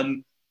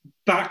grandson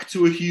back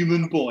to a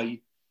human boy.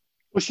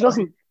 Well, she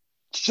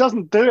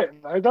doesn't do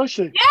it though, does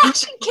she? Yeah,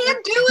 she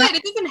can't do it.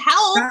 It doesn't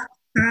help.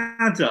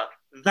 That's sadder.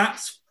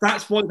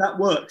 That's why that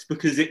works,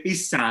 because it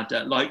is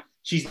sadder. Like,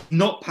 she's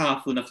not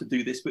powerful enough to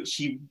do this, but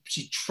she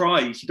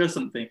tries. She does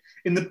something.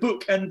 In the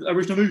book and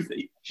original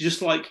movie, she's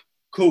just like,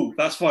 cool,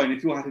 that's fine.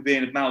 If you're happy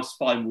being a mouse,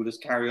 fine, we'll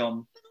just carry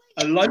on.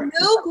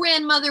 No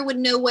grandmother would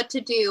know what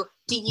to do.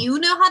 Do you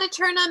know how to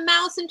turn a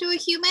mouse into a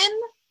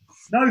human?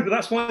 No, but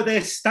that's why they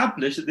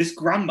established that this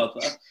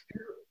grandmother,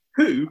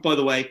 who, by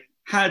the way,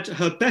 had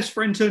her best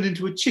friend turned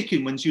into a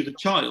chicken when she was a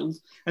child,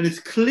 and has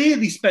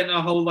clearly spent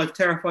her whole life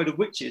terrified of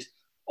witches.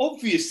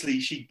 Obviously,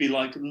 she'd be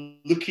like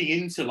looking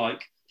into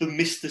like the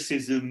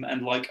mysticism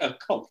and like a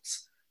cult.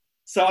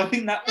 So I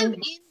think that. And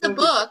in the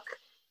book,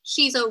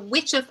 she's a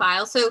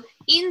witchophile. So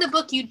in the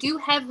book, you do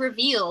have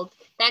revealed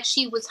that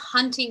she was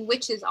hunting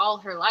witches all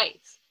her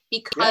life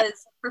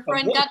because her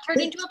friend got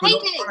turned into a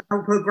painting.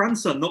 Help her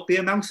grandson not be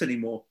a mouse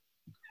anymore.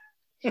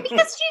 Because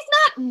she's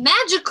not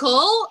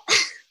magical.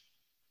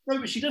 No,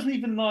 but she doesn't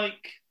even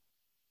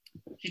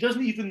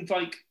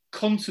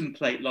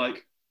contemplate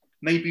like,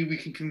 maybe we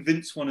can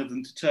convince one of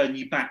them to turn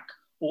you back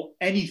or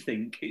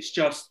anything. It's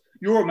just,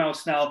 you're a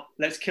mouse now,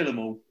 let's kill them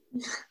all.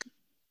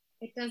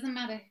 It doesn't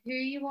matter who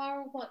you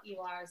are or what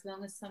you are, as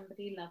long as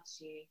somebody loves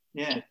you.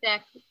 Yeah.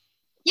 Exactly.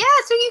 Yeah,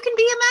 so you can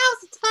be a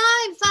mouse. It's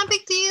fine. It's not a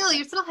big deal.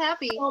 You're still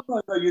happy. Oh,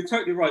 no, you're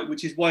totally right,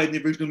 which is why in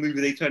the original movie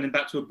they turn him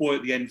back to a boy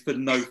at the end for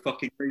no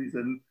fucking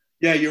reason.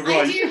 Yeah, you're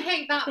right. I do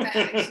hate that bit,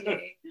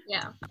 actually.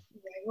 Yeah.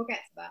 We'll get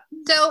to that.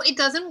 So it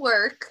doesn't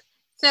work.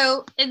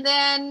 So, and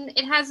then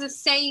it has the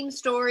same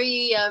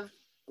story of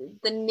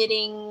the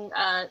knitting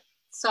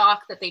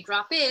sock that they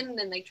drop in,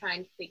 and they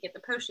get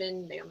the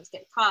potion, they almost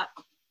get caught.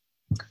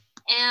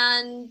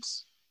 And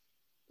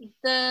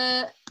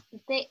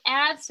they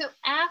add, so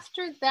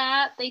after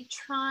that, they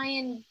try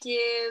and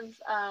give,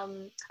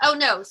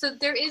 so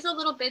there is a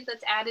little bit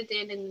that's added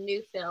in the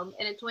new film,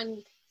 and it's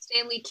when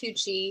Stanley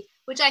Tucci,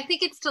 which I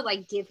think it's to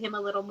like give him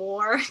a little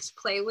more to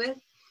play with,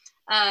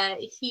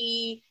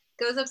 he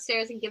goes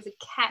upstairs and gives a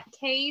cat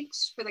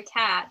cage for the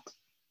cat,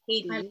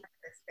 Haiti,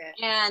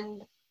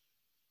 and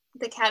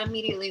the cat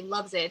immediately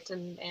loves it,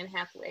 and Anne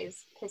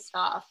Hathaway's pissed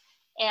off,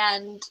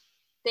 and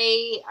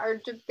they are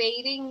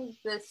debating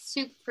the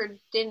soup for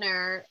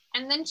dinner,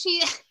 and then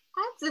she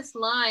adds this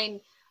line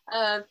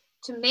of,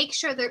 to make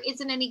sure there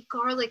isn't any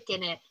garlic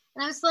in it,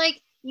 and I was like,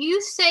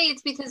 you say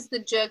it's because the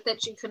joke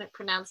that she couldn't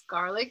pronounce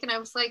garlic, and I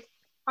was like,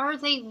 are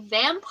they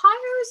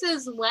vampires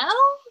as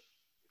well?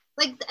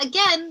 Like,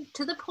 again,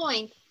 to the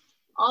point,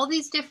 all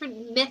these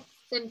different myths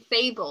and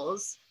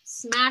fables,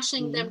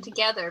 smashing them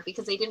together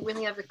because they didn't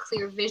really have a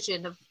clear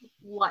vision of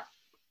what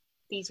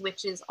these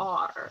witches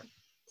are.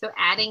 So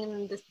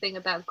adding this thing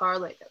about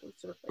garlic, I was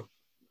sort of like,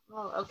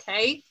 oh,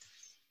 okay.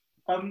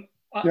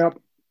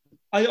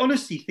 I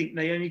honestly think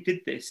they only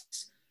did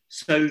this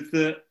so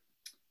that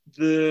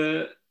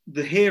the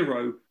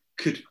hero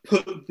could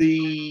put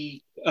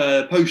the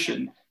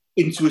potion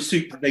into a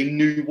soup that they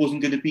knew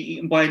wasn't going to be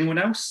eaten by anyone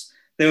else.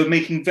 They were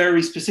making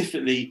very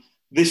specifically,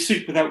 this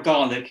soup without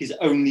garlic is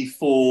only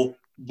for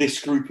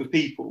this group of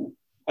people.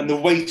 And the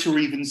waiter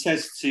even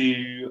says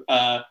to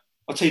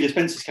Octavia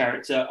Spencer's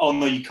character, oh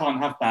no, you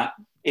can't have that.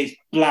 It's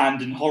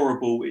bland and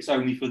horrible. It's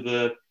only for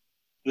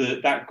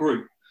that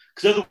group.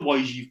 Because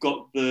otherwise you've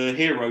got the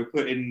hero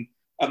putting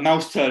a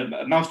mouse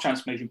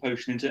transformation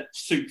potion into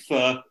soup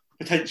for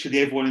potentially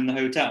everyone in the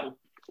hotel.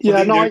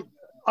 Yeah, no,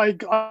 I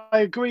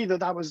agree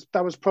that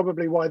was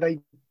probably why they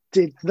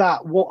did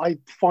that. What I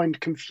find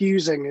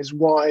confusing is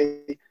why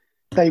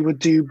they would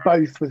do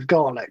both with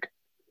garlic.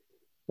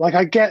 Like,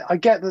 I get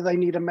that they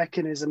need a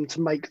mechanism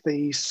to make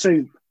the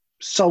soup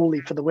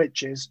solely for the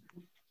witches,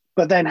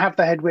 but then have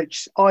the head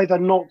witch either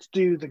not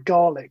do the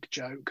garlic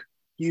joke,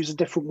 use a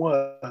different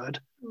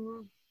word,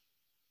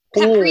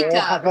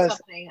 paprika or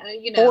something,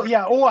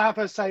 or have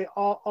her say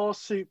our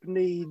soup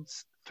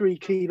needs 3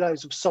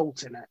 kilos of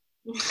salt in it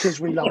because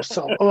we love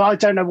salt. Or I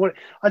don't know,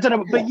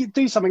 but you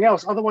do something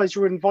else. Otherwise,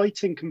 you're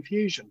inviting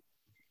confusion.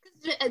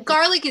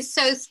 Garlic is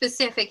so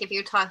specific if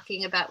you're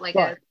talking about like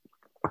a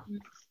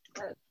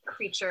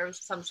creature of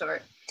some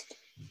sort.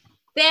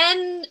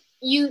 Then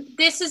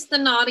this is the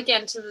nod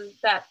again to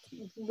that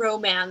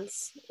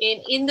romance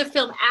in the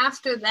film.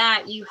 After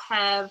that, you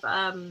have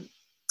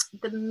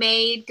the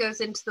maid goes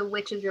into the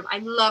witch's room. I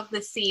love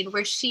the scene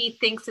where she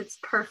thinks it's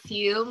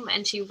perfume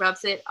and she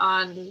rubs it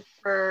on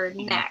her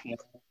neck.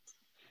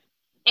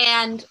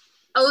 And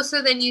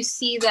also then you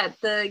see that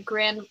the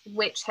Grand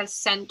Witch has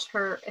sent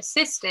her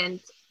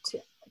assistant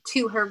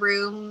to her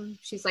room.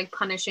 She's like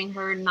punishing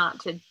her not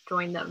to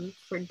join them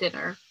for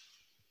dinner,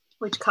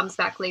 which comes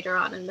back later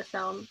on in the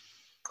film.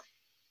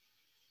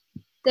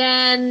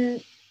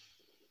 Then,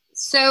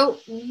 so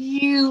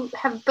you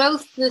have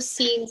both the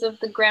scenes of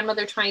the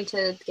grandmother trying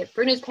to get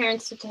Bruno's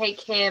parents to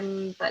take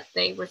him, but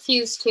they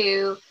refuse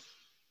to.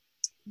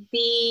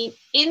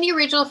 in the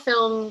original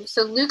film,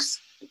 so Luke's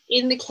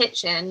in the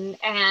kitchen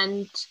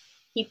and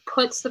he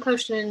puts the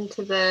potion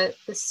into the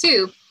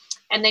soup,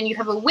 and then you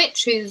have a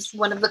witch who's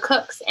one of the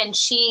cooks, and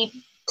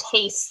she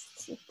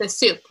tastes the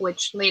soup,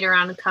 which later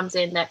on comes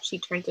in that she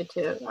turns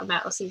into a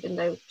mouse, even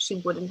though she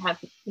wouldn't have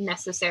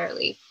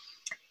necessarily.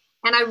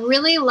 And I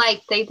really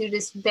like they do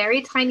this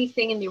very tiny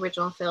thing in the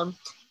original film.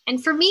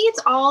 And for me,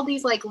 it's all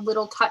these like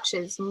little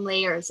touches and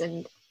layers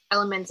and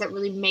elements that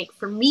really make,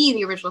 for me,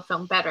 the original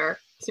film better,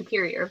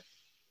 superior,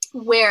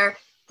 where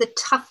the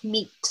tough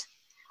meat,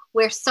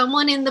 where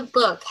someone in the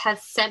book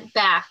has sent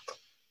back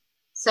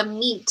some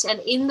meat, and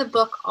in the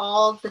book,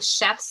 all the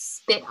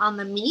chefs spit on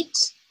the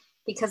meat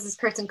because this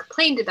person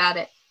complained about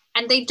it.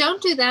 And they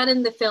don't do that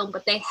in the film,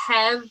 but they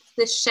have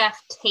the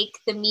chef take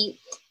the meat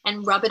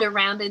and rub it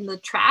around in the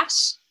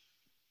trash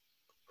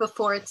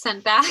before it's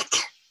sent back.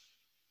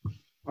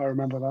 I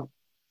remember that. And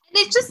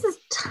it's just this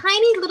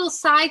tiny little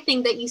side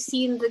thing that you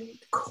see in the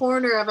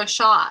corner of a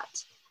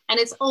shot, and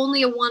it's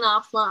only a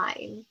one-off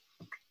line.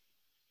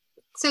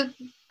 So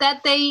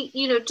that they,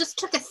 just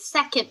took a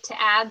second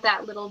to add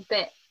that little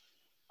bit,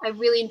 I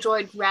really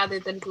enjoyed, rather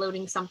than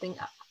bloating something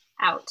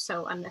out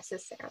so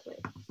unnecessarily.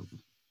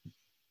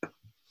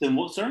 Then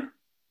what, sorry?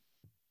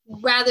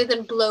 Rather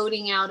than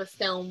bloating out a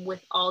film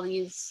with all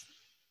these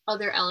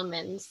other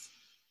elements,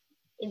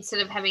 instead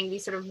of having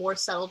these sort of more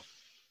subtle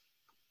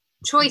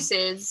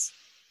choices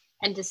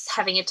and just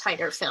having a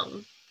tighter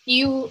film.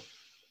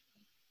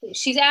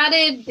 He's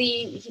added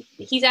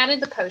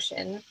the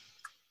potion.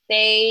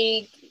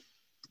 The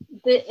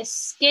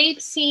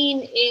escape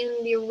scene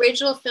in the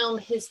original film,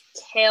 his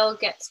tail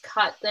gets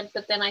cut,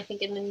 but then I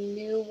think in the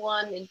new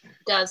one it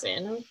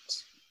doesn't.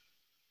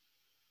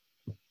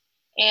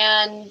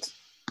 And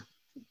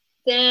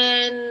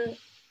then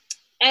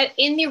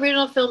in the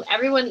original film,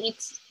 everyone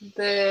eats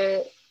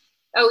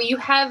you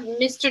have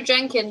Mr.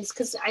 Jenkins,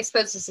 because I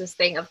suppose this is this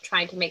thing of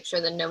trying to make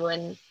sure that no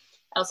one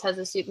else has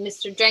a soup.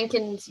 Mr.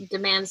 Jenkins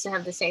demands to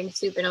have the same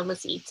soup and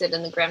almost eats it,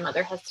 and the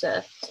grandmother has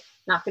to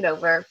knock it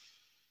over.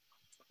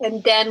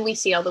 And then we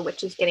see all the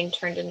witches getting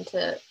turned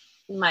into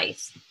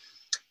mice.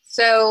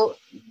 So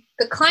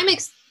the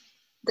climax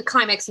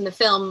in the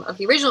film of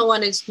the original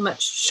one is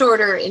much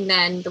shorter, and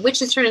then the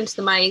witches turn into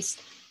the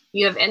mice.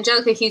 You have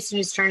Angelica Houston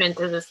who's turned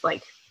into this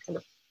like kind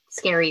of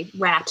scary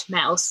rat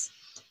mouse,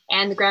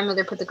 and the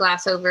grandmother put the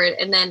glass over it.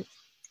 And then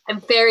I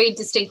very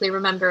distinctly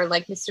remember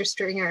like Mr.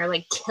 Stringer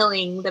like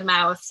killing the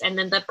mouse, and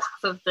then the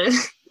puff of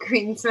the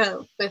green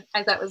smoke that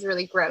I thought was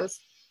really gross.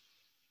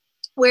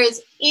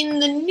 Whereas in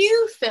the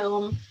new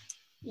film,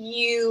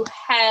 you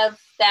have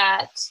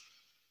that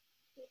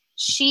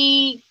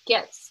she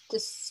gets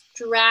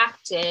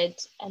distracted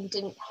and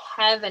didn't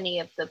have any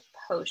of the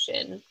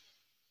potion.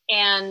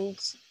 And,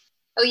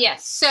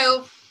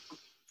 so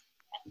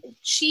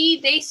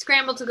they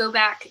scramble to go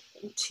back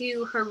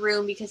to her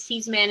room because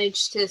he's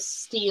managed to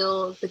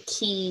steal the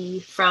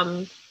key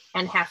from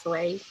Anne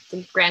Hathaway,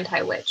 the Grand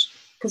High Witch,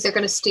 because they're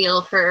going to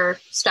steal her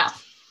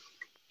stuff.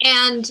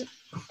 And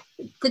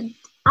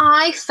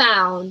I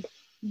found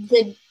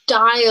the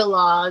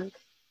dialogue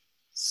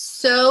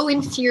so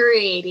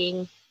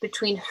infuriating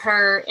between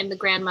her and the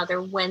grandmother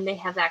when they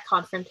have that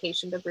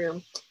confrontation in the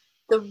room.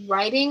 The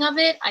writing of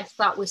it, I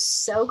thought, was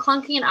so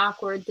clunky and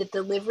awkward. The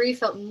delivery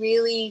felt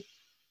really,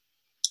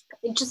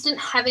 it just didn't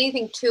have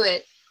anything to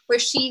it, where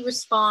she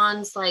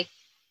responds like,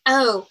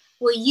 oh,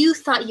 well, you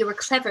thought you were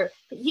clever,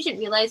 but you didn't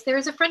realize there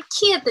was a front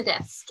key at the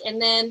desk.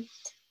 And then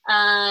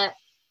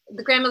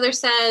the grandmother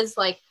says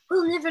like,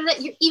 we'll never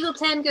let your evil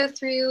plan go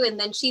through. And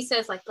then she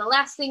says like, the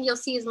last thing you'll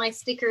see is my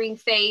stickering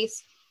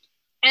face.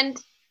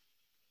 And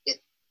it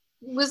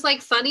was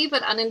like funny,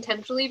 but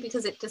unintentionally,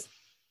 because it just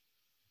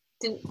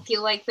didn't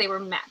feel like they were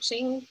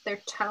matching their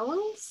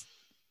tones.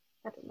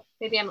 I don't know.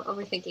 Maybe I'm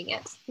overthinking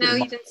it. No,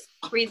 you didn't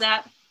read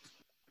that.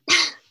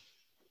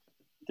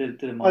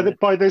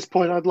 By this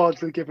point, I'd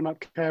largely given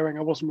up caring.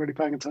 I wasn't really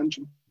paying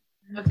attention.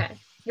 Okay.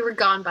 You were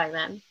gone by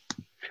then.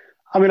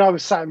 I mean, I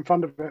was sat in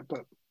front of it,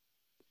 but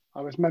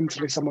I was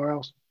mentally somewhere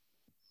else.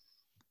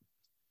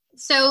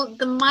 So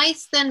the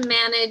mice then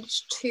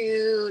manage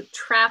to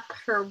trap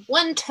her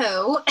one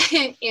toe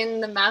in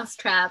the mouse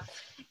trap,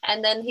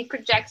 and then he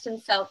projects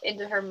himself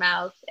into her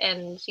mouth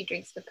and she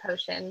drinks the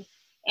potion.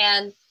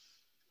 And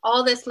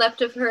all that's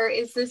left of her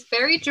is this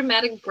very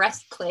dramatic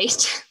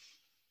breastplate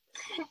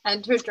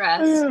and her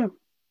dress.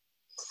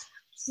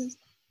 Yeah.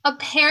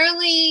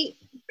 Apparently,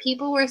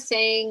 people were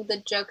saying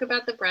the joke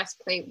about the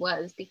breastplate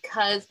was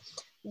because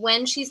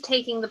when she's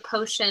taking the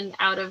potion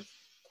out of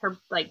her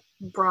like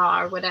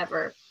bra or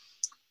whatever,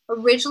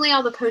 originally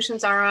all the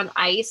potions are on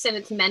ice, and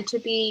it's meant to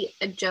be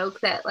a joke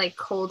that like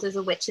cold is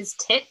a witch's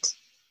tit.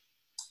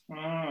 But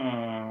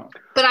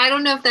I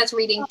don't know if that's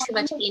reading too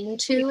much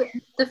into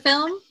the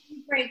film.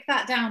 Break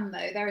that down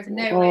though. There is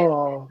no way.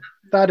 Oh,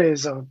 that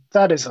is a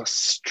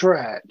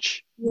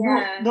stretch.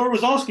 Yeah. Nora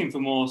was asking for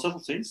more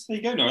subtleties. There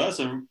you go, Nora. I was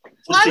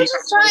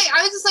just trying.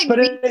 I was just like,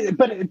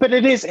 but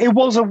it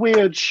was a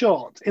weird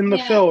shot in the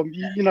film.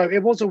 You know,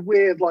 it was a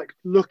weird like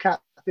look at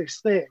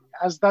this thing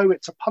as though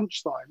it's a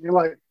punchline. You're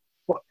like,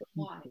 What?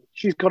 Why?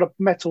 She's got a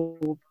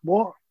metal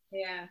what?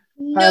 Yeah.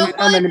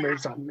 And then it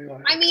moves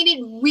on. I mean,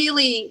 it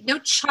really, no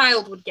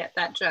child would get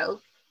that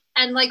joke.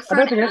 And like, for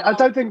I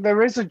don't think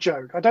there is a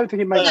joke. I don't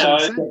think it makes any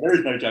sense. There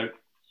is no joke.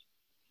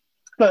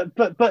 But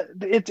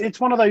it's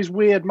one of those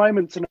weird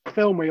moments in a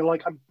film where you're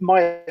like,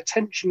 my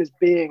attention is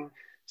being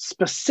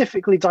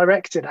specifically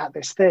directed at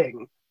this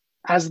thing,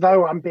 as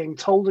though I'm being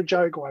told a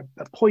joke or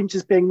a point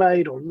is being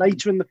made, or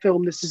later in the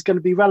film this is going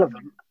to be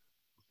relevant.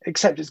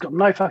 Except it's got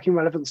no fucking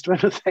relevance to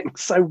anything.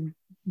 So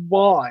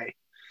why?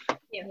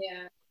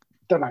 Yeah.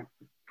 Don't know.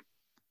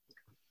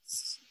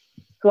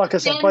 Like I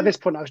said, by this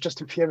point I was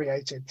just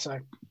infuriated. So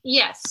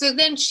yes. So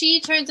then she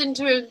turns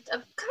into a kind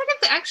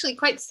of actually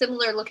quite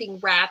similar looking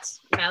rat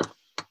mouth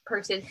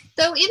person.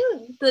 Though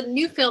in the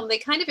new film they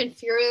kind of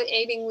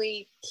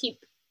infuriatingly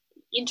keep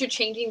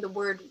interchanging the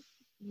word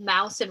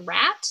mouse and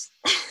rat,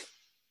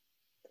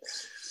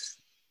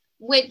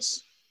 which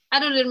I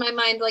don't know, in my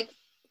mind, like,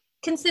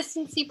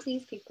 consistency,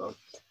 please, people.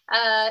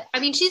 I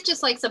mean, she's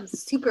just like some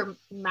super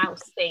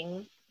mouse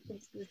thing.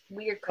 This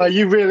weird.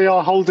 You really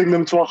are holding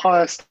them to a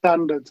higher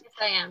standard.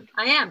 Yes,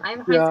 I am.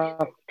 I'm yeah.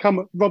 Come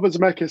on, Robert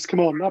Zemeckis,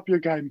 come on, up your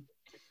game.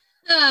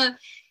 They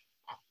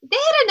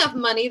had enough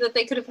money that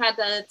they could have had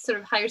a sort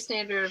of higher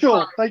standard.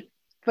 Sure,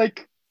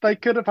 they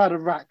could have had a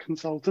rat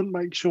consultant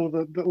make sure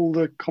that all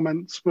the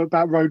comments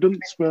about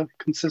rodents were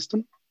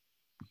consistent,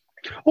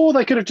 or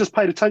they could have just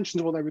paid attention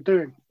to what they were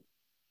doing.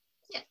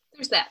 Yeah,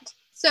 there's that.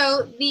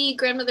 So the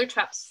grandmother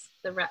traps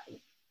the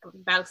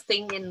mouse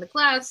thing in the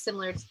glass,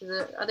 similar to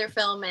the other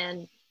film,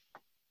 and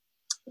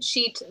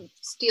she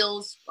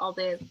steals all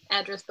the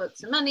address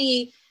books and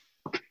money.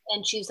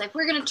 And she's like,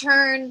 we're going to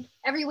turn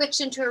every witch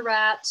into a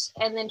rat.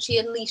 And then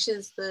she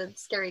unleashes the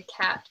scary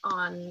cat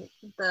on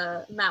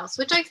the mouse,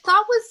 which I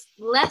thought was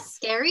less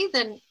scary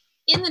than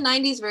in the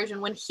 90s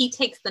version when he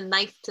takes the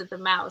knife to the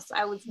mouse.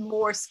 I was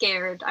more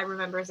scared, I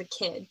remember, as a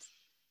kid.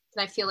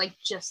 And I feel like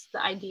just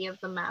the idea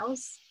of the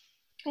mouse.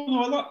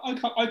 Oh, no,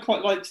 I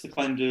quite liked the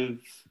kind of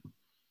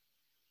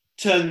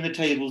turning the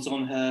tables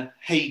on her,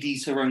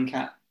 Hades, her own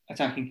cat,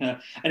 attacking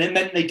her. And it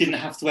meant they didn't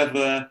have to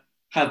ever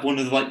have one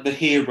of the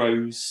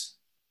heroes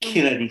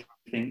kill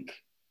anything.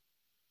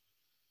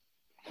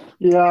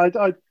 Yeah,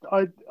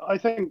 I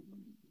think,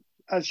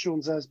 as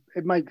Sean says,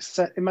 it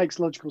makes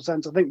logical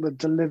sense. I think the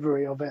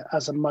delivery of it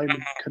as a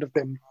moment could have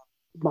been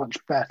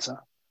much better.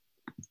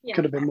 Yeah.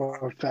 Could have been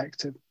more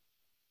effective.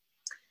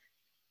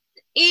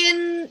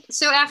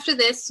 So after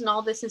this and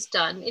all this is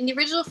done, in the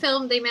original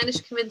film, they managed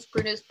to convince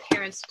Bruno's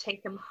parents to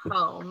take them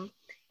home.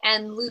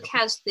 And Luke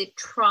has the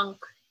trunk.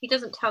 He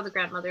doesn't tell the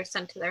grandmother,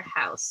 sent to their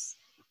house.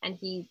 And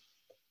he,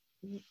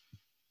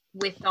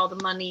 with all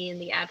the money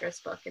and the address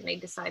book, and they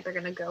decide they're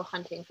going to go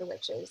hunting for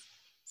witches.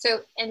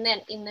 So, and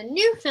then in the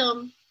new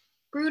film,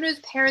 Bruno's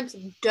parents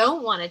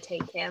don't want to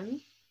take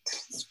him.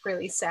 It's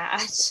really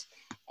sad.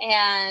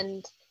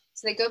 And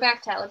so they go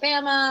back to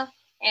Alabama,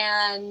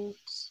 and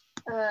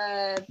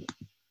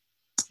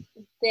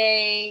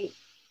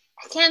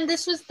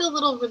this was the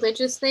little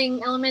religious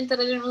thing element that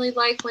I didn't really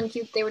like when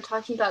they were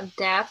talking about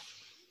death.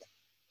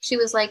 She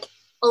was like,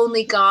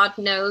 only God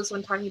knows,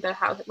 when talking about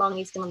how long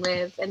he's going to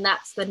live, and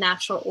that's the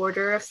natural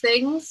order of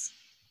things,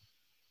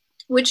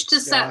 which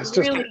just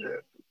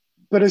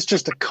but it's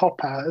just a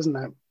cop out, isn't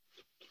it?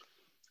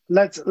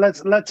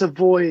 Let's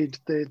avoid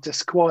the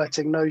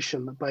disquieting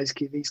notion that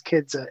basically these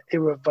kids are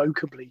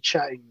irrevocably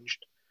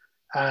changed,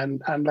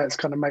 and let's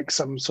kind of make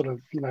some sort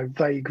of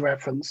vague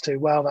reference to,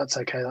 well, that's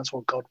okay, that's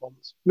what God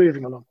wants.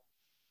 Moving along.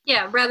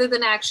 Yeah, rather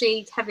than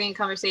actually having a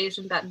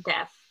conversation about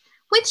death,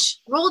 which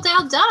Roald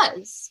Dahl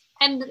does.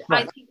 And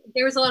right. I think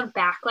there was a lot of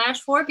backlash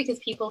for it because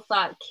people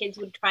thought kids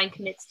would try and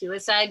commit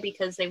suicide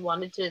because they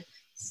wanted to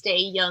stay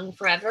young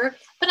forever.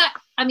 But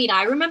I mean,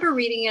 I remember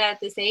reading it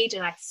at this age,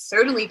 and I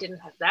certainly didn't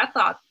have that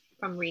thought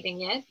from reading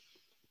it.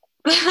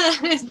 But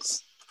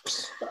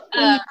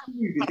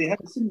they had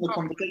a similar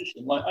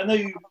conversation. Like, I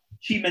know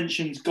she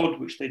mentions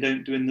God, which they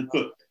don't do in the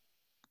book,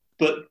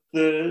 but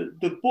the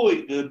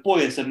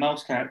boy as a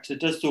mouse character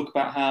does talk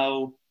about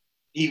how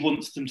he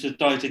wants them to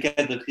die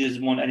together because he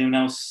doesn't want anyone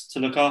else to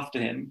look after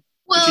him.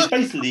 Which is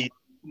basically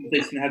the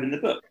they have in the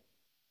book.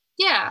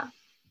 Yeah.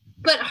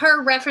 But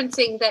her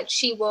referencing that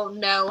she won't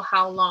know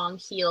how long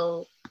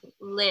he'll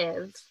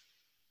live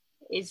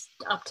is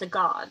up to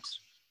God.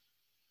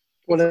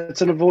 Well,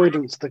 it's an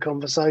avoidance of the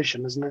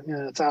conversation, isn't it?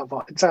 Yeah, it's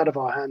out of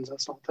our hands.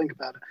 Let's not think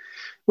about it.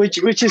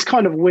 Which is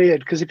kind of weird,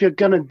 because if you're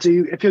gonna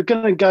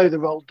go the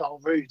Roald Dahl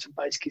route and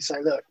basically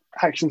say, look,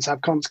 actions have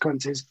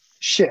consequences,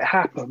 shit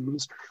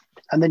happens,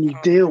 and then you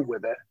deal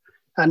with it.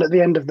 And at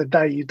the end of the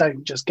day, you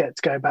don't just get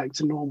to go back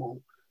to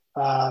normal.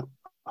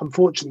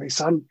 Unfortunately,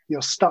 son,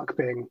 you're stuck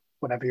being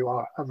whatever you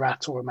are, a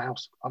rat or a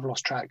mouse. I've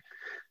lost track.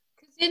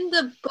 In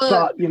the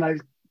book,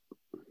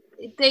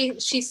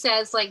 but, she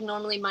says, like,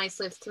 normally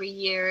mice live 3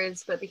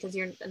 years, but because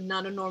you're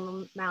not a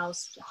normal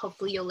mouse,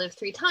 hopefully you'll live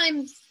 3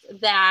 times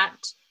that.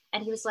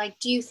 And he was like,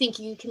 do you think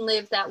you can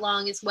live that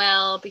long as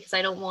well? Because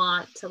I don't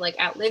want to, like,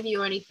 outlive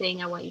you or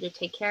anything. I want you to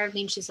take care of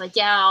me. And she's like,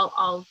 yeah,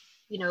 I'll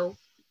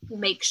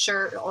make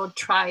sure or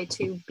try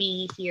to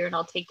be here and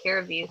I'll take care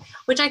of you,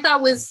 which I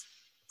thought was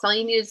that's all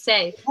you needed to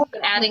say.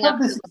 But adding up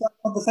this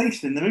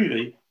conversation in the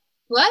movie.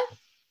 What?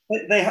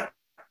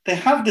 They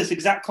have this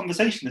exact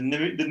conversation in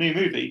the new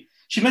movie.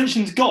 She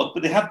mentions God,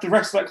 but they have the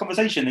rest of that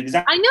conversation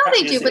exactly. I know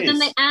they do, but then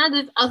they add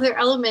this other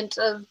element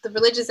of the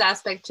religious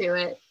aspect to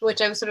it, which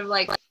I was sort of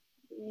like,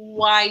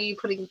 why are you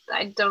putting?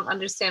 I don't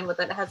understand what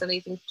that has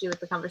anything to do with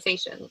the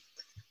conversation.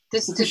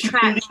 This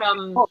detracts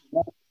from.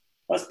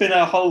 That's been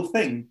our whole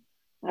thing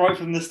right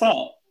from the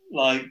start.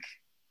 Like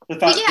the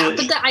fact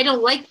but I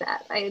don't like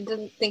that. I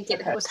didn't think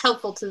it was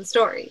helpful to the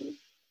story.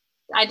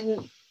 I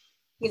didn't,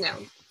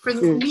 for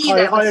me.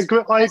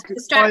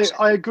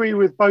 I agree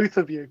with both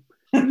of you.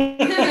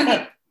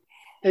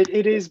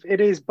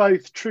 It is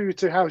both true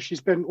to how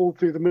she's been all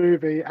through the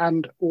movie,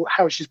 and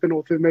how she's been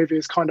all through the movie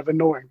is kind of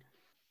annoying.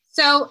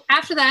 So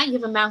after that, you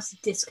have a mouse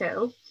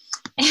disco,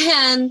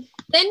 and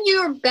then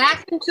you're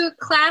back into a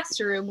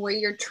classroom where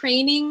you're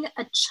training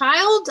a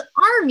child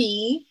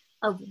army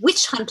of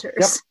witch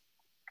hunters.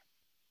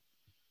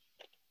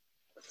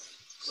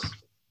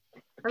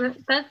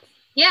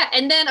 Yep.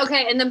 And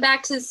then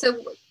back to,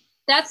 so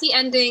that's the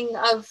ending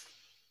of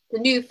the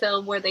new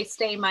film where they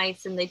stay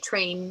mice and they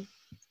train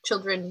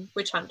children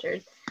witch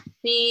hunters.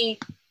 The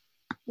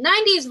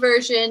 90s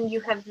version,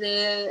 you have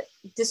the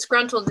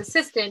disgruntled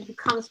assistant who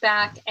comes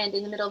back, and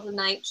in the middle of the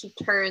night she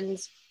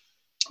turns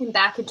him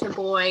back into a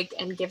boy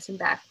and gives him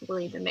back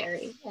William and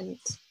Mary, and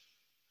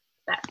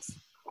that's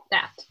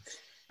that.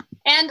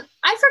 And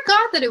I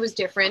forgot that it was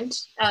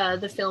different,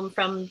 the film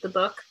from the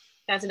book.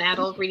 As an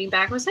adult reading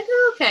back, I was like,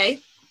 oh, okay.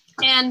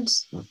 And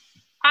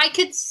I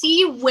could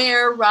see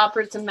where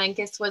Robert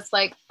Zemeckis was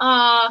like,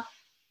 I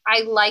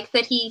like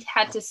that he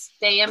had to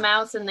stay a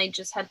mouse and they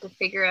just had to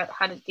figure out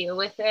how to deal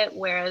with it.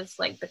 Whereas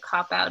like the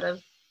cop out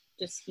of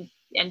just he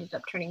ended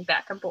up turning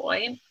back a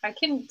boy. I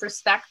can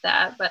respect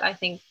that, but I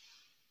think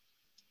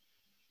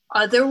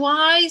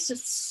otherwise,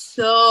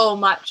 so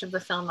much of the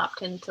film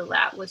up until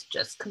that was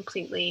just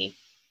completely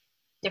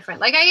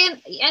different.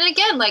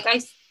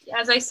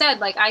 As I said,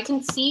 like I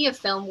can see a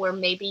film where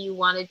maybe you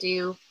want to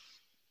do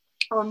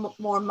a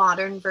more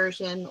modern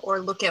version or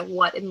look at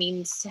what it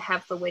means to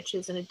have the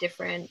witches in a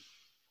different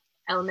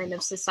element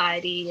of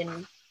society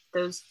and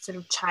those sort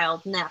of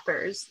child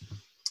kidnappers.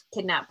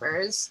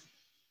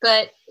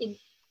 But it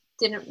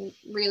didn't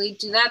really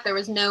do that.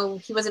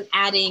 He wasn't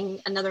adding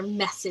another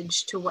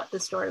message to what the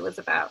story was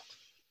about,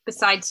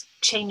 besides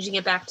changing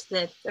it back to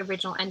the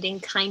original ending,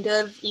 kind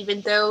of,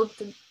 even though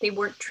they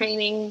weren't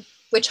training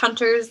witch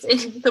hunters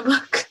in the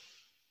book.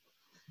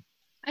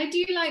 I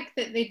do like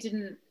that they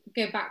didn't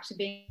go back to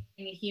being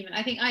a human.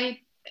 I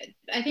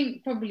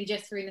think probably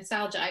just through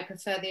nostalgia, I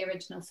prefer the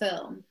original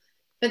film.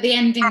 But the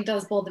ending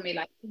does bother me,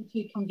 like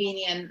too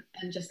convenient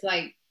and just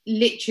like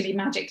literally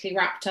magically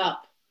wrapped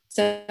up,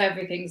 so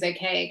everything's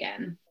okay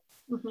again.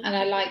 Mm-hmm. And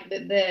I like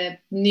that the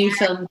new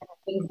film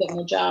is a bit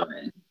more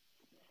jarring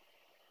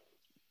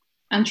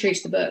and true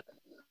to the book.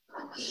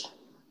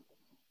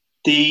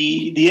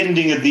 The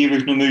ending of the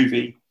original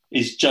movie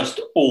is just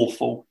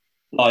awful.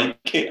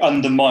 Like, it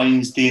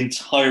undermines the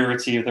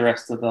entirety of the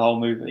rest of the whole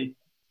movie.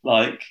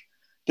 Like,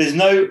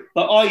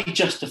 I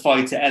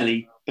justified to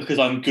Ellie, because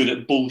I'm good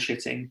at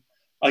bullshitting,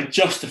 I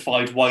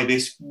justified why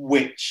this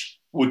witch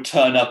would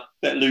turn up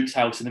at Luke's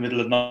house in the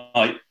middle of the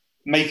night,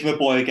 make him a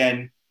boy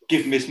again,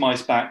 give him his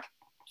mice back,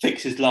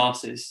 fix his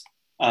glasses.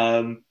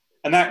 And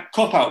that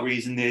cop-out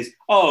reason is,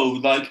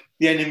 like,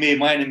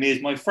 my enemy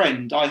is my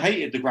friend. I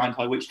hated the Grand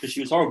High Witch because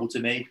she was horrible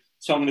to me,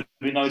 so I'm going to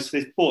be nice to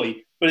this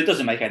boy. But it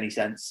doesn't make any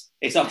sense.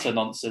 It's utter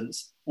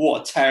nonsense.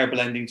 What a terrible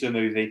ending to a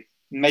movie.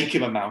 Make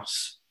him a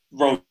mouse.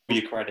 Roll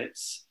your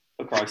credits,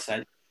 for Christ's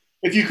sake.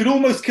 If you could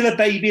almost kill a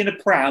baby in a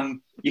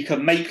pram, you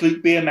can make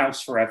Luke be a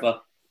mouse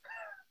forever.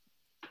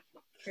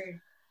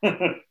 True.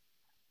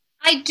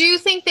 I do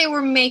think they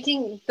were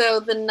making, though,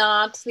 the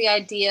nod to the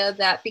idea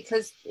that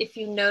because if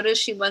you notice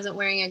she wasn't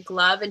wearing a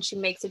glove and she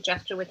makes a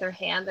gesture with her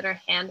hand, that her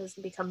hand has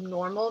become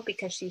normal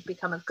because she's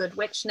become a good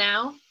witch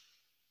now.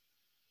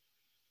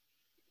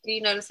 Do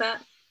you notice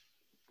that?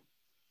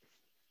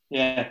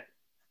 Yeah.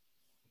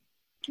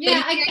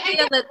 Yeah, I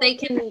idea that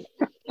you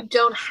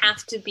don't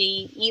have to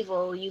be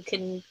evil. You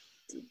can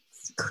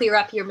clear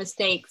up your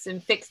mistakes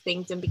and fix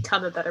things and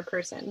become a better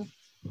person.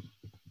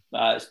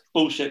 It's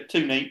bullshit.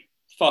 Too neat.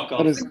 Fuck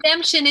off.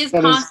 Redemption is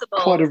possible.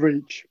 Is quite a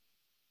reach.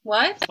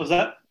 What? What's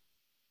that?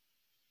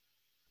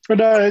 But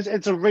no,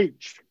 it's a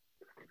reach.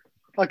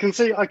 I can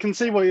see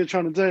what you're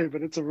trying to do,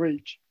 but it's a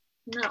reach.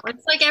 No,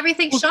 it's like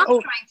everything Sean's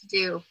trying to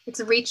do. It's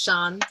a reach,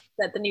 Sean,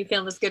 that the new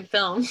film is a good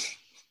film.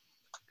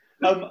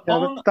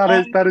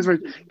 That is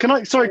reach. Can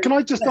I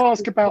just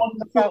ask about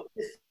the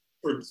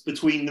difference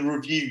between the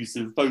reviews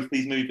of both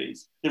these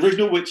movies? The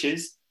original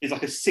Witches is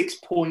like a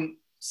 6.6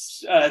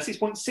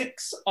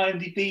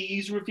 IMDb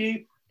user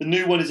review. The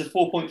new one is a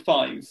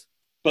 4.5.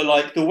 But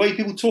like the way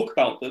people talk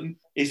about them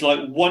is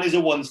like one is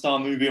a 1-star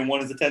movie and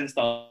one is a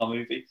 10-star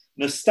movie.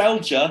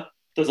 Nostalgia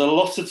does a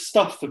lot of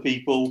stuff for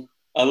people.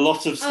 A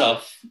lot of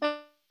stuff. I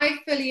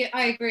agree.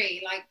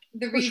 Like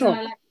the reason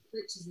I like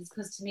Witches is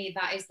because to me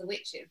that is The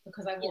Witches,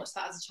 because I watched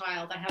that as a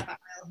child. I have that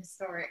real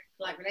historic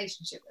like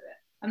relationship with it.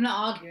 I'm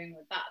not arguing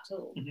with that at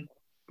all.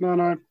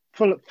 No,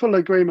 full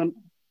agreement.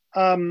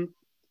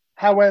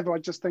 However, I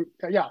just think,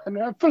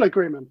 full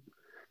agreement.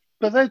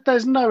 But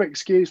there's no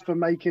excuse for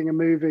making a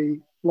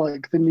movie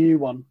like the new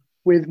one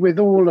with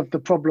all of the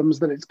problems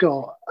that it's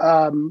got.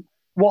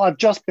 What I've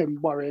just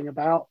been worrying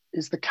about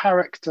is the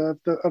character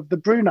of the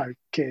Bruno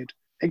kid,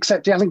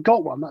 except he hasn't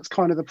got one. That's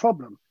kind of the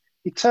problem.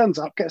 He turns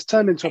up, gets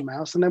turned into a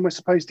mouse, and then we're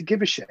supposed to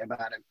give a shit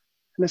about him.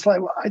 And it's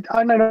like, well,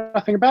 I know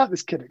nothing about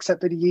this kid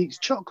except that he eats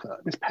chocolate.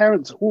 And his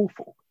parents are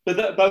awful. But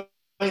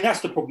I mean,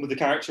 that's the problem with the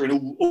character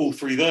in all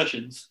three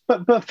versions.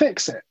 But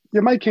fix it.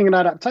 You're making an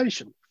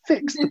adaptation.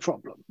 Fix the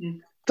problem.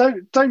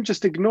 Don't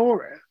just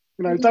ignore it.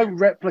 You know, don't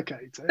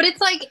replicate it. But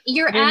it's like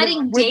you're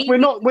adding Daisy we're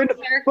not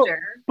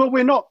character. But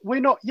we're not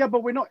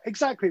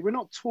exactly. We're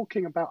not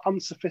talking about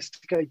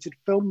unsophisticated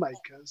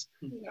filmmakers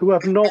who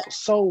have not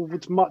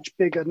solved much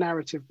bigger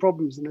narrative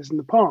problems than this in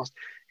the past.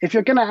 If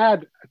you're going to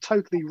add a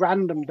totally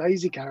random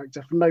Daisy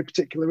character for no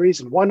particular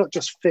reason, why not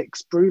just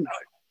fix Bruno?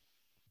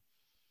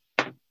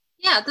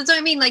 Yeah, that's what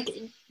I mean. Like,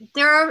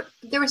 there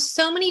were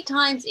so many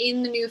times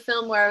in the new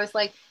film where I was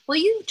like, well,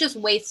 you just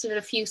wasted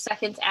a few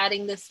seconds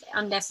adding this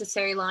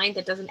unnecessary line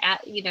that doesn't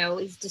add,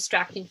 is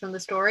distracting from the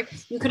story.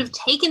 You could have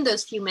taken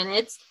those few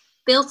minutes,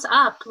 built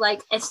up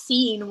like a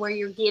scene where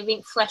you're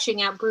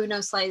fleshing out Bruno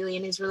slightly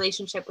in his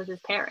relationship with his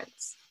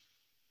parents.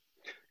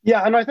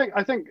 Yeah, and I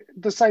think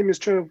the same is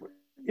true of,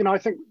 I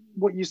think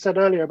what you said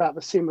earlier about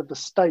the scene with the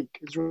steak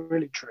is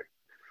really true.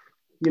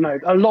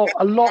 A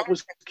lot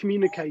was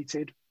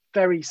communicated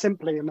very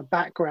simply in the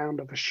background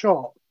of a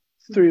shot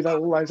through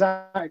all those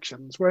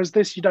actions, whereas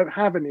this, you don't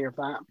have any of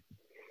that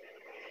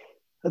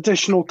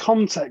additional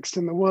context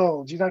in the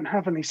world. You don't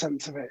have any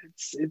sense of it.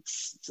 It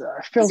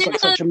feels like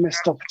such a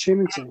missed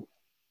opportunity.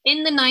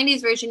 In the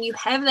 90s version, you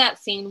have that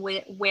scene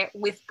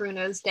with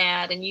Bruno's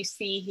dad, and you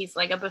see he's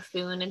like a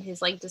buffoon and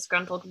his like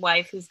disgruntled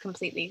wife who's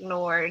completely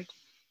ignored,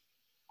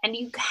 and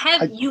you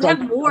have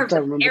more of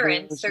the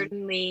parents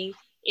certainly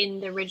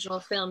in the original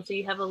film, so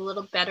you have a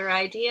little better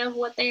idea of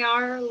what they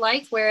are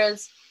like,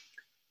 whereas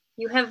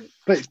you have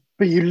but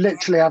you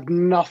literally have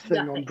nothing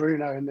on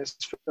Bruno in this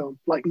film,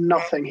 like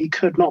nothing. He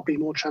could not be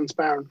more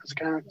transparent as a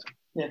character.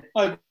 Yeah,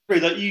 I agree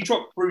that you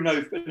drop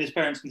Bruno and his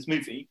parents in this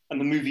movie and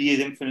the movie is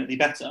infinitely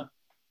better,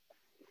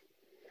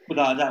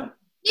 without a doubt.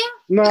 Yeah.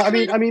 No,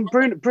 I mean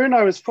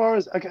Bruno, as far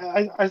as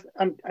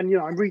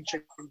I'm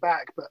reaching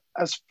back, but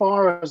as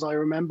far as I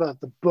remember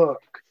the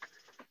book,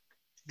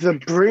 the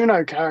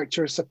Bruno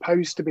character is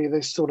supposed to be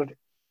this sort of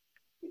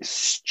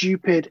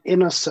stupid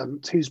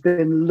innocent who's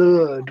been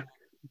lured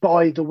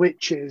by the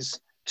witches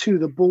to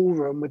the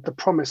ballroom with the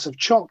promise of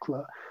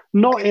chocolate,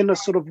 not in a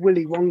sort of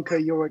Willy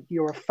Wonka,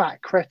 you're a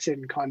fat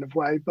cretin kind of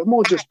way, but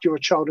more just you're a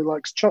child who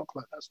likes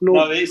chocolate. That's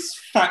normal. No, it's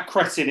fat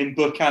cretin in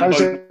book and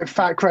book.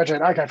 Fat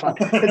cretin. Okay, fine.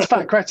 It's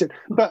fat cretin,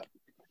 but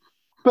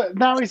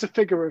now he's a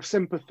figure of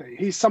sympathy.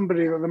 He's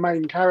somebody that the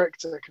main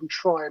character can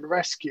try and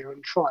rescue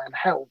and try and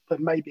help, and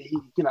maybe he,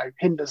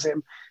 hinders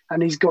him,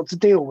 and he's got to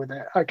deal with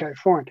it. Okay,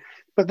 fine.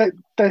 But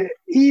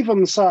even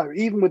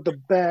with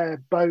the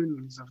bare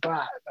bones of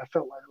that, I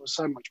felt like there was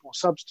so much more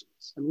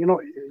substance. And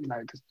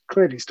there's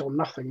clearly still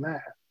nothing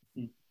there.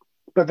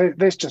 But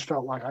this just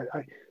felt like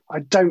I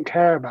don't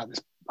care about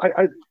this.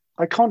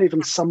 I can't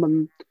even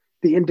summon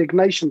the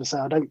indignation to say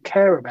I don't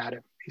care about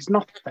him. He's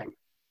nothing.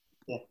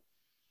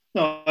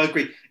 No, I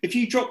agree. If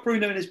you drop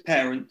Bruno and his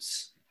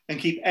parents and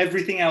keep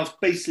everything else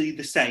basically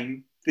the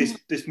same,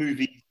 this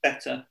movie is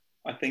better,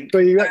 I think.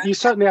 But you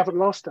certainly haven't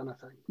lost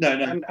anything.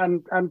 No.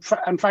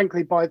 And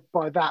frankly, by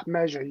that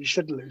measure, you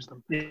should lose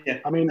them. Yeah.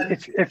 I mean,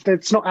 if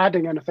it's not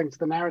adding anything to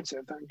the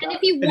narrative, then and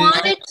if you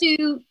wanted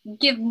to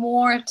give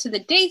more to the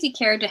Daisy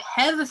character,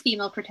 have a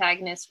female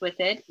protagonist with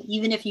it,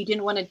 even if you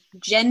didn't want to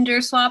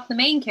gender swap the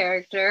main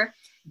character,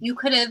 you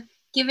could have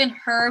given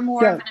her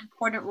more of an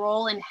important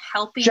role in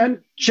helping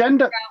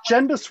gender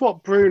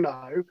swap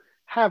Bruno,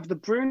 have the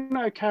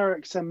Bruno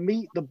character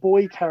meet the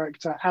boy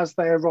character as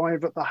they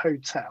arrive at the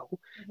hotel,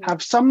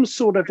 have some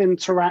sort of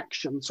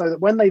interaction so that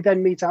when they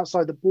then meet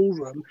outside the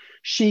ballroom,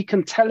 she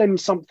can tell him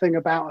something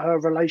about her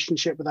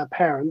relationship with her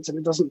parents and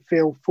it doesn't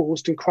feel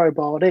forced and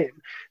crowbarred in.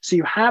 So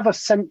you have a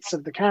sense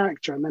of the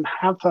character and then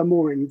have her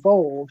more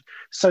involved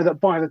so that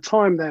by the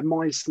time they're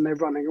mice and they're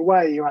running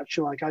away, you're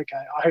actually like, okay,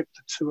 I hope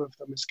the two of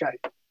them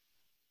escape.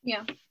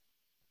 Yeah.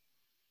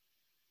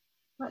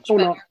 Much or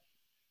better. not.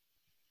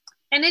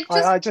 And it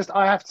just...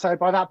 I have to say,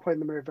 by that point in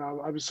the movie,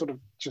 I was sort of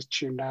just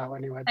tuned out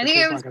anyway. I think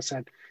I was like I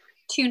said,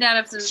 tuned out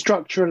of the...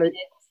 Structurally,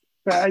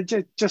 but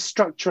just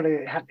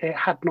structurally, it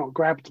had not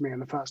grabbed me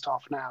in the first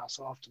half an hour.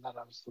 So after that,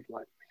 I was sort of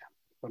like, yeah,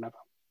 whatever.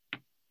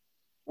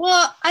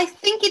 Well, I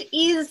think it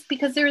is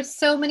because there are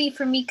so many,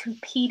 for me,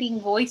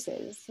 competing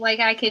voices. Like,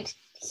 I could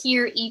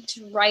hear each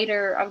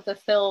writer of the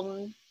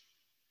film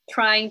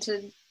trying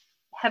to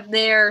have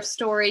their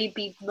story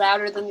be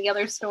louder than the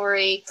other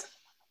story.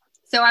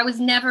 So I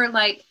was never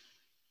like,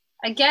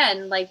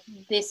 again, like,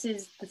 this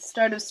is the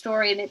start of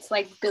story, and it's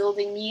like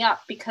building me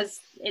up, because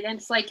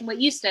it's like what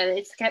you said,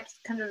 it's kept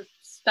kind of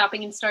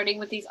stopping and starting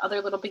with these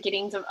other little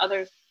beginnings of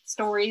other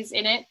stories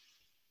in it.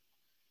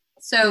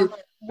 So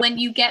when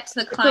you get to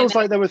the climax, it feels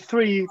like there were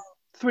three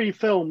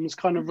films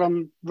kind of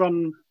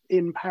run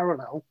in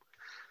parallel.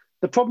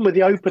 The problem with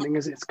the opening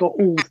is it's got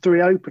all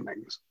three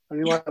openings, and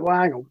you're like, well,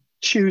 hang on,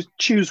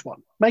 choose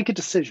one, make a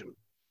decision,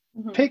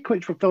 pick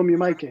which film you're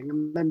making,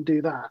 and then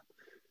do that.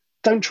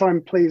 Don't try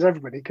and please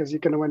everybody, because you're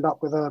going to end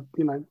up with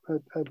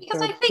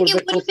because I think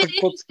it would have been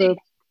interesting.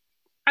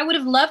 I would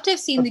have loved to have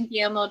seen the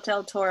Guillermo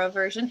del Toro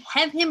version,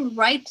 have him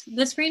write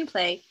the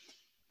screenplay.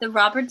 The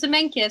Robert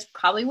Zemeckis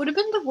probably would have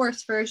been the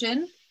worst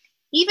version.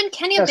 Even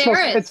Kenya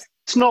Barris.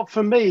 It's not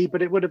for me,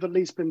 but it would have at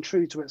least been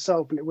true to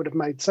itself, and it would have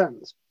made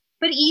sense.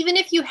 But even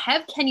if you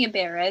have Kenya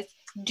Barris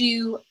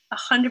do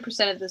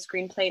 100% of the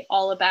screenplay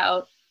all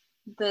about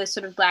the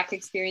sort of Black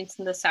experience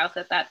in the South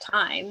at that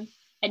time,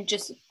 and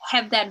just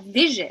have that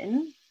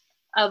vision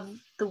of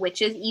the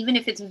witches, even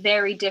if it's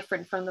very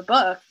different from the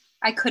book,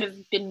 I would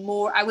have been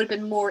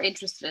more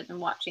interested in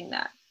watching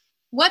that.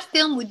 What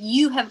film would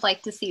you have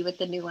liked to see with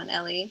the new one,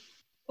 Ellie?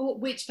 Or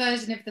which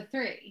version of the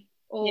three?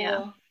 Or yeah.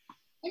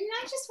 I mean,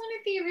 I just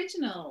wanted the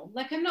original.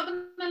 Like, I'm not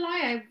gonna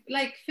lie.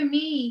 For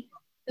me,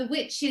 the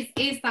witches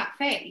is that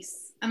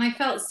face, and I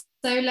felt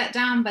so let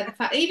down by the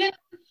fact, even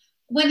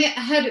when I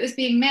heard it was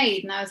being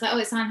made, and I was like, oh,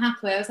 it's Anne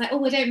Hathaway. I was like,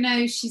 oh, I don't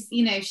know. She's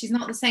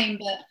not the same,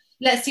 but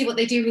let's see what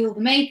they do with all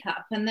the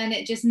makeup. And then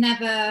it just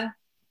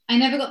I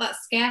never got that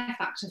scare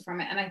factor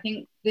from it, and I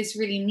think this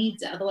really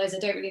needs it. Otherwise, I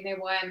don't really know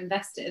why I'm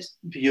invested.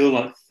 But you're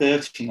like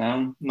 30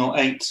 now, not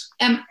 8.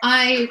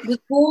 I was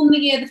born the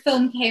year the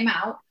film came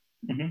out.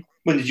 Mm-hmm.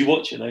 When did you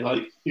watch it?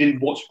 You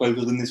didn't watch both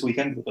of them this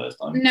weekend for the first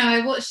time?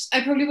 No,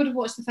 I probably would have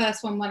watched the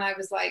first one when I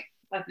was like,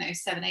 I don't know,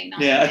 7, 8,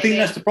 9. Yeah, I think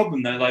that's the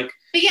problem though. But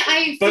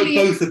yeah,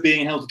 both are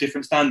being held to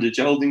different standards.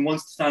 You're holding one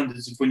to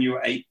standards of when you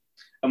were 8,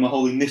 and we're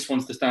holding this one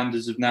to the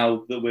standards of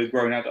now that we're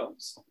grown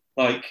adults.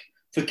 Like,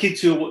 for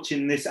kids who are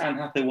watching this Anne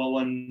Hathaway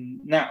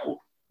one now,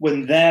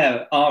 when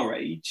they're our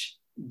age,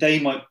 they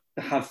might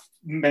have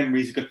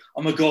memories of,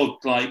 oh my God,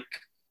 like,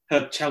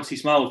 her Chelsea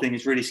Smile thing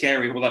is really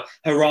scary, or like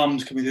her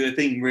arms coming through the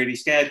thing really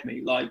scared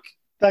me. Like,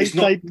 they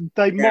might,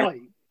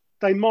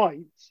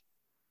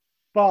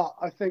 but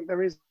I think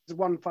there is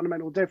one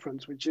fundamental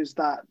difference, which is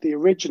that the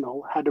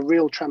original had a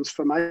real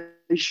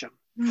transformation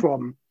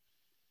from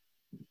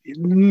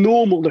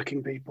normal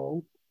looking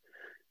people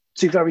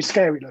to very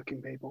scary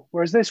looking people,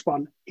 whereas this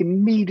one,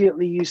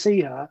 immediately you see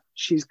her,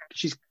 she's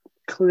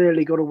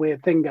clearly got a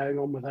weird thing going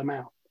on with her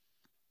mouth.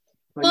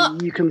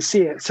 Like, you can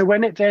see it. So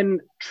when it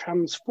then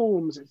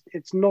transforms,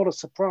 it's not a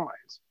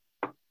surprise.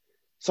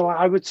 So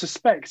I would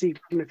suspect, even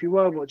if you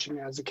were watching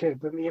it as a kid,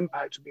 then the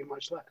impact would be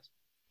much less.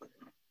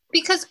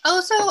 Because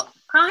also,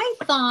 I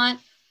thought,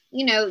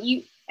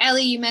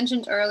 Ellie, you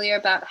mentioned earlier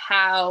about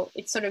how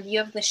it's sort of, you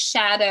have the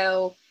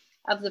shadow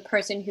of the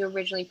person who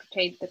originally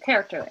portrayed the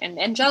character. And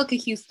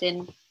Anjelica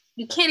Huston,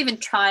 you can't even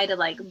try to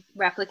like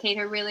replicate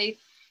her really.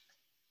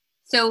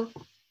 So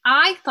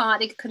I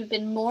thought it could have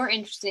been more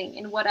interesting,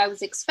 and what I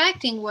was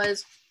expecting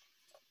was,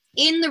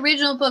 in the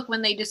original book,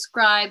 when they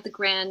describe the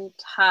Grand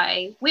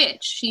High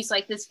Witch, she's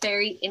like this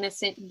very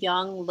innocent,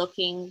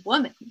 young-looking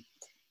woman.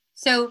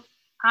 So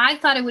I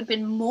thought it would have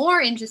been more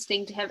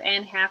interesting to have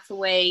Anne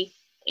Hathaway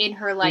in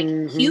her like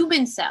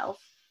human self,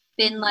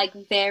 been like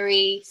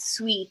very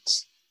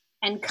sweet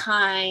and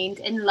kind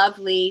and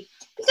lovely,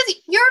 because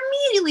you're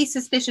immediately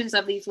suspicious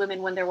of these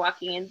women when they're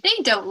walking in.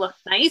 They don't look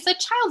nice. A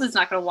child is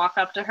not going to walk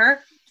up to her.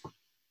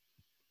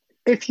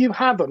 If you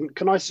haven't,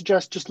 can I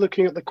suggest just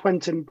looking at the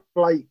Quentin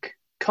Blake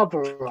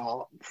cover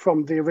art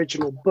from the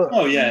original book?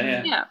 Oh,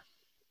 yeah.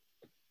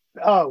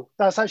 Oh,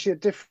 that's actually a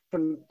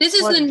different... This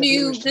is the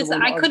new...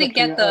 I couldn't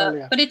get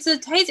the... But it's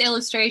his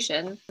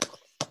illustration.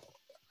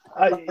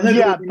 But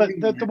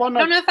the one... I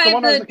don't know if I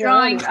have the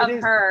drawing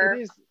of her.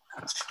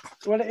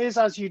 It is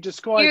as you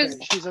describe it.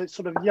 She's a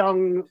sort of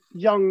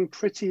young,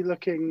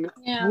 pretty-looking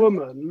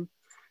woman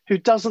who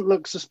doesn't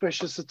look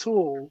suspicious at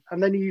all.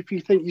 And then if you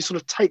think, you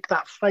sort of take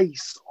that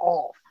face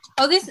off.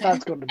 Oh, that's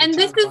got to be and terrifying.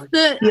 This is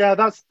the... Yeah,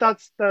 that's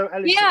the...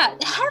 Yeah,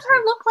 have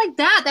her look like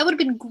that. That would have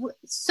been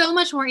so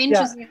much more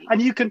interesting. Yeah.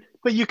 And you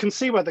can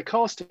see where the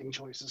casting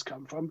choices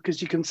come from,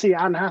 because you can see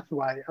Anne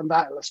Hathaway and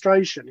that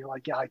illustration. You're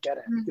like, yeah, I get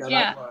it.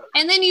 Yeah.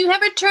 And then you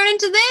have her turn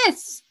into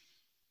this.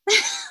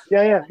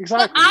 Yeah,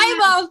 exactly.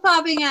 Eyeballs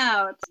popping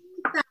out.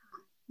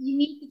 You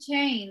need to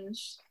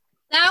change.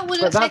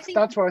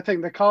 That's where I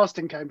think the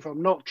casting came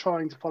from, not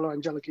trying to follow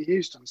Anjelica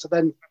Huston. So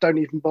then don't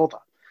even bother.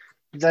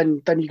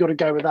 Then you got to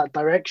go with that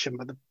direction.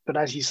 But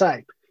as you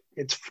say,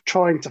 it's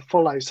trying to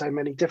follow so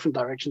many different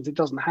directions. It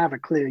doesn't have a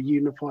clear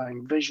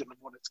unifying vision of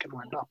what it's going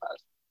to end up as.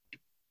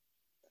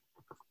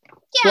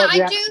 Yeah,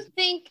 I do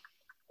think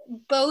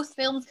both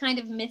films kind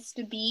of missed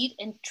a beat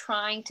in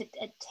trying to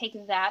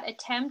take that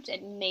attempt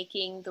at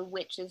making the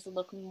witches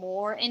look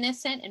more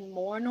innocent and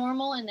more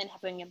normal, and then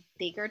having a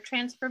bigger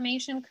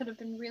transformation could have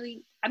been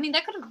really... I mean,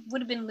 that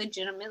would have been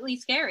legitimately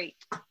scary.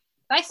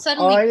 I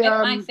suddenly bit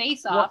my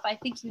face off, I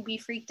think you'd be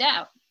freaked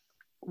out.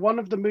 One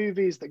of the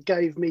movies that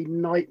gave me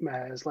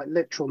nightmares, like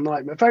literal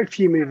nightmares, very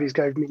few movies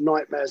gave me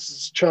nightmares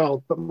as a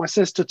child, but my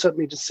sister took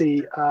me to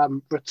see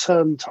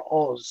Return to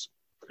Oz,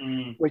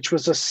 which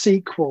was a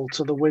sequel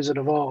to The Wizard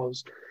of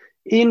Oz,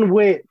 in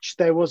which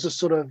there was a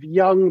sort of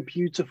young,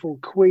 beautiful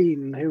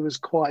queen who was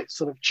quite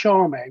sort of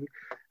charming,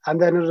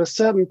 and then at a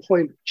certain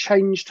point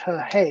changed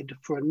her head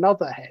for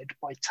another head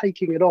by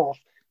taking it off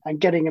and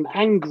getting an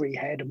angry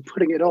head and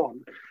putting it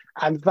on.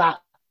 And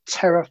that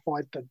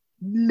terrified the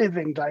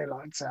living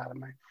daylights out of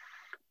me.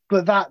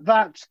 But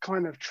that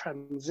kind of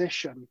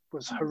transition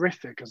was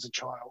horrific as a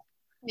child.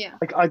 Yeah.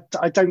 Like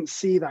I don't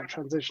see that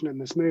transition in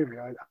this movie.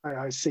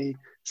 I see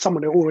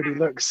someone who already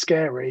looks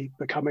scary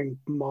becoming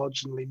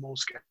marginally more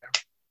scary.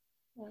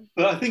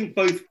 But I think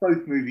both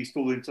movies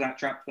fall into that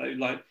trap though.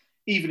 Like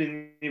even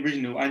in the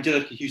original,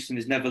 Angelica Houston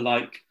is never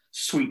like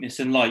sweetness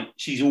and light.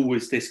 She's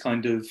always this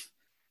kind of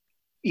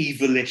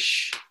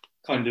evilish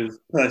kind of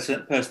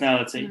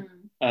personality.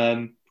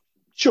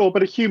 Sure,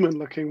 but a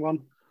human-looking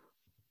one.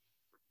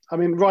 I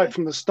mean, right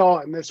from the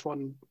start in this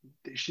one,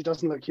 she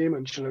doesn't look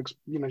human. She looks,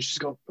 she's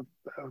got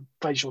a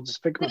facial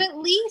disfigurement. But at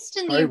least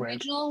in the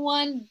original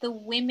one, the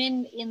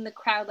women in the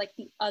crowd, like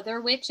the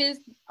other witches,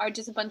 are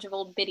just a bunch of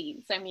old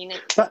biddies. I mean,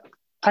 But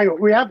hang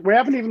on, we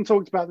haven't even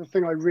talked about the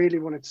thing I really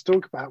wanted to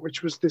talk about,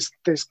 which was this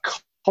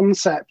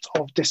concept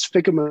of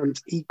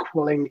disfigurement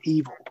equaling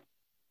evil.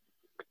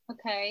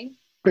 Okay.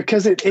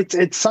 Because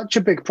it's such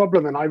a big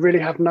problem, and I really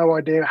have no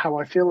idea how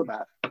I feel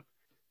about it.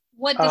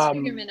 What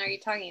disfigurement are you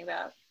talking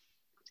about?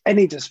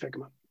 Any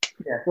disfigurement.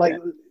 Yeah.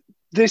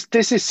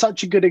 This is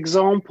such a good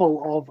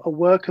example of a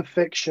work of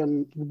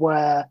fiction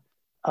where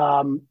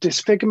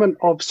disfigurement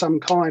of some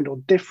kind or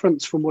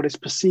difference from what is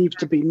perceived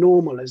to be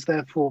normal is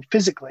therefore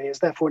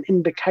an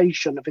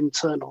indication of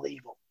internal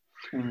evil.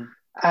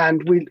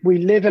 And we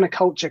live in a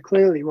culture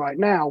clearly right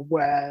now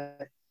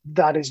where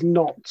that is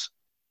not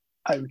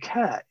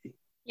okay.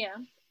 Yeah.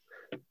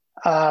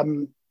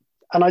 And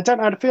I don't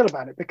know how to feel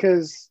about it,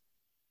 because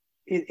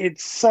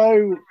it's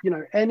so,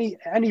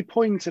 any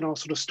point in our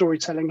sort of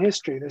storytelling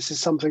history, this is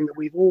something that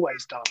we've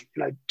always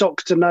done.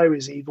 Dr. No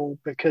is evil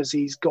because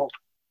he's got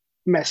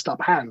messed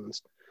up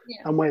hands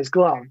and wears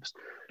gloves.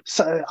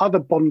 So other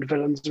Bond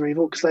villains are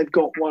evil because they've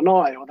got one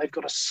eye, or they've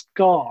got a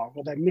scar,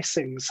 or they're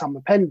missing some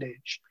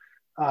appendage,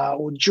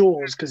 or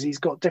Jaws because he's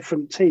got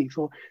different teeth.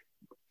 Or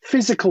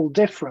physical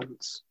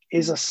difference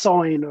is a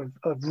sign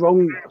of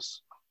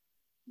wrongness.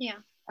 Yeah.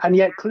 And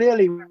yet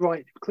clearly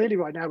right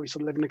now we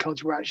sort of live in a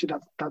culture where actually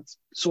that's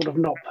sort of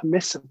not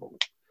permissible.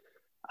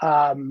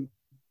 And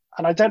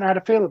I don't know how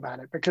to feel about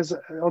it, because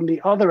on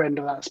the other end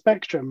of that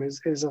spectrum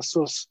is a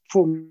sort of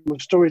form of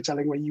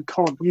storytelling where you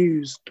can't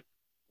use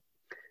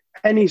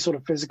any sort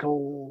of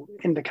physical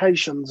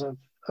indications of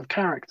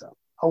character,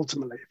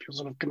 ultimately, if you're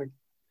sort of going to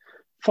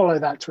follow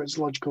that to its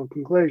logical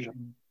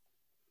conclusion.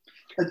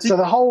 So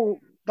the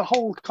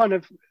whole kind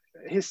of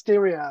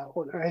hysteria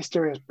is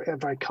a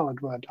very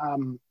coloured word.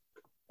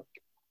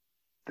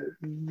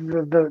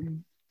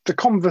 The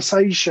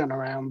conversation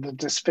around the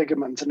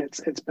disfigurement and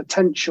its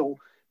potential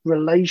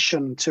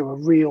relation to a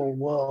real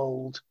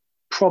world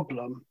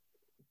problem,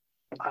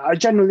 I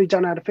generally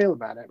don't know how to feel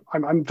about it.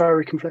 I'm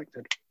very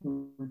conflicted. I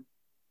mean,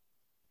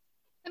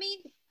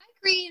 I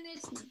agree, and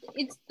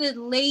it's the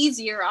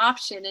lazier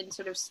option in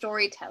sort of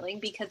storytelling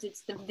because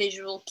it's the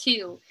visual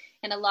cue,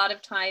 and a lot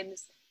of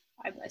times,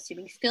 I'm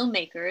assuming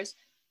filmmakers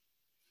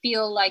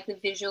feel like the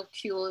visual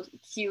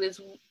cue is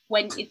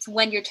when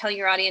you're telling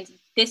your audience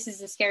this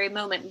is a scary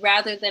moment,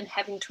 rather than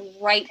having to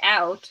write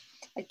out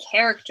a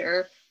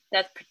character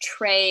that's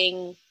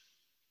portraying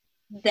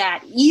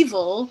that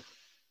evil,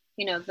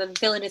 the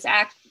villainous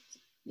act,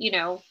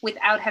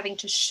 without having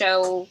to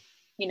show,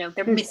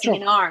 they're missing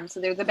an arm,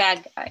 so they're the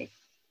bad guy.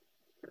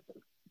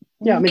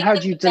 Yeah, I mean, how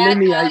do you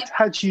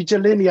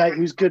delineate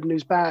who's good and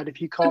who's bad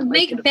if you can't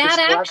make bad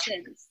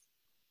actions?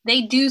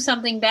 They do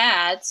something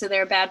bad, so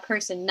they're a bad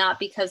person, not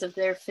because of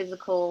their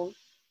physical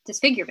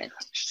disfigurement.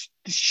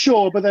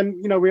 Sure, but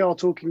then, we are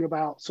talking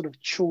about sort of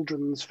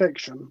children's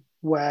fiction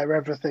where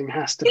everything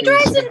has to be... He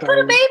tries to put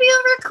a baby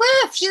over a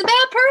cliff. She's a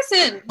bad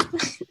person.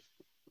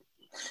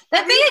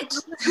 That's it.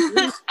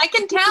 I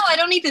can tell. I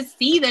don't need to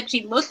see that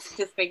she looks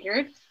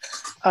disfigured.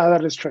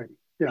 That is true.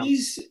 Yeah.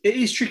 It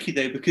is tricky,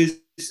 though, because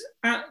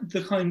at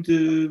the kind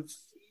of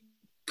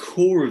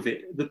core of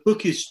it, the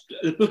book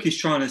is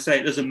trying to say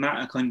it doesn't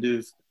matter kind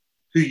of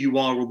who you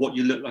are or what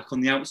you look like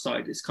on the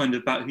outside. It's kind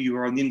of about who you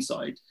are on the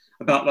inside.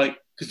 About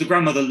because the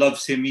grandmother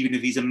loves him even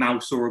if he's a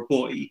mouse or a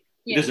boy.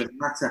 Yeah. It doesn't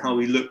matter how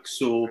he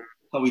looks or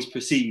how he's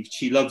perceived.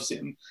 She loves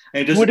him.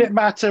 And would it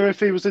matter if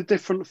he was a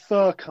different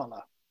fur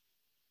colour?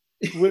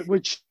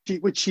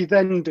 would she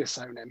then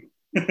disown him?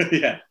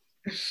 Yeah.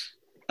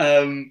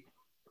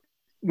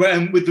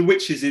 With the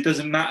witches, it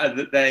doesn't matter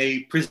that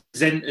they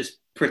present as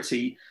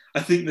pretty. I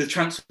think the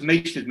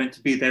transformation is meant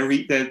to be they're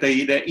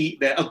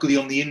ugly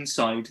on the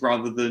inside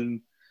rather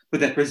than, but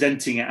they're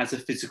presenting it as a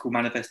physical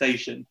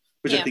manifestation.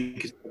 which I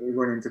think is where we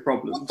run into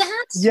problems.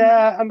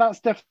 Well, and that's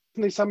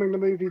definitely something the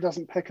movie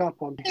doesn't pick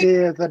up on.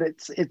 Here, that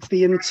it's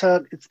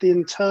the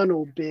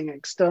internal being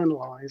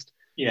externalized.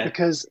 Yeah.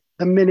 Because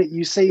the minute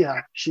you see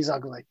her, she's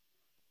ugly.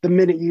 The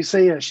minute you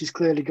see her, she's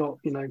clearly got,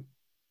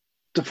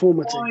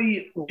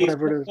 deformity or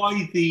whatever it is.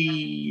 Why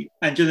the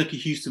Angelica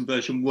Houston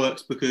version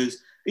works,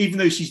 because even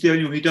though she's the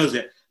only one who does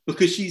it,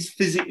 because she's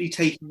physically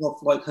taking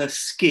off like her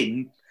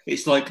skin,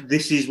 it's like,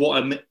 this is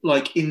what I'm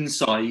like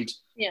inside,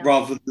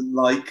 rather than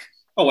like,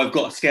 oh, I've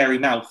got a scary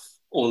mouth,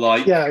 or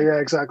like, yeah,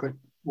 exactly,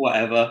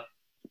 whatever.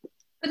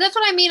 But that's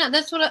what I mean.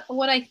 That's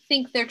what I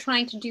think they're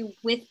trying to do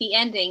with the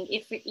ending,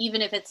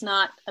 even if it's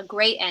not a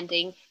great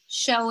ending,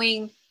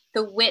 showing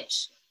the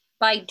witch,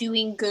 by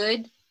doing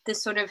good,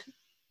 this sort of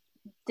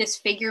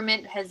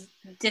disfigurement has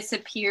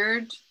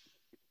disappeared,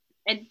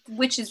 and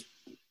which is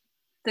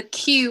the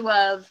cue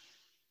of,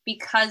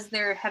 because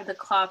they have the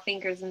claw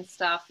fingers and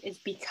stuff, is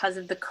because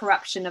of the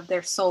corruption of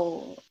their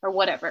soul or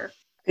whatever.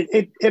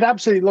 It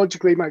absolutely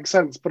logically makes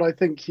sense, but I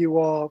think you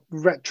are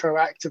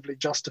retroactively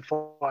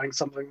justifying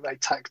something they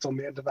tacked on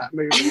the end of that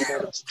movie.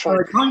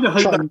 I kind of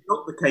hope that's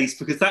not the case,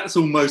 because that's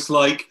almost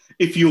like,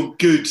 if you're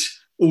good,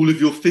 all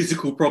of your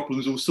physical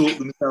problems will sort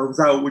themselves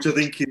out, which I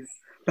think is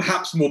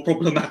perhaps more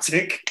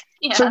problematic.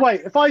 Yeah. So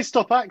wait, if I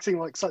stop acting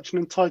like such an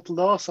entitled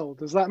arsehole,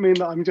 does that mean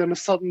that I'm going to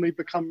suddenly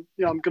become,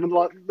 I'm going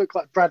to look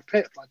like Brad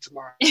Pitt by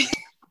tomorrow?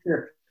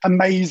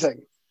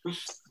 Amazing.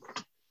 It's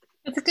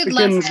a good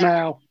Begins lesson.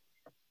 now.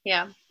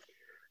 Yeah.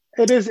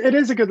 It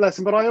is a good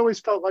lesson, but I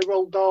always felt like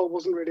Roald Dahl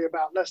wasn't really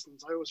about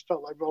lessons. I always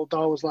felt like Roald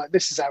Dahl was like,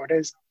 this is how it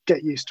is,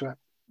 get used to it.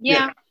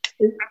 Yeah.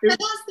 But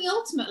that's the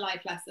ultimate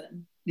life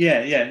lesson.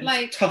 Yeah.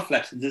 Like, tough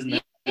lessons, isn't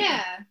it?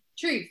 Yeah,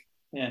 truth.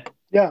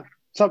 Yeah.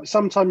 So,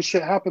 sometimes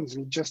shit happens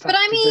and you just have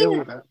to deal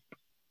with it.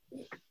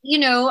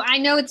 I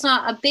know it's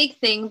not a big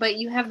thing, but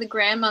you have the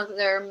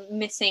grandmother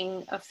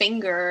missing a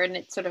finger, and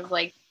it's sort of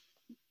like,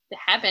 it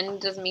happened,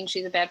 doesn't mean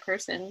she's a bad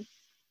person.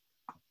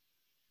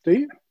 Do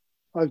you?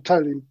 I've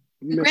totally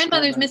missed The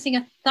grandmother's that. missing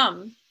a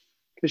thumb.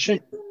 Is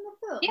she?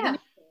 Yeah.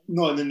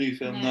 Not in the new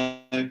film,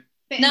 no.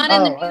 Not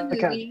in the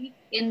new movie.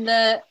 In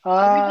the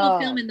original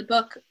film, in the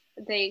book,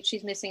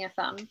 she's missing a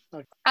thumb.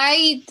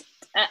 Okay.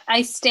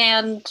 I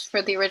stand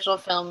for the original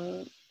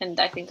film, and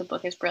I think the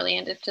book is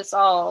brilliant. It's just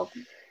all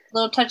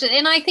little touches.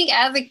 And I think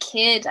as a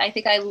kid, I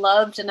think I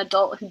loved an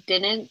adult who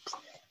didn't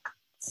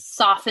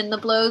soften the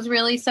blows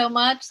really so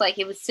much. Like,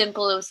 it was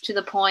simple, it was to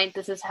the point,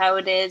 this is how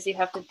it is, you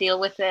have to deal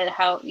with it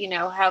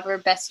however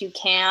best you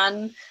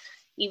can,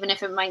 even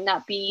if it might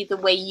not be the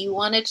way you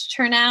want it to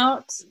turn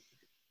out.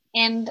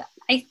 And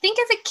I think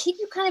as a kid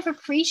you kind of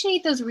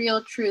appreciate those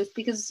real truths,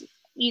 because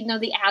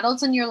the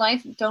adults in your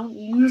life don't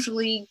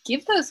usually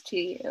give those to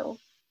you.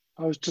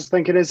 I was just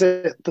thinking, is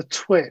it the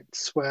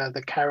Twits where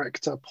the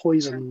character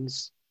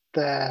poisons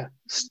their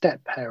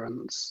step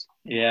parents?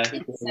 Yeah.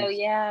 So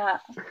yeah.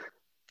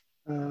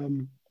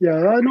 I'm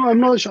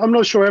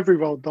not sure every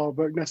Roald Dahl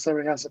book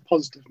necessarily has a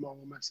positive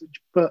moral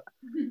message, but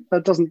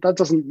that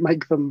doesn't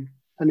make them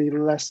any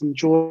less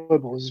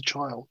enjoyable as a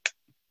child.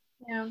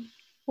 Yeah.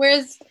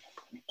 Whereas,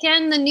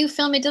 again, the new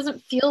film, it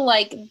doesn't feel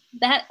like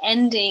that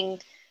ending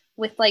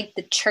with like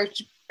the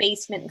church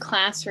basement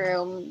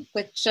classroom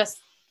with just,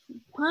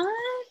 what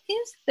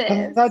is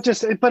this?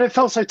 But it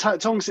felt so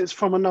tongue, it's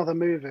from another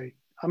movie.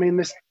 I mean,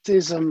 this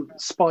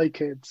isn't Spy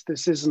Kids.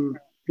 This isn't,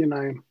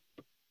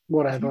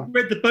 whatever. You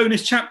read the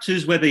bonus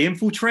chapters where they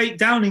infiltrate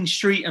Downing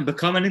Street and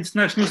become an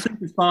international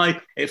super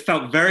spy. It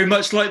felt very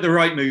much like the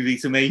right movie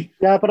to me.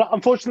 Yeah, but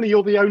unfortunately,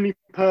 you're the only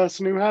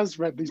person who has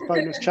read these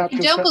bonus chapters.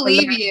 I don't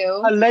believe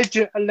you.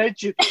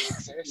 Allegedly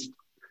exist.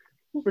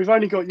 We've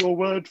only got your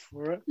word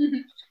for it.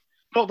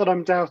 Not that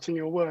I'm doubting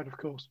your word, of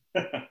course.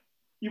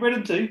 You read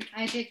them too?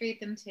 I did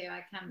read them too.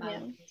 I can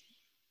balance.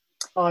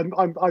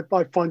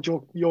 I find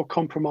you're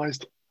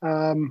compromised.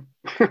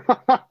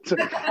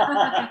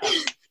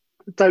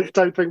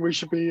 Don't think we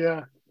should be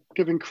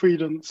giving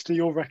credence to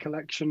your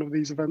recollection of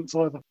these events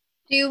either.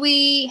 Do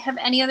we have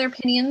any other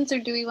opinions, or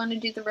do we want to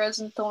do the Rose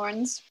and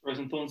Thorns? Rose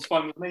and Thorns,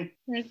 fine with me.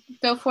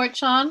 Go for it,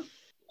 Sean.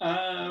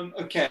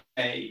 Okay.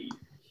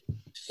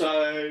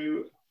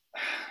 So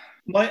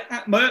my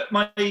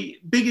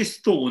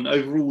biggest thorn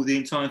overall the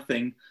entire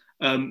thing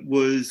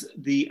was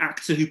the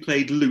actor who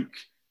played Luke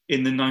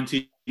in the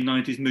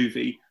 1990s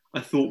movie. I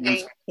thought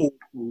was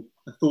awful.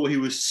 I thought he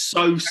was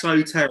so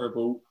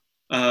terrible.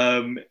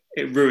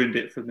 It ruined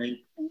it for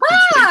me.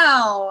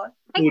 Wow!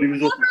 I never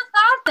awful.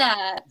 thought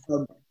that.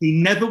 He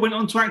never went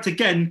on to act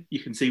again. You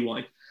can see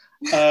why.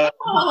 I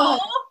thought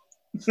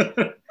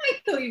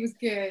he was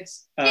good.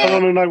 I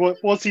want to know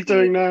what's he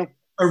doing now.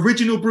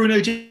 Original Bruno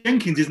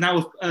Jenkins is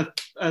now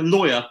a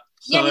lawyer.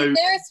 So, yeah, he's a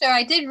barrister.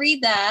 I did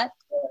read that.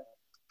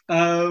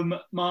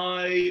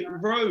 My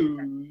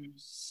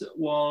rose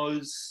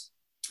was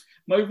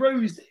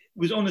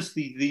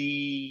honestly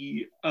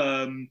the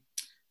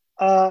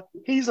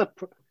he's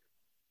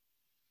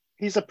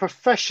a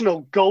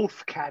professional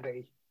golf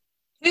caddy.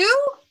 Who?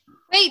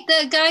 Wait,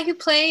 the guy who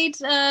played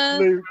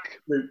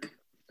Luke.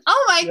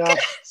 Oh my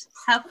goodness!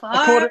 How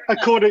far?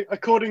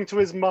 According to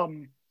his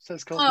mum.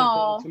 says Cosmo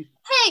Oh, Burton.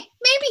 hey,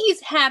 maybe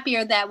he's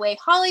happier that way.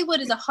 Hollywood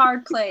is a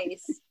hard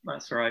place.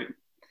 That's right.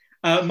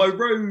 My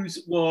rose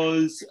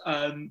was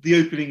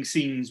the opening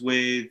scenes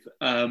with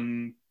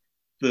the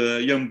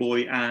young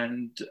boy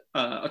and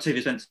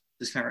Octavia Spencer's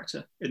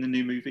character in the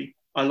new movie.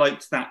 I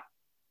liked that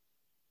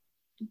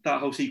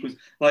whole sequence,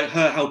 like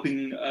her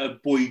helping a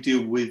boy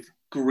deal with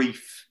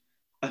grief.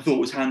 I thought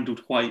was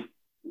handled quite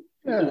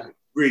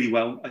really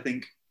well. I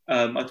think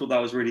I thought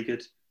that was really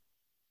good.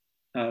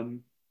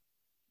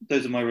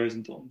 Those are my rose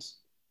and thorns.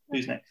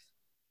 Who's next?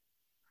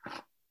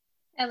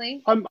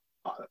 Ellie?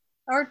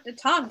 Or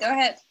Tom, go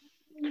ahead.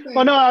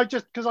 Well, no, I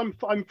just because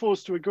I'm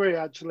forced to agree.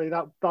 Actually,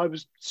 that I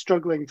was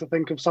struggling to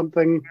think of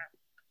something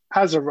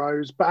as a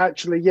rose, but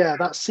actually, yeah,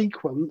 that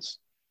sequence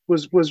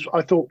was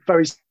I thought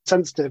very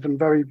sensitive and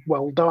very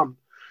well done.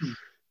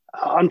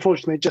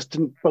 Unfortunately, it just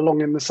didn't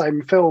belong in the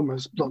same film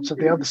as lots of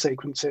the other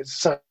sequences,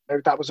 so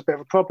that was a bit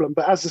of a problem.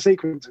 But as the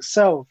sequence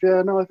itself,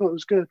 yeah, no, I thought it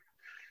was good.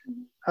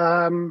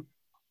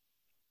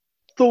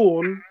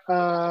 Thorn,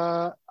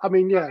 I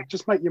mean, yeah,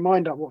 just make your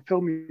mind up what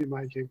film you're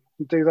making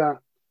and do that.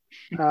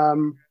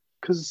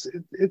 Because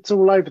it's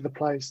all over the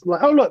place.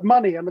 Like, oh, look,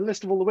 money and a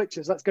list of all the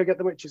witches. Let's go get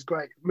the witches.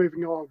 Great.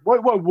 Moving on.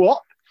 Whoa,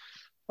 what?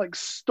 Like,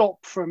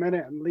 stop for a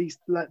minute and at least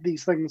let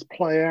these things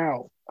play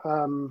out.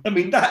 I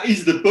mean, that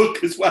is the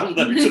book as well,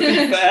 though, to be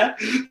fair.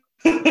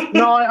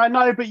 No, I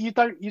know, but you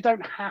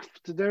don't have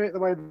to do it the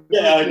way.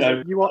 I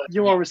know.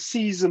 You are a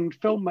seasoned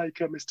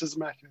filmmaker, Mr.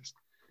 Zemeckis.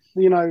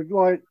 You know,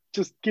 like,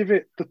 just give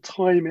it the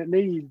time it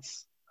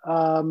needs.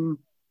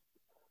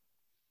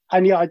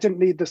 And yeah, I didn't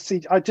need the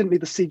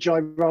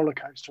CGI roller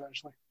coaster,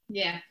 actually.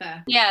 Yeah,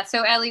 fair. Yeah,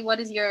 so Ellie, what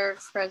is your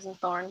frozen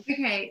thorn?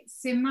 Okay,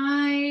 so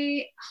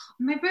my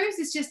rose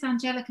is just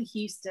Angelica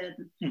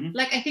Houston. Mm-hmm.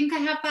 Like, I think I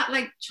have that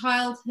like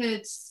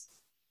childhood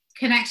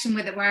connection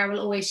with it where I will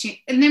always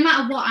and no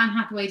matter what Anne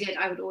Hathaway did,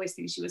 I would always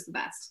think she was the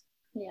best.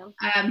 Yeah.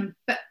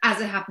 But as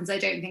it happens, I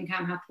don't think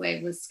Anne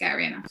Hathaway was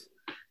scary enough.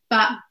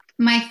 But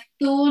my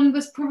thorn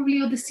was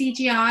probably all the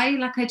CGI.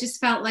 Like, I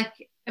just felt like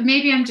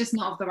maybe I'm just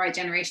not of the right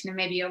generation, and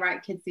maybe you're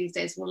right, kids these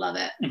days will love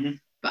it. Mm-hmm.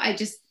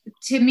 But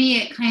to me,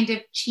 it kind of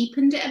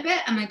cheapened it a bit,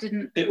 and I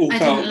didn't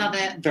love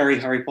it. Very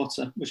Harry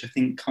Potter, which I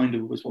think kind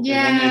of was what they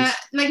wanted. Yeah,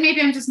 like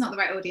maybe I'm just not the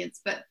right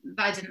audience, but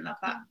I didn't love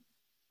that.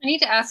 I need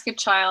to ask a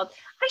child.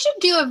 I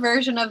should do a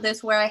version of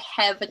this where I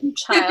have a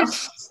child.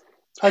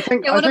 I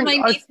think Get one of my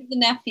nieces and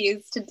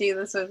nephews to do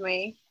this with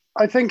me.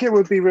 I think it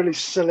would be really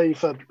silly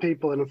for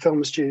people in a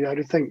film studio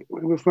to think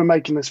if we're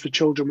making this for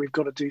children, we've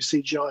got to do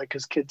CGI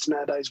because kids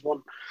nowadays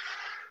want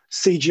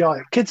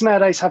CGI. Kids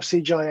nowadays have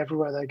CGI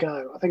everywhere they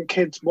go. I think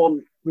kids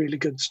want really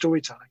good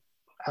storytelling,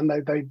 and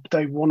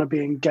they want to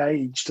be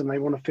engaged and they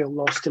want to feel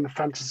lost in a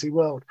fantasy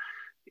world.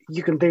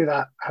 You can do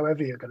that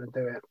however you're going to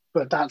do it,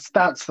 but that's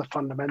the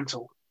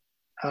fundamental.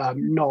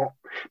 And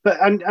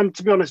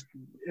to be honest,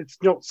 it's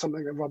not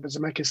something that Robert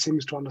Zemeckis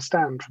seems to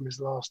understand from his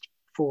last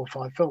 4 or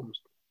 5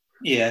 films.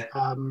 Yeah.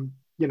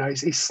 You know,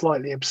 he's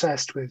slightly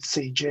obsessed with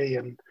CG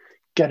and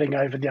getting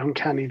over the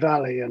uncanny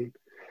valley, and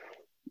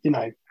you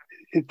know,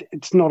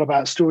 it's not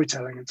about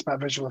storytelling, it's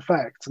about visual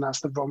effects, and that's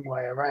the wrong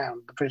way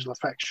around. The visual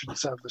effects should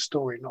serve the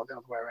story, not the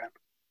other way around.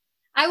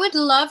 I would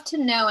love to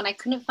know, and I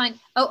couldn't find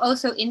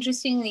so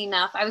interestingly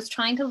enough, I was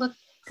trying to look,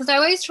 because I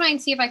always try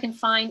and see if I can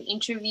find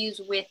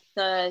interviews with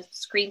the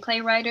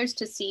screenplay writers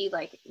to see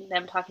like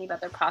them talking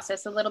about their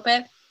process a little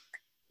bit.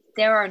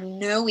 There are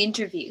no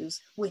interviews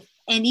with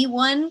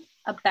anyone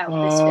about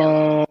this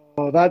film.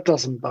 Oh, that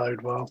doesn't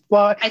bode well.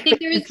 Well, I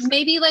think there is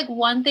maybe like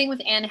one thing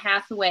with Anne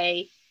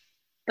Hathaway,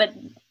 but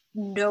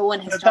no one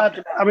has talked about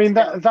it. I mean,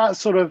 that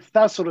sort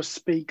of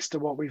speaks to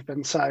what we've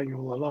been saying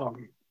all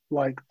along.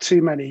 Like,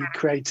 too many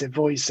creative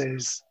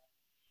voices,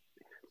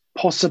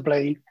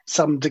 possibly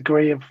some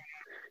degree of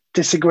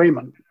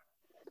disagreement,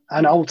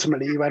 and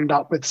ultimately you end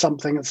up with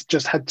something that's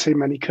just had too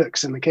many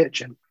cooks in the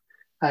kitchen,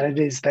 and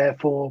it is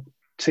therefore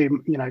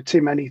too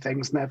many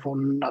things, and therefore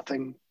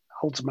nothing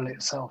ultimately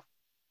itself.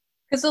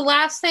 Because the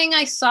last thing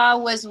I saw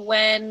was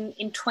when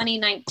in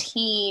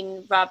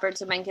 2019 Robert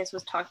Zemeckis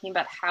was talking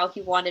about how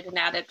he wanted an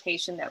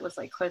adaptation that was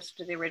like closer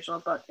to the original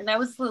book, and that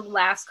was the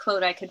last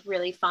quote I could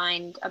really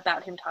find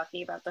about him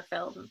talking about the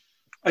film.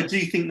 I do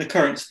think the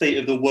current state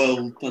of the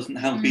world doesn't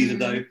help either,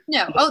 though.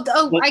 No.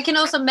 I can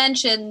also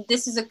mention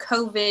this is a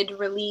COVID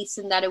release,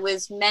 and that it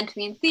was meant to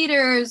be in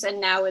theaters,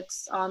 and now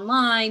it's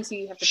online, so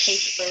you have to pay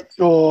for it.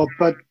 Sure,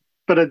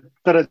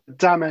 but a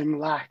damning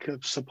lack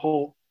of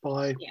support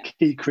by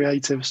key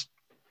creatives.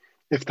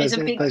 If there's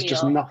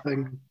just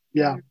nothing,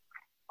 yeah.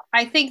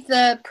 I think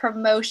the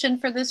promotion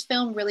for this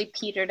film really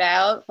petered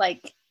out.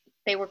 Like,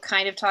 they were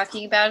kind of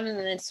talking about it, and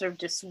then it sort of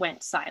just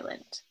went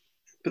silent.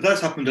 But that's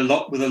happened a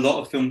lot with a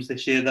lot of films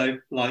this year, though.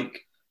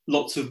 Like,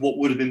 lots of what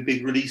would have been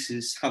big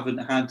releases haven't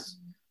had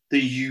the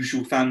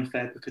usual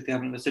fanfare because they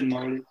haven't had a cinema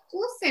release.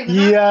 Also,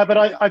 yeah,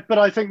 but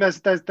I think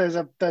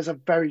there's a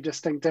very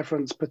distinct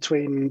difference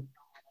between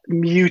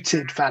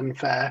muted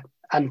fanfare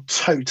and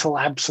total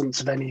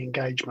absence of any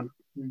engagement.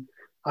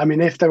 I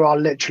mean, if there are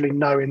literally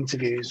no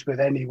interviews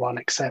with anyone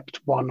except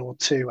 1 or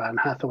 2 Anne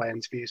Hathaway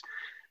interviews,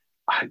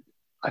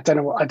 I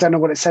don't know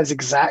what it says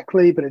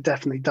exactly, but it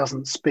definitely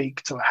doesn't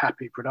speak to a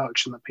happy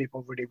production that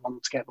people really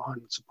want to get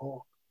behind and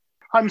support.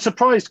 I'm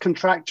surprised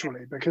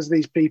contractually, because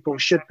these people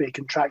should be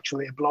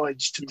contractually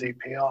obliged to do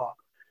PR.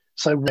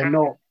 So we're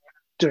not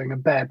doing a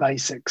bare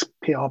basics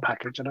PR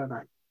package. I don't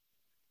know.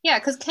 Yeah,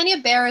 because Kenya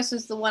Barris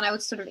is the one I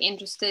was sort of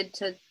interested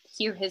to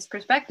hear his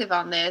perspective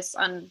on this,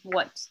 on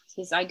what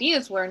his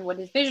ideas were and what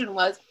his vision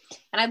was.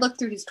 And I looked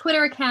through his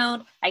Twitter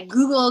account. I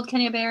Googled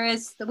Kenya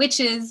Barris, the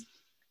witches,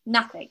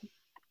 nothing.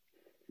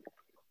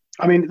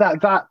 I mean,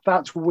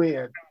 that's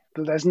weird.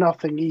 That there's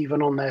nothing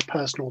even on their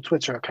personal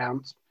Twitter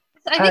accounts.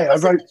 I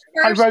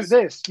wrote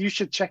this. You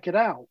should check it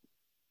out.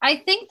 I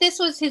think this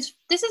is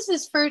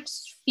his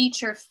first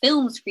feature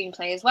film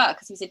screenplay as well,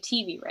 because he's a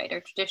TV writer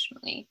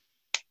traditionally.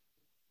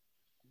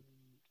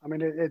 I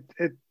mean,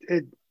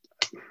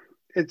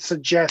 it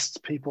suggests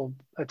people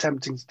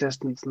attempting to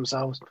distance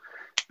themselves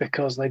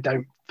because they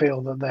don't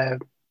feel that their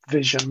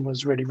vision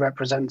was really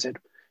represented,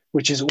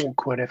 which is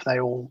awkward if they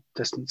all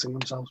distancing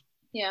themselves.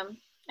 Yeah.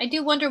 I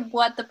do wonder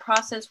what the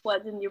process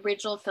was in the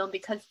original film,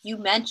 because you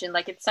mentioned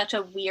like it's such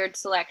a weird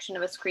selection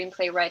of a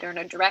screenplay writer and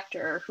a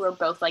director who are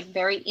both like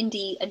very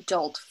indie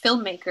adult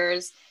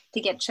filmmakers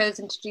to get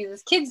chosen to do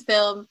this kids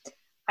film.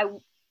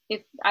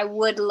 I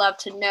would love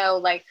to know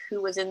like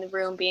who was in the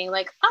room being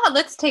like,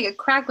 let's take a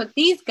crack with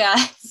these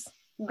guys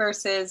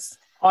versus.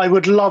 I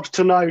would love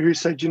to know who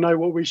said, you know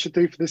what we should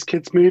do for this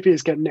kids movie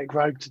is get Nick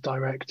Rogue to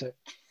direct it.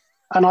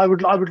 And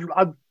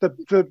the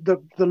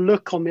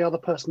look on the other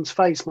person's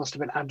face must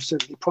have been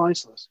absolutely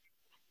priceless.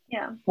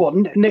 Yeah. Well,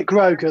 Nick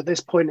Rogue at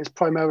this point is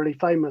primarily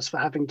famous for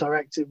having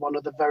directed one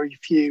of the very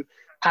few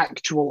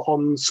actual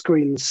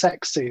on-screen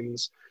sex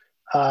scenes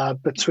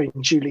between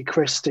Julie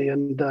Christie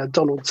and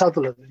Donald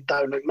Sutherland in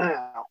Don't Look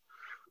Now.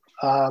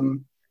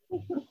 And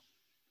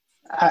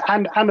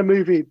a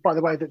movie, by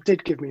the way, that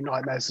did give me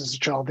nightmares as a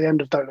child. The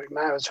end of Don't Look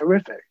Now is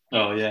horrific.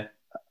 Oh, yeah.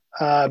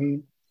 I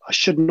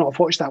should not have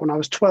watched that when I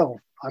was 12.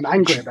 I'm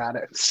angry about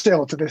it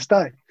still to this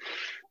day.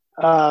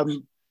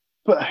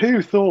 But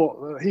who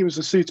thought that he was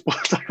a suitable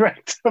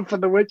director for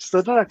The Witches? I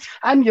don't know.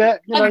 And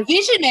yet, a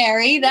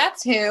visionary,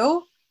 that's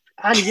who.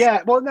 And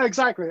yet, well, no,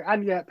 exactly.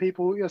 And yet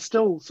people are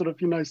still sort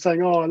of,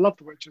 saying, I love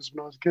The Witches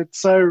when I was a kid.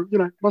 So,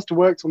 it must have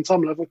worked on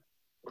some level.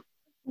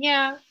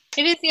 Yeah.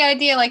 It is the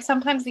idea, like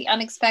sometimes the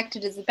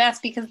unexpected is the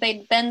best because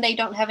they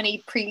don't have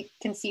any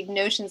preconceived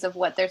notions of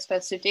what they're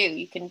supposed to do.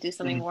 You can do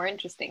something more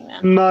interesting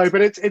then. No,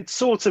 but it's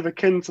sort of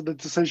akin to the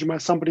decision where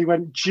somebody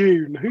went,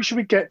 June, who should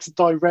we get to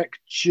direct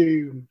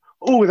June?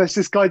 Oh, there's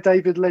this guy,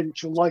 David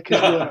Lynch, you'll like his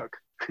work.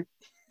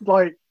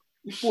 Like,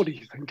 what are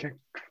you thinking?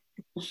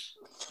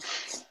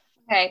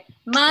 Okay,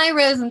 My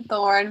Rose and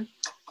Thorn.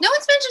 No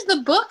one's mentioned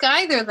the book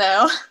either,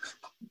 though.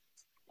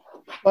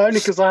 Only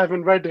because I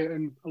haven't read it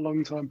in a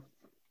long time.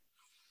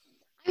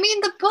 I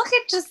mean, the book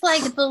is just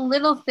like the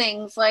little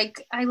things.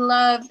 Like I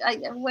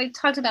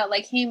talked about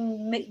like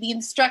him, the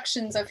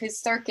instructions of his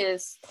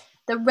circus,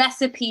 the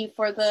recipe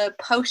for the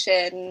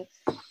potion,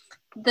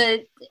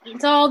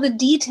 it's all the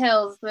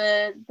details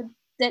that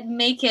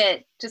make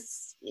it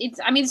just.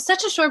 It's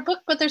such a short book,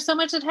 but there's so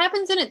much that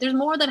happens in it. There's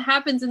more that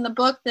happens in the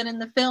book than in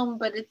the film,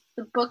 but it's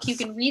the book you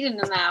can read in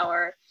an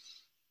hour,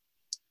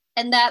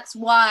 and that's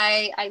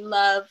why I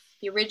love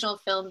the original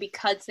film,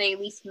 because they at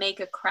least make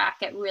a crack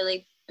at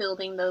really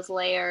building those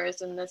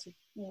layers and this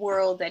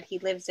world that he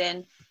lives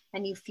in,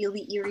 and you feel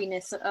the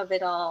eeriness of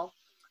it all.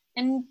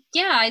 And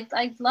yeah,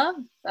 I love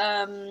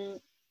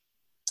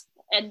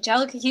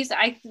Angelica Houston.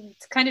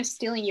 Kind of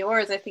stealing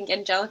yours, I think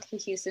Angelica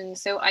Houston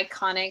is so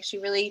iconic. She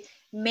really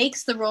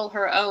makes the role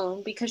her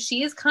own because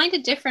she is kind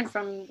of different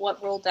from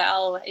what Roald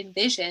Dahl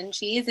envisioned.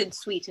 She isn't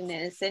sweet and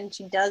innocent.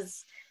 She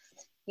does,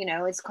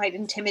 it's quite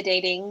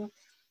intimidating,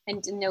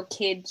 and no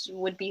kid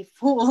would be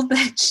fooled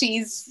that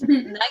she's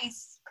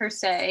nice per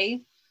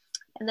se.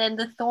 And then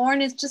the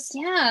Thorn is just,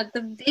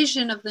 the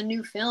vision of the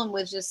new film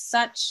was just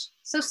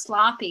so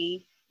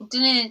sloppy. It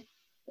didn't,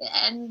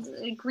 and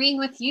agreeing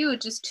with you,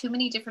 just too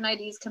many different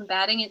ideas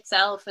combating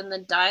itself, and the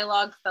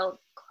dialogue felt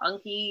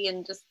clunky,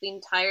 and just the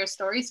entire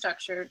story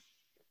structure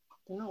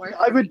didn't work.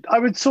 I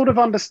would sort of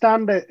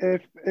understand it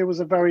if it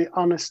was a very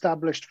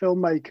unestablished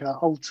filmmaker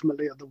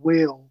ultimately at the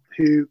wheel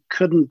who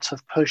couldn't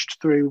have pushed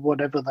through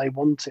whatever they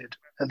wanted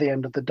at the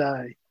end of the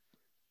day.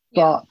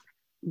 But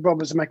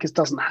Robert Zemeckis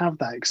doesn't have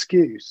that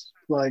excuse.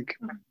 Like,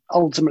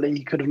 ultimately,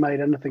 he could have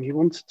made anything he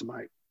wanted to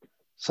make.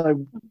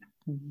 So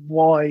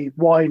why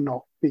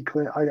not be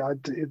clear?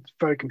 It's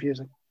very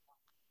confusing.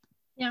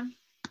 Yeah,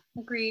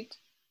 agreed.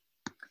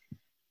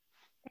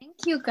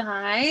 Thank you,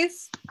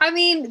 guys. I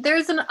mean,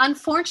 there's an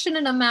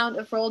unfortunate amount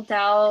of Roald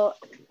Dahl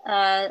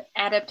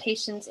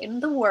adaptations in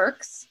the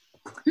works.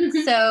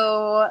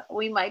 So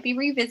we might be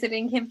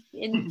revisiting him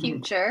in the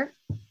future.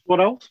 What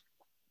else?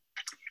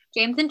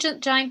 James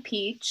and Giant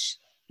Peach.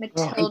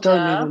 Matilda. I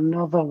don't need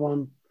another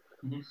one.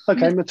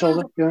 Okay,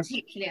 Matilda. Yeah.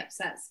 Particularly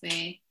upsets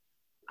me.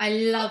 I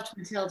loved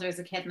Matilda as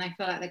a kid, and I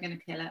feel like they're going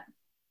to kill it.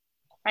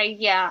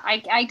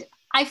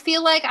 I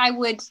feel like I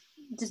would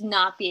just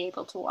not be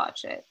able to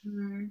watch it.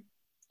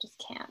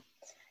 Just can't.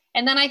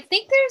 And then I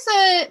think there's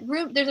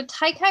a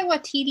Taika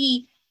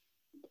Waititi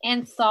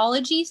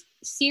anthology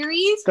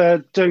series.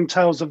 They're doing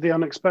Tales of the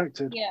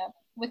Unexpected. Yeah,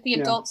 with the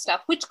adult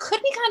stuff, which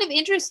could be kind of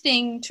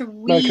interesting to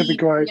read. That could be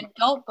great. The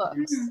adult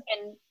books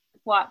and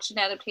watch an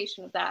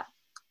adaptation of that.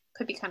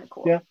 Could be kind of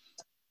cool. Yeah.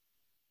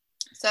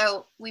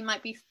 So we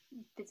might be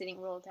visiting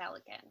Roald Dahl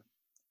again.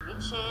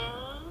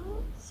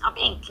 Riches of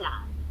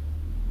England.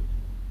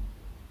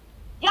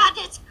 Your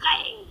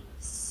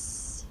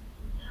disgrace.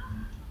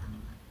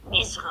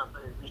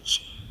 Miserable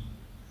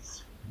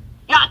riches.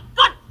 Your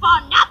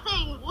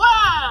good-for-nothing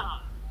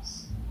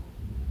worlds.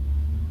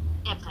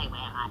 Everywhere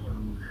I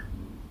look,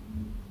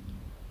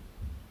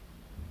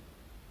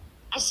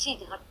 I see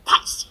the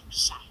repulsive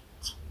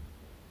sight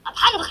of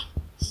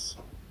hundreds,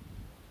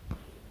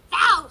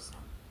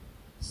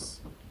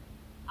 thousands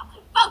of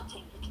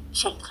revolting little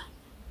children